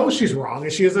 She knows she's wrong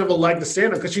and she doesn't have a leg to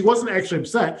stand on, because she wasn't actually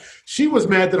upset. She was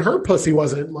mad that her pussy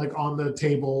wasn't like on the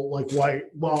table, like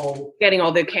getting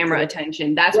all the camera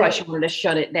attention. That's why she wanted to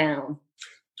shut it down.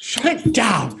 Shut it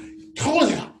down.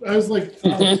 Close it up. I was like,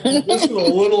 this is a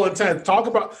little intense. Talk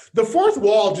about the fourth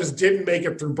wall just didn't make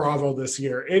it through Bravo this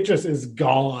year. It just is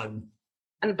gone.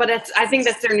 But I think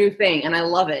that's their new thing, and I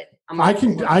love it. I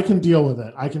can deal with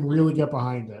it. I can really get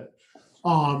behind it.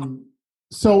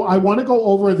 So I want to go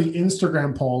over the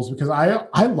Instagram polls because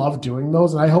I love doing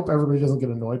those, and I hope everybody doesn't get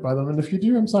annoyed by them. And if you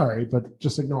do, I'm sorry, but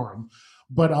just ignore them.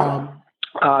 But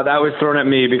that was thrown at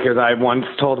me because I once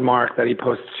told Mark that he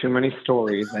posted too many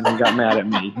stories, and he got mad at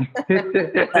me.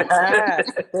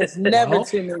 There's never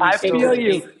too many I stories. feel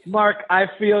you, Mark. I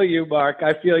feel you, Mark.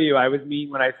 I feel you. I was mean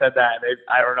when I said that.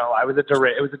 I don't know. It was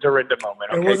a Dorinda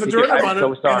moment. Okay? It was a Dorinda moment,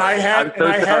 so sorry. and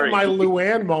I had my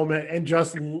Luann moment and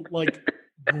just like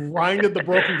grinded the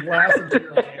broken glass into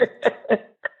your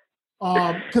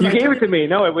hand. You gave it to me.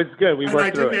 No, it was good. We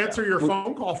worked through it. I didn't answer your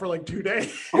phone call for like 2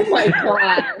 days. Oh my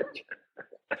God.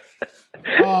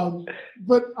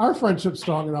 But our friendship's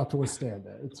strong enough to withstand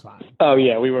it. It's fine. Oh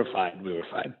yeah, we were fine.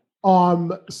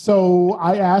 So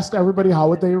I asked everybody how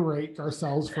would they rate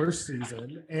Garcelle's first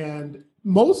season, and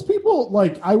most people,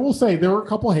 like, I will say there were a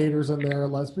couple haters in there,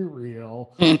 let's be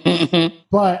real.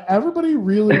 But everybody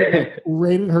really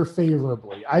rated her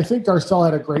favorably. I think Garcelle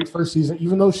had a great first season,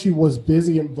 even though she was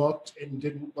busy and booked and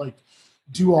didn't like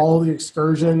do all the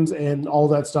excursions and all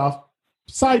that stuff.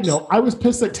 Side note, I was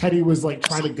pissed that Teddy was like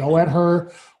trying to go at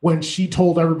her when she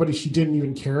told everybody she didn't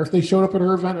even care if they showed up at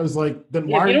her event. I was like, then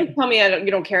why? If you don't tell me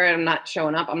you don't care and I'm not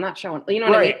showing up, I'm not showing. You know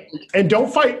what I mean? And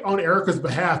don't fight on Erica's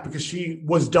behalf because she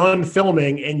was done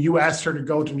filming and you asked her to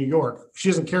go to New York. She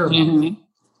doesn't care about it.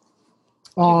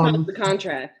 The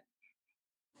contract.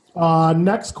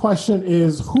 Next question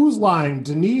is, who's lying,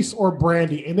 Denise or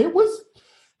Brandi? And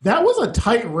that was a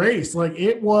tight race. Like,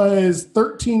 it was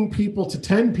 13 people to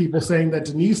 10 people saying that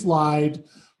Denise lied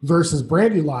versus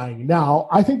Brandi lying. Now,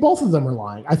 I think both of them are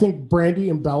lying. I think Brandi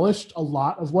embellished a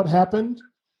lot of what happened,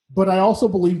 but I also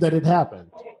believe that it happened.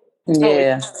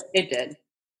 Yeah. Oh, it did.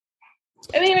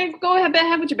 I mean, go ahead,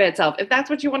 have with your bad self. If that's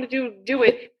what you want to do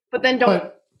it. But then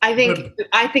don't. I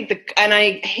think and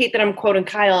I hate that I'm quoting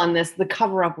Kyle on this. The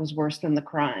cover up was worse than the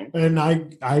crime, and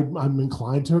I'm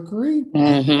inclined to agree.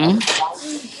 Mm-hmm.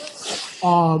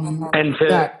 And to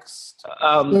next,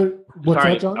 what's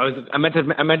sorry, that, John? I meant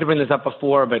to bring this up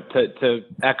before, but to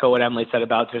echo what Emily said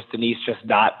about just Denise just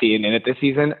not being in it this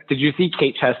season. Did you see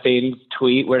Kate Chastain's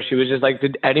tweet where she was just like,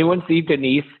 "Did anyone see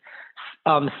Denise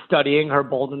studying her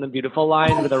Bold and the Beautiful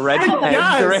line with a red pen?"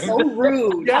 Yes, so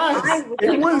rude. Yes,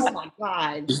 it was. Oh my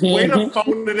god! Way to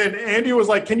phone it in. Andy was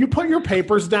like, "Can you put your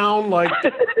papers down?" Like,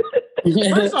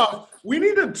 first off, we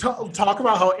need to talk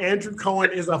about how Andrew Cohen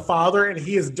is a father and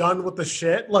he is done with the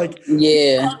shit. Like,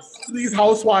 yeah, these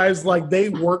housewives, like, they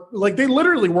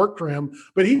literally work for him,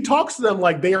 but he talks to them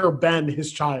like they are Ben,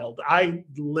 his child. I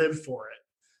live for it.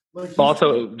 Like,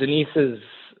 also, Denise's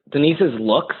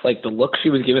looks, like the look she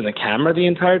was giving the camera the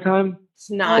entire time.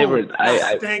 It's not.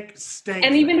 Stank.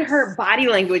 And even her body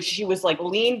language, she was like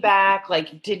leaned back, like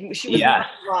she was not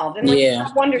involved. And no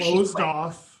wonder closed she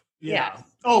off. Yeah.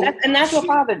 Oh, that's what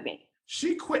bothered me.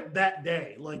 She quit that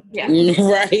day. Like,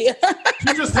 right.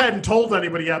 She just hadn't told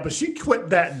anybody yet, but she quit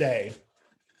that day.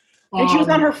 And she was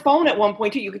on her phone at one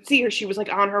point too. You could see her. She was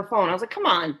like on her phone. I was like, "Come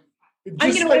on, I'm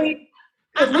taking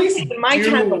my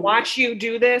time to watch you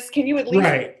do this. Can you at least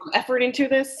put some effort into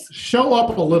this? Show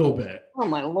up a little bit." Oh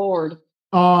my Lord.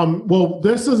 Well,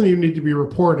 this doesn't even need to be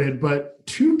reported, but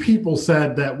 2 people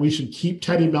said that we should keep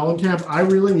Teddi Mellencamp. I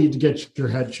really need to get your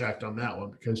head checked on that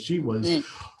one because she was.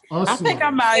 I think I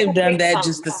might have done that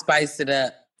just to spice it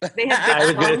up. I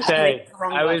was gonna say.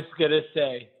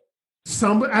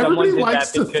 Everybody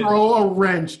likes to throw a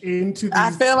wrench into these.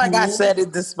 I feel like I said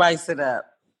it to spice it up.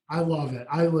 I love it.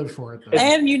 I live for it, though.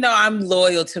 And I'm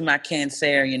loyal to my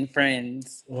Cancerian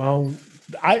friends. Well,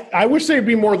 I wish they'd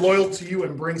be more loyal to you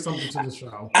and bring something to the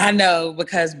show. I know,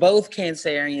 because both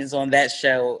Cancerians on that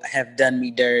show have done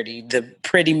me dirty. The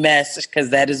pretty mess, because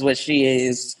that is what she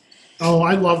is. Oh,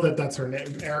 I love that that's her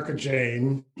name, Erica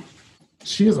Jane.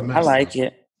 She is a mess. I like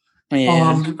it.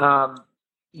 Yeah.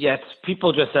 Yes,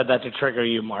 people just said that to trigger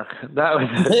you, Mark. That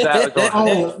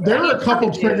was there are a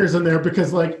couple triggers in there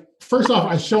because, like, first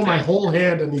off, I show my whole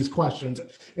hand in these questions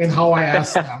and how I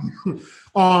ask them.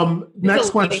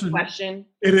 Next question.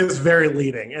 It is very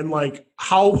leading, and like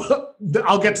how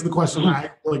I'll get to the question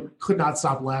I could not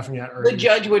stop laughing at. The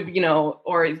judge would,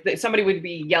 or somebody would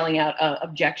be yelling out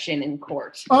objection in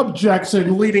court.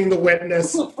 Objection, leading the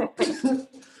witness.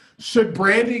 Should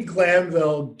Brandi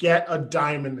Glanville get a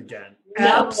diamond again? No.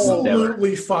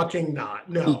 Absolutely fucking not.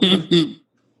 No.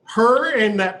 Her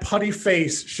and that putty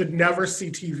face should never see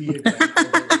TV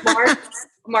again.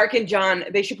 Mark and John,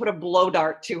 they should put a blow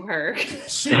dart to her.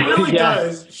 She really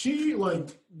does. She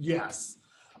yes.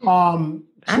 I'd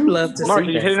love to Mark,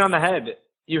 see you hit it on the head.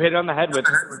 You hit it on the head with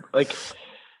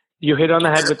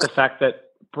the fact that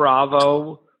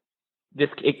Bravo,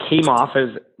 it came off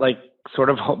as like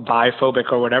sort of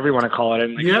biphobic or whatever you want to call it.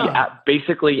 And he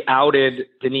basically outed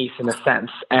Denise in a sense.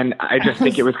 And I just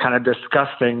think it was kind of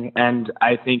disgusting. And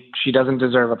I think she doesn't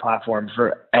deserve a platform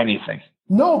for anything.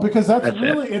 No, because that's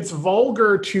really, it's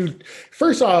vulgar to,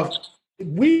 first off,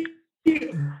 we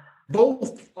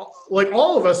both, like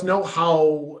all of us know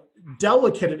how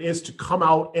delicate it is to come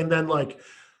out and then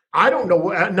I don't know,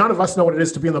 none of us know what it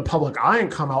is to be in the public eye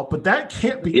and come out, but that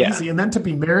can't be easy. And then to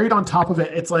be married on top of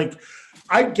it, it's like,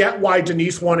 I get why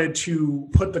Denise wanted to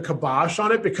put the kibosh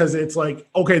on it because it's like,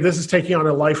 okay, this is taking on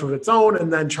a life of its own,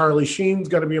 and then Charlie Sheen's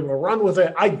going to be able to run with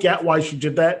it. I get why she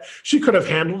did that. She could have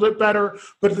handled it better,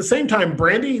 but at the same time,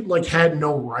 Brandi had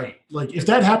no right. If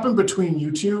that happened between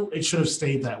you two, it should have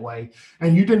stayed that way,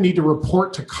 and you didn't need to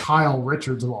report to Kyle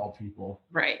Richards of all people.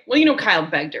 Right. Well, Kyle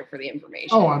begged her for the information.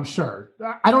 Oh, I'm sure.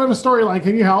 I don't have a storyline.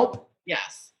 Can you help?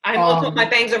 Yes. My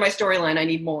bangs are my storyline. I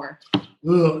need more.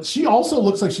 Ugh. She also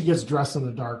looks like she gets dressed in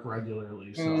the dark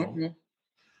regularly. So,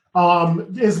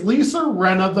 is Lisa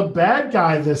Rinna the bad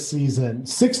guy this season?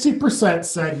 60%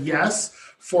 said yes,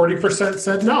 40%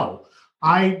 said no.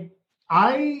 I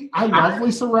love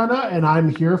Lisa Rinna, and I'm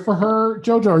here for her.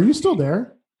 Jojo, are you still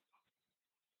there?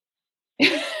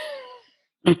 I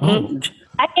am.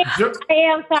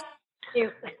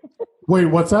 Sorry. Wait,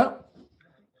 what's that?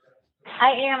 I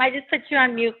am. I just put you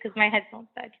on mute because my headphones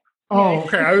died. Oh,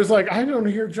 okay. I was like, I don't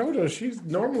hear JoJo. She's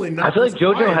normally not. I feel like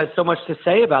JoJo quiet. has so much to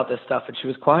say about this stuff, and she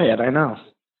was quiet. I know.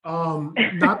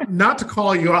 Not to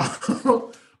call you out,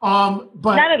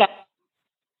 but Not at all.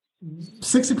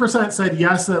 60% said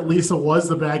yes that Lisa was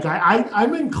the bad guy.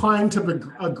 I'm inclined to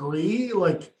agree.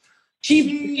 Like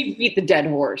She beat the dead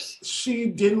horse. she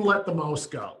didn't let the mouse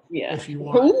go. Yeah. If you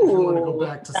want to go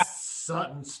back to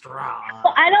Sutton Straw.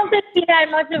 Well, I don't think she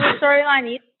had much of a storyline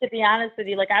either, to be honest with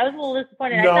you. Like, I was a little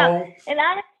disappointed. I No. thought, and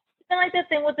honestly, like the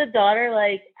thing with the daughter,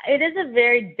 like, it is a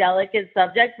very delicate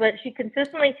subject, but she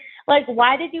consistently, like,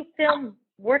 why did you film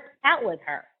work out with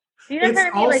her? You know It's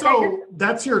what I mean? Like, also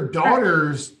that's your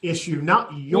daughter's issue,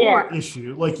 not your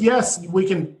issue. Like, yes, we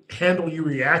can handle you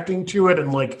reacting to it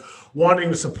and like wanting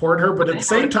to support her, but at the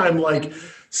same time, like,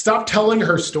 stop telling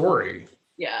her story.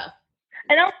 Yeah.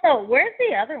 and also, where's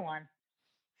the other one?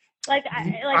 Like,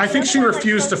 I think she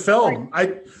refused to film. I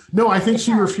think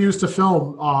she refused to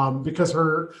film because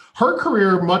her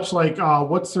career, much like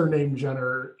what's her name,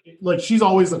 Jenner, like she's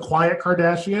always a quiet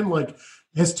Kardashian, like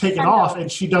has taken off,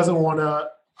 and she doesn't want to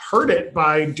hurt it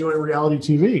by doing reality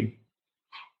TV.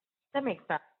 That makes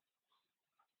sense.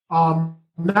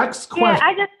 Next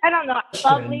question. Yeah, I don't know.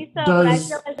 I love Lisa, but I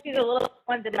feel like she's a little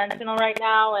one-dimensional right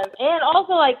now, and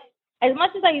also like, as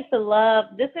much as I used to love,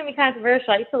 this is gonna be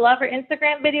controversial. I used to love her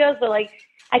Instagram videos, but like,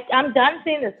 I'm done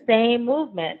seeing the same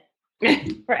movement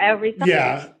for every time.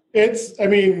 Yeah,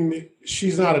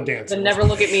 she's not a dancer. But never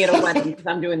look at me at a wedding because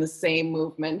I'm doing the same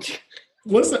movement.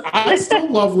 Listen, I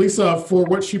still love Lisa for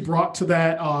what she brought to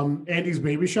that Andy's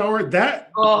baby shower.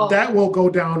 That will go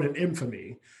down in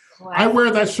infamy. Wow. I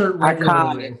wear that shirt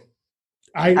regularly.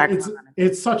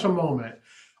 It's such a moment.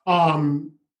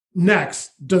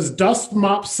 Next, does Dust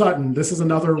Mop Sutton, this is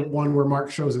another one where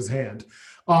Mark shows his hand.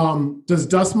 Does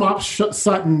Dust Mop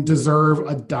Sutton deserve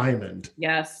a diamond?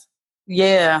 Yes.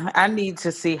 Yeah, I need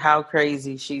to see how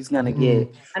crazy she's going to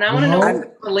get. And I want to know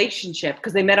her relationship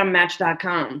because they met on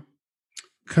Match.com.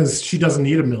 Because she doesn't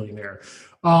need a millionaire.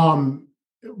 Nine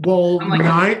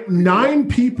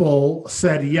people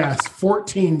said yes,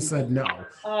 14 said no.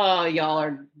 Oh, y'all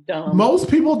are dumb. Most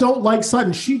people don't like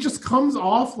Sutton. She just comes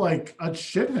off like a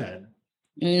shithead.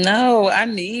 No, I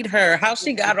need her. How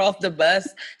she got off the bus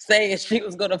saying she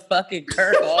was going to fucking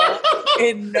Kirk off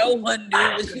and no one knew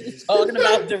what she was talking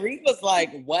about. Dorit was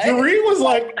like, what? Dorit was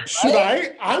like, should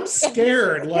I? I'm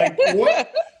scared. Like,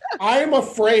 what? I'm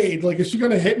afraid. Like, is she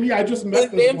going to hit me? I just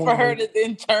met this for her to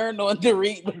then turn on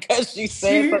Dorit because she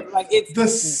said something like it's the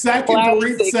second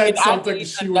Dorit said something,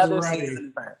 she was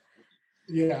ready.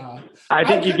 Yeah. I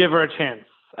think you give her a chance.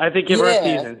 I think give her a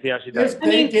season, see how she does.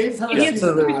 They gave her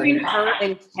between her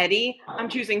and Teddy, I'm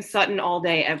choosing Sutton all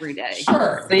day, every day.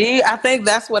 Sure. See, I think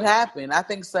that's what happened. I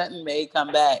think Sutton may come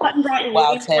back. Sutton brought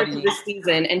while more Teddy to this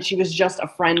season, and she was just a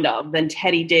friend of than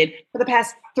Teddy did for the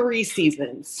past 3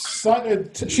 seasons.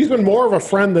 Sutton, she's been more of a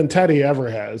friend than Teddy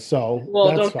ever has. So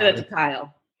don't say that to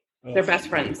Kyle. They're best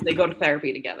friends. They go to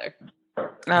therapy together.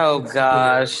 Oh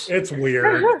gosh, it's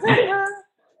weird.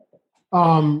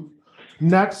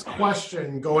 Next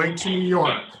question, going to New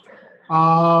York.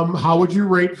 How would you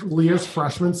rate Leah's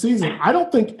freshman season? I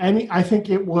don't think I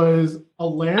think it was a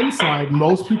landslide.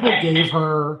 Most people gave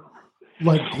her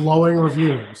like glowing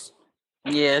reviews.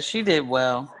 Yeah, she did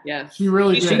well. Yeah, she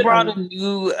really did. She brought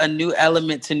a new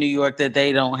element to New York that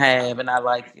they don't have, and I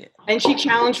like it. And she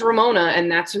challenged Ramona,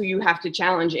 and that's who you have to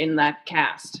challenge in that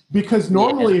cast. Because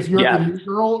normally, if you're the new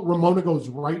girl, Ramona goes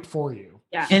right for you.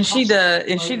 Yeah, and she does,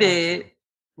 and she did.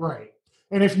 Right.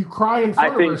 And if you cry in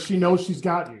front of her, she knows she's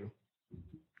got you.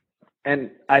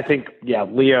 And I think,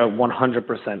 Leah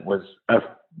 100% was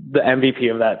the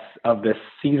MVP of this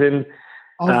season.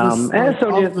 And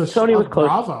Sonia was close.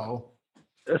 Bravo.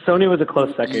 Sonia was a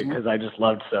close second because I just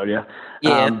loved Sonia.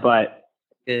 Yeah. But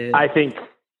I think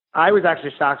I was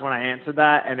actually shocked when I answered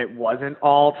that, and it wasn't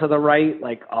all to the right,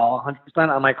 like all 100%.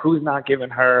 I'm like, who's not giving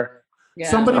her a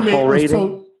full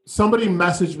rating? Somebody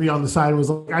messaged me on the side and was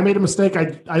like, I made a mistake.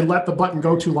 I let the button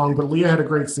go too long, but Leah had a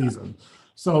great season.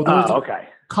 So there's a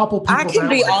couple people. I can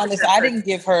be honest. I didn't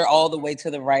give her all the way to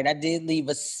the right. I did leave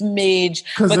a smidge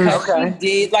because she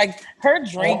did like her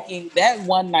drinking. That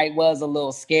one night was a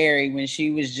little scary when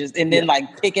she was just, and then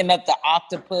like picking up the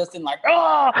octopus and like,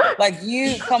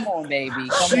 come on, baby.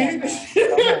 Come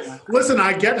on. Listen,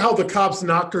 I get how the cops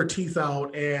knocked her teeth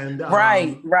out and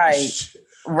right.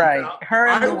 Her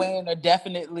and Luann are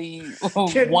definitely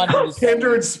one of the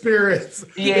kindred spirits.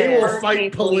 Yeah. They will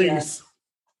fight police.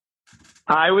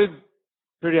 I would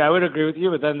Trudy, I would agree with you,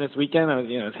 but then this weekend, I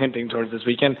was hinting towards this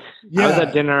weekend. Yeah. I was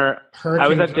at dinner.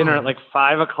 Hurricane At like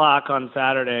 5:00 on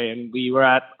Saturday, and we were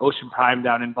at Ocean Prime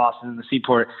down in Boston in the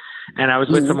Seaport. And I was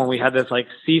with someone. We had this like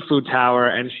seafood tower,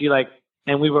 and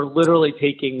we were literally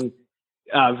taking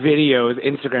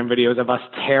Instagram videos of us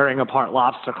tearing apart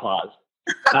lobster claws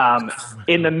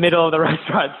in the middle of the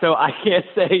restaurant. So I can't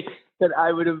say that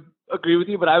I would have agree with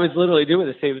you, but I was literally doing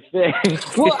the same thing.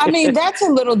 Well, I mean, that's a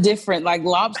little different. Like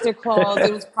lobster claws,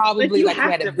 it was probably like you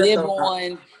had a bib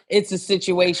on. It's a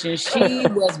situation. She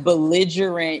was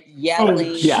belligerent,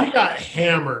 yelling. She got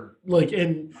hammered.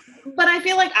 But I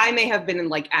feel like I may have been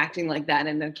like acting like that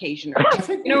in the occasion.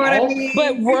 You know what I mean?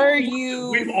 But were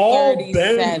you? We've all been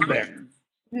there.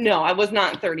 No, I was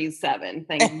not 37.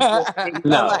 Thank you.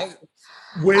 No.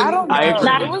 I don't know.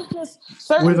 It was just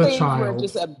certain things child. were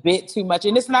just a bit too much.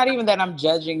 And it's not even that I'm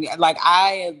judging. Like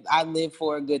I live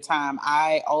for a good time.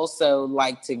 I also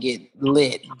like to get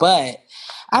lit. But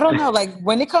I don't know, like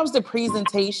when it comes to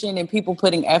presentation and people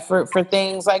putting effort for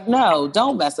things, like, no,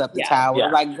 don't mess up the tower. Yeah.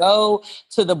 Like go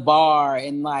to the bar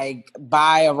and like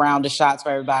buy a round of shots for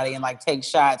everybody and like take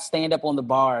shots, stand up on the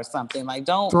bar or something. Like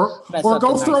don't mess up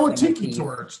go the throw nice a tiki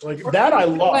torch. Like that I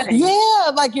love.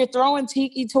 Yeah, like you're throwing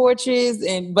tiki torches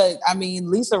but I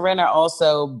mean Lisa Rinna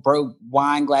also broke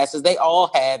wine glasses. They all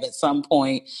have at some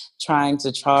point trying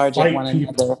to charge at one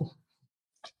another.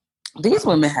 These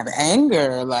women have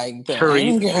anger, like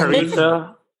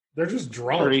Teresa. They're just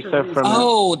drunk. Teresa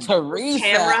from Teresa.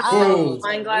 Camera,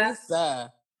 wine glass.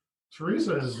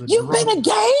 Teresa is the You've been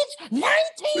engaged 19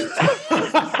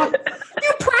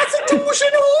 You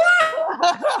prostitution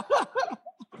whore.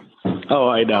 Oh,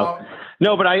 I know.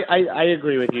 No, but I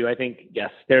agree with you. I think,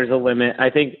 yes, there's a limit.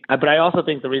 But I also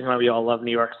think the reason why we all love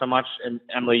New York so much, and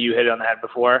Emily, you hit it on the head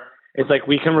before, it's like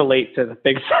we can relate to the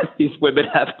things that these women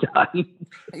have done.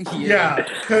 Yeah,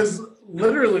 because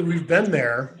literally we've been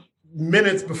there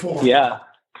minutes before. Yeah.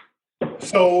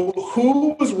 So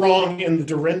who was wrong in the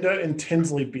Dorinda and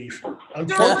Tinsley beef?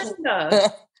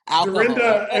 Dorinda.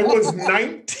 Dorinda, it was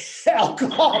 19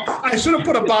 alcohol. I should have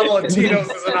put a bottle of Tito's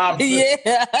as an option.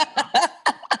 Yeah.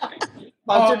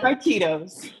 Sponsored by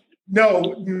Tito's. No,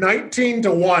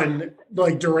 19-1,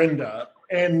 like Dorinda.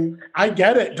 And I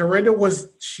get it. Dorinda was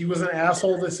an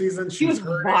asshole this season. She was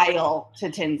vile to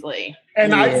Tinsley.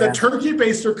 And the turkey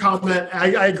baster comment,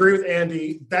 I agree with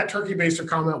Andy. That turkey baster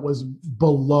comment was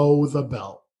below the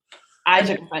belt. I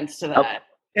took offense to that.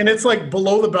 And it's like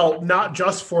below the belt, not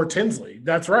just for Tinsley.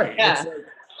 That's right. Yeah.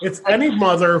 It's any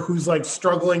mother who's like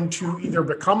struggling to either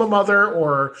become a mother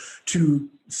or to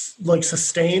like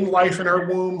sustain life in her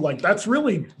womb. Like that's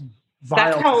really vile.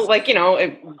 That's how, like,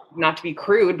 not to be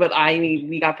crude, but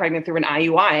we got pregnant through an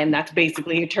IUI, and that's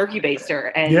basically a turkey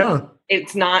baster. And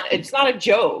it's not a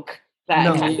joke. You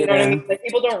know what I mean? Like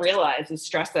people don't realize the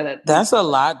stress that it. That's a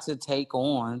lot to take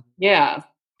on. Yeah,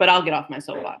 but I'll get off my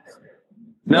soapbox.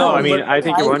 No, I mean I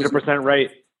think you're 100%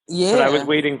 right. Yeah, but I was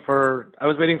waiting for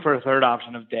a third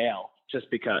option of Dale,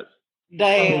 just because.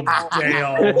 Dale.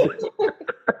 I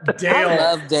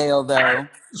love Dale though.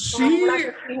 She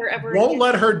won't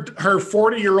let her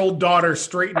 40-year-old daughter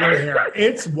straighten her hair.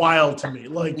 It's wild to me.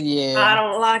 Like, I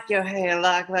don't like your hair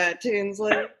like that,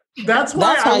 Tinsley. That's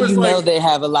how you know they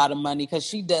have a lot of money, because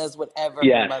she does whatever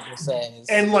her mother says,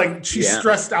 and like she's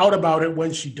stressed out about it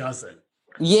when she doesn't.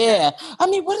 Yeah, I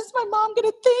mean, what is my mom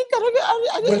gonna think?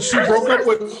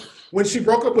 When she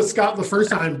broke up with Scott the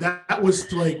first time, that was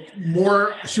like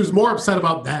more. She was more upset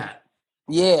about that.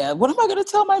 Yeah, what am I gonna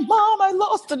tell my mom? I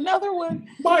lost another one.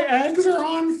 My eggs are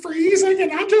on freezing,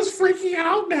 and I'm just freaking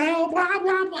out now. Blah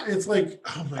blah blah. It's like,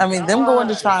 oh my God. Them going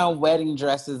to try on wedding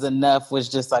dresses enough was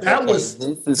just like that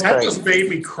crazy. Just made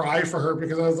me cry for her,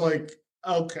 because I was like,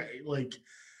 okay, like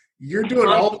you're doing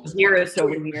all this years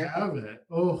over here. Have it.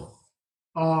 Oh.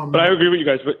 But I agree with you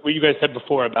guys. What you guys said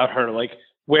before about her, like,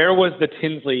 where was the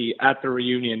Tinsley at the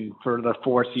reunion for the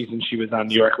 4 seasons she was on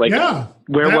New York? Like,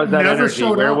 where was that energy?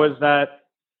 Where was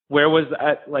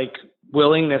that like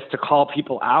willingness to call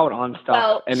people out on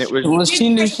stuff? And it was. Well,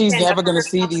 she knew she's never going to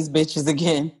see these bitches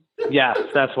again. Yes,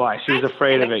 that's why she was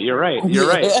afraid of it. You're right. You're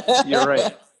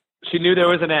right. She knew there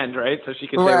was an end, right? So she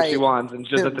could say what she wants and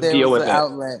just have to deal with it.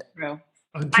 Outlet.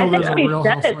 Until there's a Real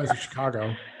Housewives of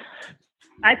Chicago.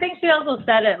 I think she also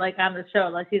said it like on the show.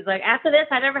 Like she's like, after this,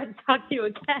 I never had to talk to you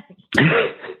again.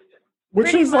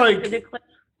 Which is like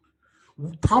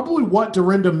probably what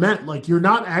Dorinda meant. Like, you're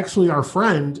not actually our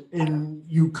friend, and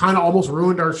you kind of almost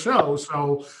ruined our show.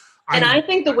 So, I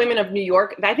think the women of New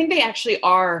York, I think they actually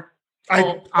are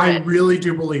I really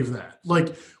do believe that.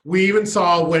 Like, we even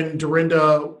saw when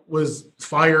Dorinda was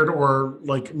fired or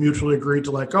like mutually agreed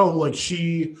to let go, like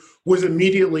she was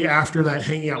immediately after that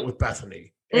hanging out with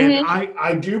Bethany. And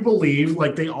I do believe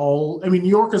like New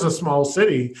York is a small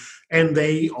city and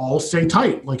they all stay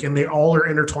tight, like, and they all are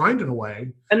intertwined in a way.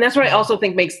 And that's what I also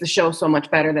think makes the show so much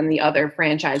better than the other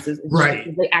franchises.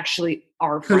 Right. They actually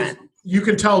are friends. You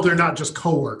can tell they're not just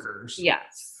coworkers.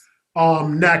 Yes.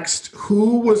 Next,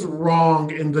 who was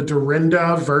wrong in the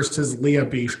Dorinda versus Leah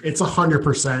beef? It's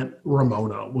 100%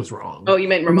 Ramona was wrong. Oh, you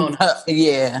meant Ramona.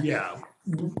 Yeah. Yeah.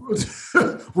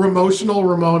 Emotional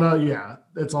Ramona, yeah.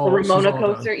 It's all the Ramona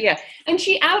all coaster, yeah. And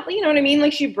she you know what I mean?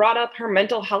 Like, she brought up her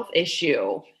mental health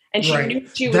issue. And she knew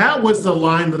she was... That was the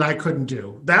line that I couldn't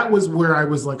do. That was where I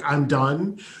was like, I'm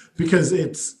done. Because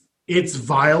it's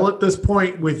vile at this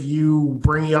point with you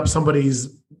bringing up somebody's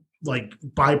like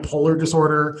bipolar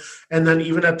disorder, and then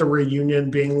even at the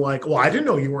reunion being like, well, I didn't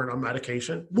know you weren't on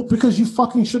medication. Well, because you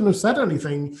fucking shouldn't have said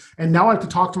anything, and now I have to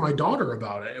talk to my daughter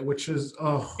about it, which is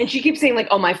and she keeps saying like,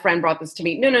 oh, my friend brought this to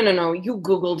me. No, you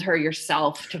Googled her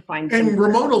yourself to find and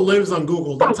Ramona lives on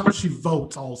Google. That's how she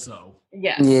votes also.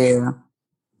 Yes. Yeah.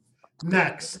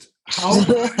 Next,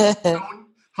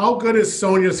 how good is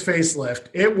Sonia's facelift?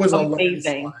 It was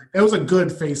amazing. It was a good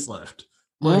facelift.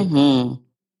 Like,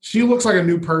 she looks like a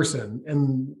new person,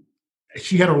 and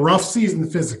she had a rough season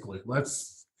physically.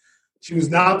 She was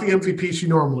not the MVP she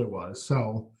normally was.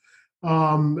 So,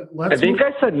 I think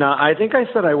I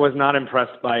said I was not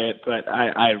impressed by it, but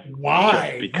I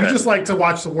why? You just like to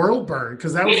watch the world burn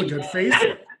because that was a good face.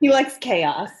 He likes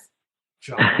chaos.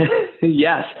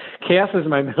 Yes, chaos is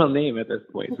my middle name at this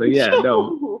point. So yeah,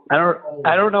 no,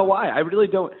 I don't know why. I really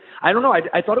don't. I don't know.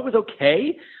 I thought it was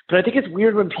okay, but I think it's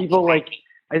weird when people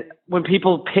when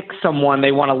people pick someone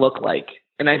they want to look like,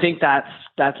 and I think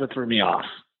that's what threw me off.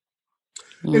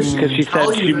 Because she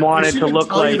said she wanted to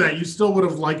look like that, you still would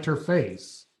have liked her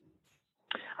face.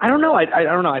 I don't know. I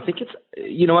don't know. I think it's,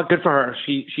 you know what, good for her.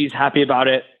 She's happy about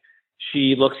it.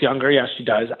 She looks younger. Yes, she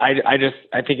does. I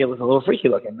think it was a little freaky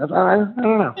looking. I don't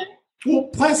know. Well,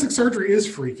 plastic surgery is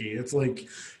freaky. It's like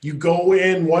you go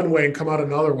in one way and come out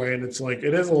another way, and it's like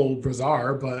it is a little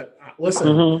bizarre. But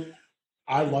listen,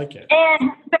 I like it.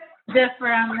 And differ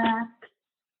on that.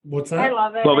 What's that? I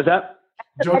love it. What was that?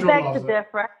 JoJo loves it.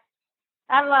 Differ.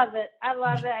 I love it.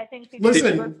 I think.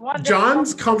 Listen,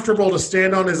 John's comfortable to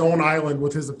stand on his own island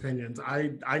with his opinions.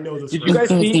 I know this. Did you guys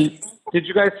see? Did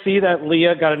you guys see that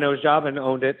Leah got a nose job and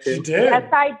owned it too? She did. Yes,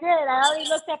 I did. I already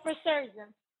looked up her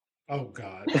surgeon. Oh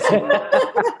God.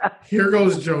 Here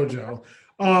goes JoJo.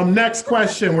 Next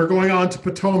question. We're going on to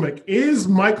Potomac. Is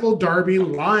Michael Darby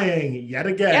lying yet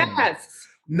again? Yes.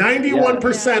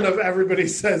 91% of everybody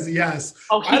says yes.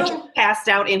 Oh, he just passed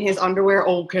out in his underwear.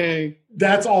 Okay.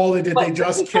 That's all they did. They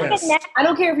just kissed. I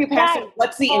don't care if you passed out.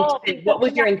 What's the intent? What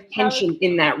was your intention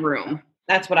in that room?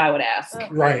 That's what I would ask.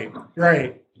 Right.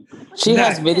 She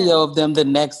has video of them the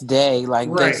next day.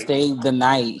 Like they stayed the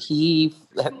night.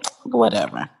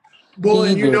 Whatever. Well,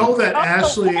 and you know that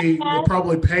Ashley will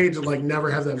probably pay to like never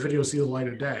have that video see the light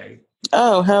of day.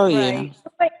 Oh, hell yeah. Right.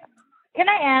 Wait, can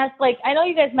I ask, like, I know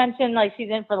you guys mentioned like she's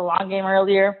in for the long game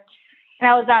earlier, and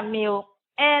I was on mute.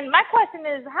 And my question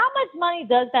is, how much money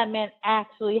does that man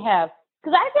actually have?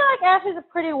 Because I feel like Ashley's a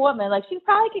pretty woman. Like, she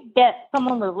probably could get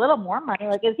someone with a little more money.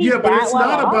 Like, is he but it's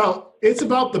not about, it's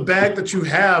about the bag that you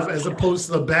have as opposed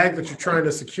to the bag that you're trying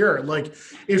to secure. Like,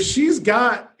 if she's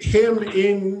got him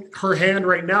in her hand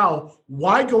right now,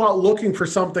 why go out looking for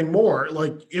something more?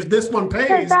 Like, if this one pays.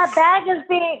 Because that bag is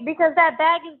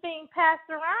being passed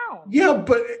around. Yeah,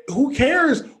 but who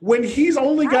cares when he's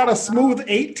only got a smooth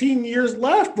 18 years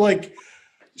left? Like,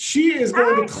 she is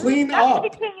going to clean up.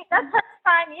 That's her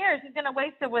 5 years. She's going to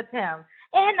waste it with him.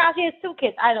 And now she has 2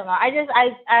 kids. I don't know.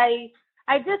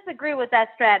 I disagree with that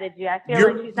strategy. I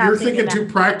feel like she's not. You're thinking too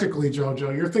practically,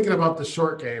 JoJo. You're thinking about the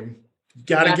short game.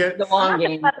 Gotta get the long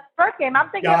game. The short game. I'm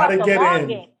thinking about the long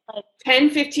game. Like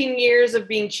 10, 15 years of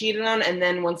being cheated on, and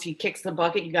then once he kicks the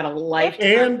bucket, you got a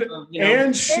lifetime.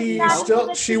 And she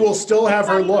will still have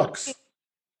her looks.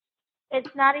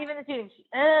 It's not even the cheating.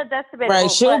 That's debatable. Right,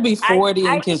 she'll be 40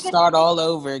 and can start all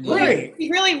over again. Right. He's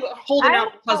really holding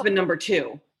out husband number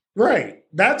 2. Right.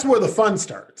 That's where the fun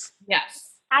starts.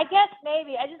 Yes. I guess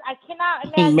maybe. I cannot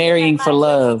imagine marrying for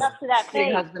love. Up to that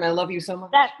face. Husband, I love you so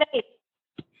much. That face.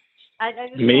 I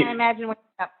just can't imagine what.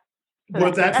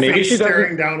 With that face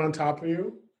staring down on top of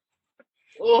you.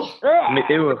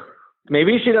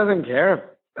 Maybe she doesn't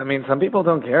care. I mean, some people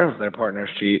don't care if their partners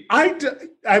cheat. I'm just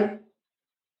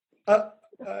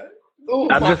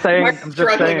saying. I'm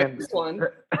just saying.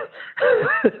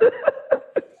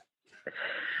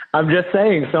 I'm just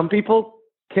saying, some people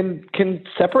can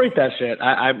separate that shit.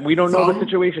 We don't know the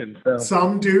situation. So.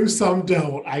 Some do, some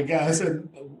don't, I guess. And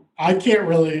I can't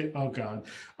really. Oh God,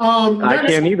 I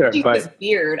can't either. She but was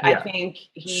weird. Yeah. I think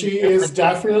she is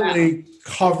definitely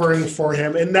covering for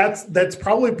him, and that's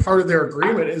probably part of their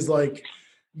agreement. Is like,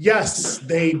 yes,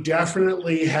 they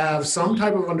definitely have some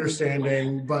type of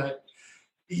understanding, but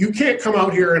you can't come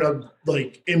out here and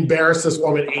embarrass this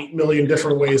woman 8 million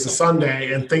different ways a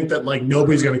Sunday and think that like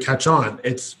nobody's going to catch on.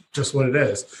 It's just what it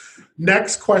is.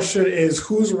 Next question is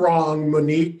who's wrong,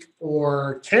 Monique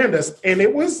or Candace? And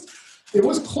it was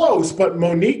close, but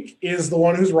Monique is the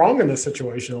one who's wrong in this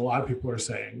situation. A lot of people are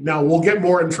saying. Now we'll get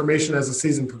more information as the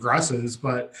season progresses,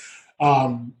 but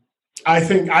I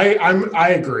think I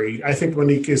agree. I think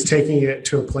Monique is taking it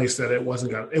to a place that it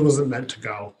wasn't meant to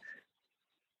go.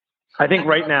 I think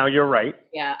right now you're right.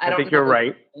 Yeah, I think you're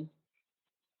right.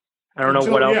 I don't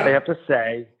know what else they have to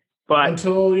say, but I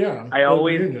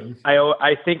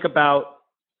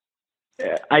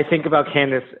think about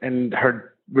Candace and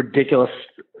her ridiculous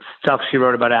stuff she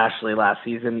wrote about Ashley last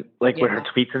season, with her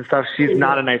tweets and stuff. She's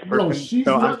not a nice person.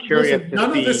 I'm curious.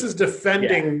 None of this is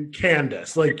defending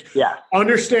Candace.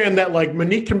 Understand that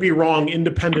Monique can be wrong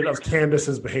independent of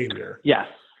Candace's behavior.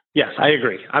 Yes, I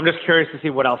agree. I'm just curious to see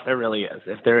what else there really is,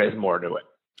 if there is more to it.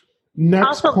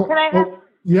 Next, also, can I have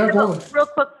go on. real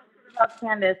quick about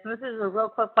Candace? This is a real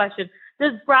quick question.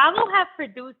 Does Bravo have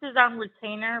producers on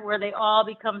retainer where they all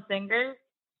become singers?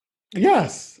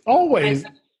 Yes, always.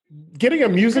 Getting a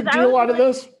music deal out of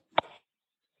this?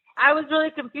 I was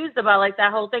really confused about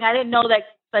that whole thing. I didn't know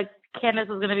that Candace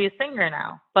was going to be a singer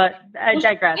now, but I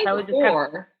digress. I was just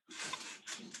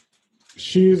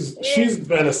She's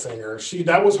been a singer.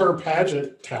 That was her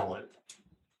pageant talent.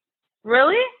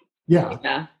 Really?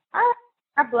 Yeah.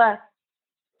 God bless.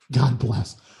 God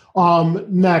bless.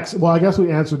 Next, well, I guess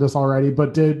we answered this already,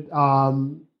 but did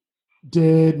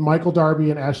Michael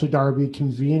Darby and Ashley Darby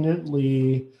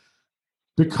conveniently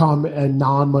become a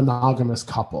non-monogamous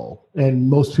couple? And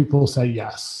most people say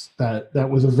yes. That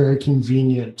was a very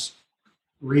convenient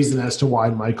reason as to why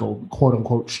Michael, quote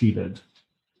unquote, cheated.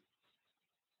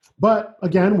 But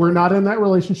again, we're not in that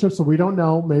relationship, so we don't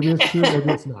know. Maybe it's true,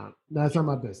 maybe it's not. That's not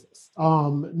my business.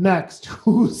 Next,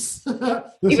 who's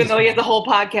even though he has a whole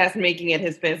podcast making it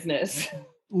his business.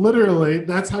 Literally,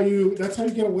 that's how you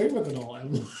get away with it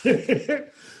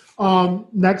all.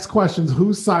 Next questions.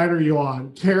 Whose side are you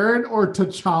on? Karen or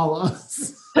T'Challa?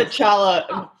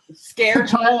 T'Challa scared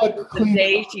T'Challa the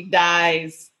day she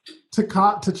dies.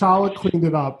 T'Challa cleaned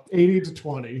it up,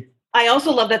 80-20. I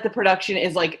also love that the production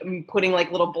is putting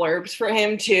little blurbs for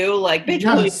him too, bitch,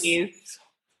 please.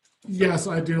 Yes,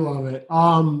 I do love it.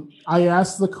 I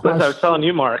asked the question. I was telling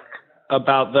you, Mark,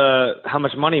 about how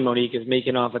much money Monique is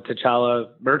making off of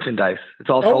T'Challa merchandise. It's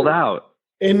all sold out.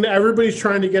 And everybody's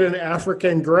trying to get an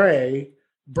African gray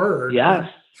bird. Yes.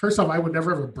 First off, I would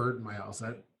never have a bird in my house.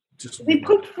 They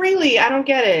poop freely. I don't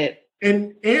get it.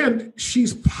 And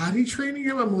she's potty training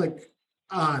him. I'm like,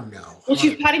 no. Well,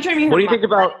 she's potty training her. What do you think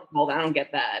about? I don't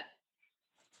get that.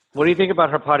 What do you think about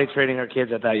her potty training her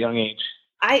kids at that young age?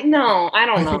 I don't know.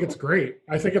 I think it's great.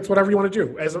 I think it's whatever you want to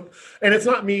do. And it's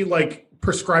not me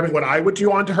prescribing what I would do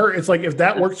onto her. It's if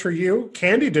that works for you,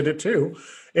 Candy did it too.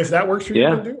 If that works for you,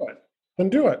 then do it. Then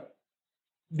do it.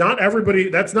 Not everybody.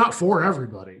 That's not for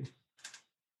everybody.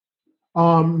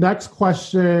 Next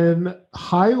question.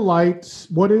 Highlights.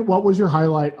 What was your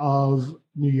highlight of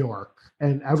New York?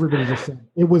 And everybody just said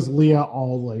it was Leah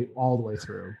all the way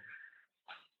through.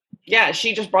 Yeah,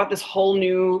 she just brought this whole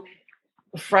new,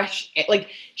 fresh.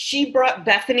 She brought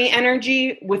Bethany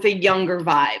energy with a younger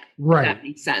vibe. Right, if that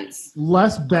makes sense.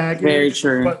 Less baggage. Very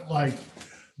true. But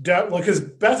because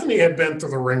Bethany had been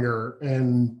through the ringer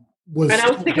and was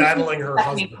battling her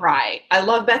husband. Cry. I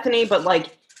love Bethany, but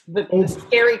the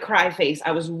scary cry face,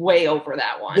 I was way over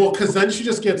that one. Well, because then she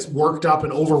just gets worked up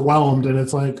and overwhelmed, and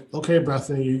it's okay,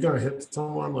 Bethany, you gotta hit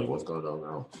someone. What's going on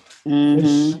now?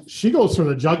 Mm-hmm. She goes for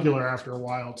the jugular after a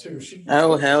while too.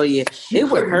 Hell yeah! It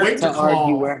would hurt to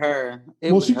argue with her.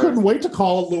 She couldn't wait to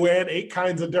call Luann 8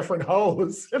 kinds of different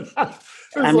hoes.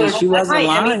 She wasn't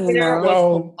lying.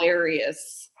 Was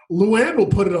hilarious. Luann will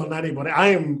put it on anybody. I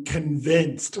am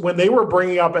convinced when they were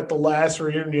bringing up at the last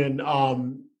reunion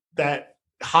that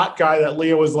hot guy that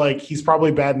Leah was he's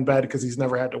probably bad in bed because he's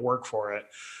never had to work for it.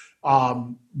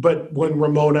 But when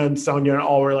Ramona and Sonia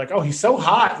all were oh, he's so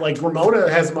hot. Ramona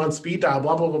has him on speed dial,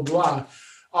 blah, blah, blah,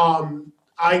 blah.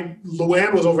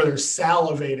 Luann was over there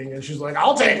salivating and she's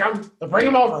I'll take him. Bring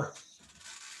him over.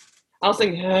 I'll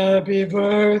sing happy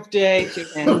birthday to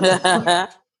him.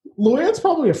 Luann's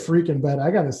probably a freak in bed, I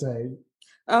gotta say.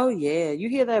 Oh yeah, you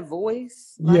hear that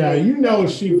voice? Yeah, you know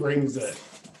she brings it.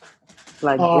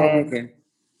 Like dragon.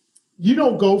 You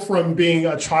don't go from being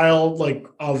a child like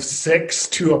of 6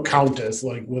 to a countess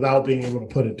like without being able to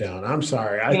put it down. I'm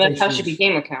sorry. I think that's how she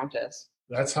became a countess.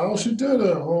 That's how she did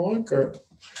it. Oh, like her.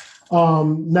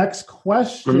 Next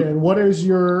question. What is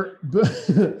your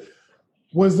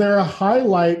was there a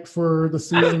highlight for the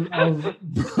season of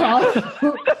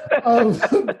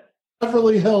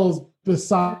Beverly Hills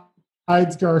besides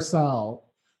Garcelle?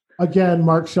 Again,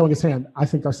 Mark showing his hand. I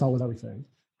think Garcelle was everything.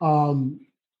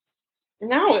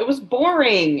 No, it was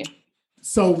boring.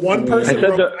 So one person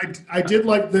wrote, I did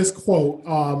like this quote.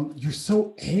 You're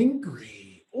so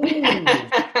angry.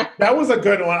 That was a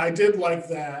good one. I did like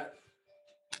that.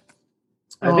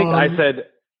 I think I said,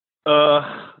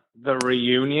 the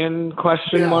reunion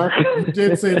question mark. You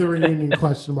did say the reunion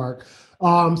question mark.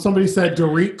 Somebody said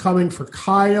Dorit coming for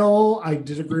Kyle. I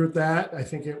did agree with that. I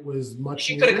think it was much.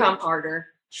 She could have come harder.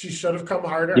 She should have come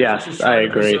harder. Yes, I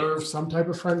agree. Preserve some type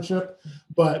of friendship,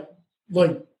 but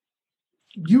like,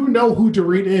 you know who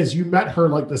Dorit is. You met her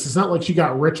like this. It's not like she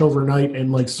got rich overnight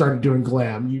and like started doing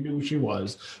glam. You knew who she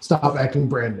was. Stop acting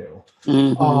brand new.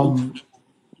 Mm-hmm.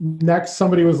 Next,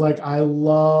 somebody was like, I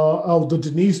love the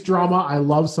Denise drama. I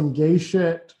love some gay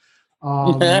shit.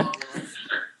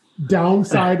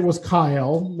 Downside was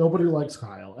Kyle. Nobody likes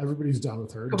Kyle. Everybody's down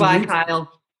with her. Goodbye,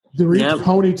 Kyle. Dorit's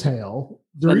ponytail.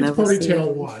 Dorit's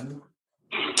ponytail won.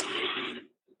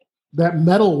 That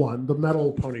metal one, the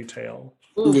metal ponytail.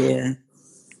 Yeah.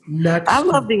 Next, I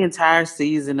love the entire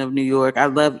season of New York. I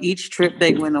love each trip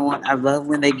they went on. I love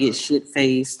when they get shit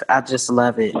faced. I just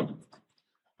love it.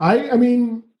 I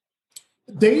mean,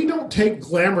 they don't take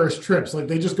glamorous trips. Like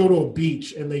they just go to a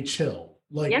beach and they chill.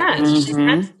 Like that's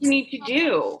what you need to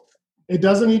do. It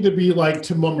doesn't need to be like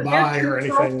to Mumbai or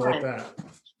anything like that.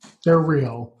 They're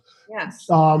real. Yes.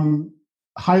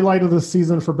 Highlight of the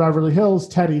season for Beverly Hills: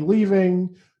 Teddy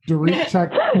leaving,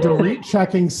 Dorit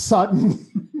checking Sutton.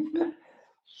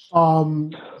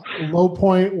 Low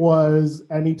point was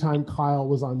anytime Kyle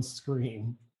was on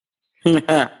screen.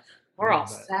 We're all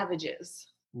savages.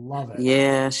 Love it.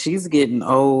 Yeah, she's getting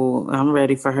old. I'm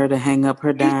ready for her to hang up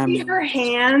her diamond. You see her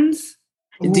hands?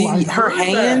 Her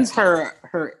hands, her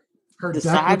the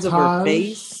sides of her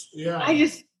face. Yeah. I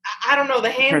don't know, the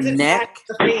hands her neck,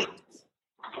 the face.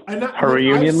 Her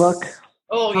reunion look.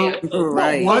 Oh yeah.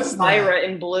 Right. Was Elvira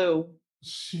in blue.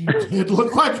 She did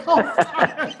look like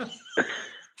Elvira.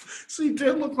 She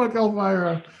did look like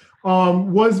Elvira.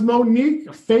 Was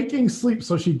Monique faking sleep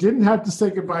so she didn't have to say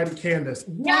goodbye to Candace?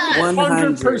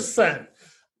 100%.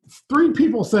 3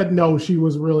 people said no, she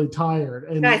was really tired.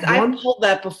 And guys, I've told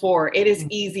that before. It is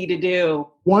easy to do.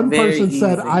 One person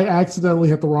said I accidentally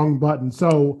hit the wrong button,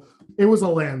 so it was a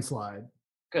landslide.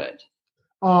 Good.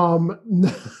 Mark,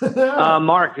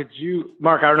 Mark,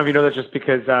 I don't know if you know this just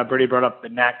because Brittany brought up the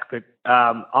neck, but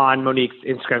on Monique's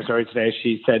Instagram story today,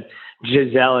 she said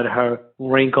Giselle and her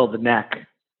wrinkled neck.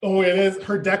 Oh, it is.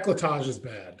 Her décolletage is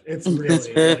bad. It's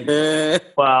really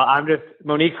well,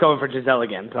 Monique's going for Giselle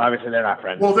again, so obviously they're not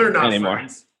friends. Well, they're not anymore.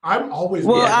 Friends. I'm always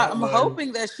I'm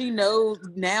hoping that she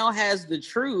now has the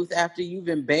truth after you've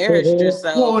embarrassed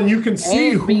yourself. Well, and you can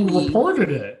see who reported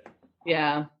it.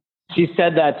 Yeah. She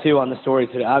said that too on the story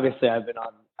today. Obviously, I've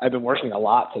been working a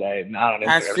lot today, not on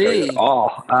Instagram at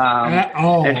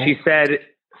all. And she said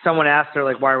someone asked her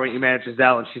like, "Why weren't you mad at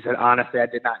Giselle?" And she said, "Honestly, I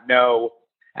did not know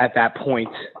at that point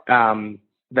how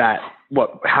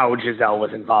Giselle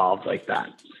was involved like that."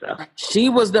 So she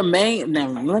was the main. Now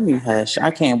let me hush. I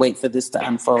can't wait for this to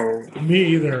unfold.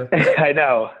 Me either. I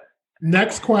know.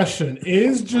 Next question: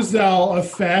 is Giselle a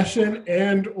fashion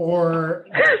and or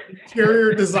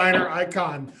interior designer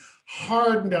icon?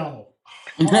 Hard no.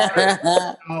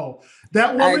 Hard no.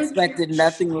 That woman, I expected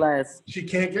nothing less. She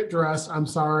can't get dressed. I'm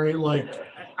sorry. Like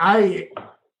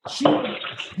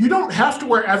you don't have to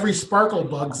wear every sparkle,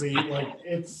 Bugsy. Like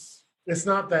it's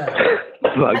not that.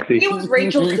 Bugsy. It was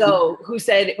Rachel Zoe who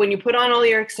said, when you put on all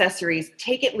your accessories,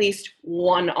 take at least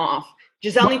one off.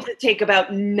 Giselle needs to take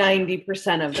about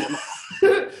 90% of them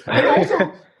off. And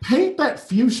also, paint that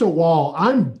fuchsia wall.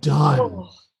 I'm done. Oh.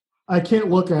 I can't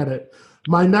look at it.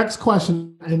 My next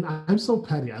question, and I'm so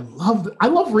petty. I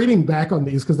love reading back on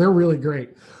these because they're really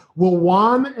great. Will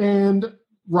Juan and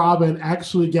Robin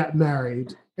actually get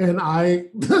married? And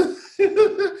the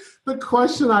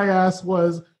question I asked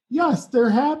was, yes, they're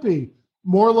happy.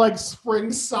 More like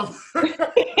spring, summer.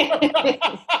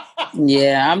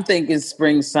 Yeah, I'm thinking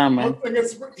spring, summer.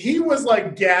 He was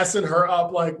like gassing her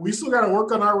up, like, we still got to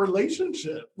work on our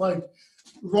relationship. Like,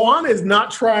 Juan is not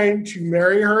trying to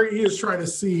marry her. He is trying to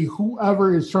see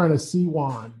whoever is trying to see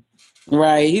Juan.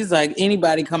 Right. He's like,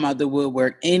 anybody come out the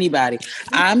woodwork, anybody.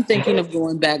 I'm thinking of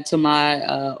going back to my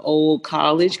old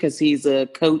college because he's a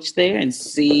coach there and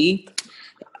see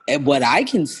what I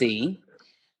can see.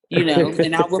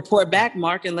 And I'll report back,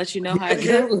 Mark, and let you know how it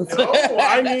goes.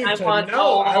 I want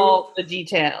all the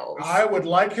details. I would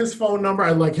like his phone number.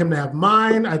 I'd like him to have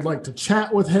mine. I'd like to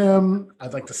chat with him.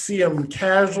 I'd like to see him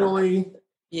casually.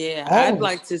 Yeah, I'd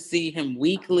like to see him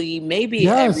weekly, maybe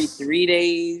every 3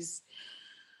 days.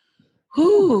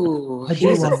 Ooh,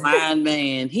 he's a fine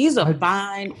man. He's a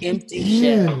fine, empty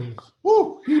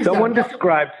shell. Someone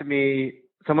described me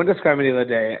the other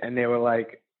day, and they were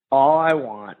like, all I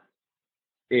want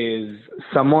is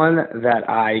someone that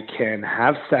I can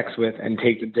have sex with and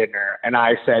take to dinner. And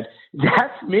I said,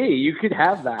 that's me. You could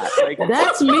have that. Like,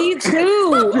 that's me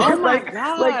too. Oh my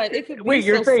God. Wait,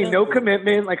 you're saying no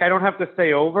commitment? Like, I don't have to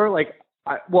stay over? Like,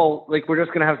 we're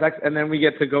just going to have sex and then we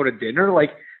get to go to dinner?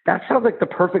 Like, that sounds like the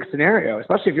perfect scenario,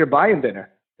 especially if you're buying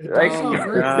dinner. Like,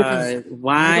 God.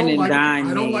 Wine and dine.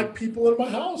 I don't like people in my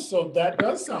house, so that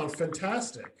does sound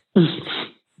fantastic.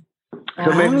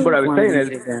 So maybe what I was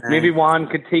saying is maybe Juan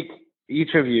could take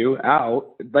each of you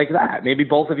out like that. Maybe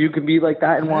both of you can be like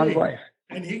that in Juan's life.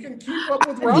 And he can keep up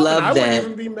with Robin. I wouldn't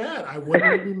even be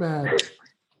mad.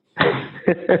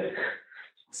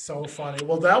 So funny.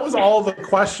 Well, that was all the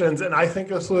questions, and I think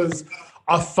this was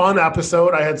a fun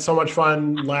episode. I had so much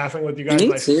fun laughing with you guys.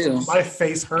 Me too. My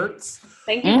face hurts.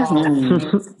 Thank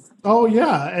you. Oh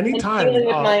yeah, anytime. And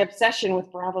with my obsession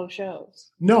with Bravo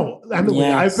shows. No, Emily,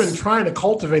 I've been trying to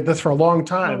cultivate this for a long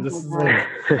time. This is like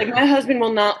my husband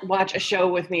will not watch a show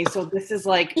with me, so this is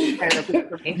like therapy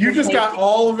for me. You just got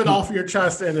all of it off your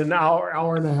chest in an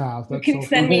hour and a half. That's you can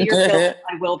send me your bill.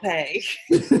 I will pay.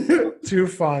 Too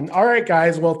fun. All right,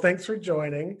 guys. Well, thanks for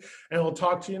joining, and we'll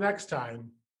talk to you next time.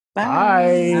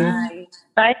 Bye. Bye.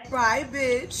 Bye. Bye,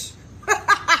 bitch.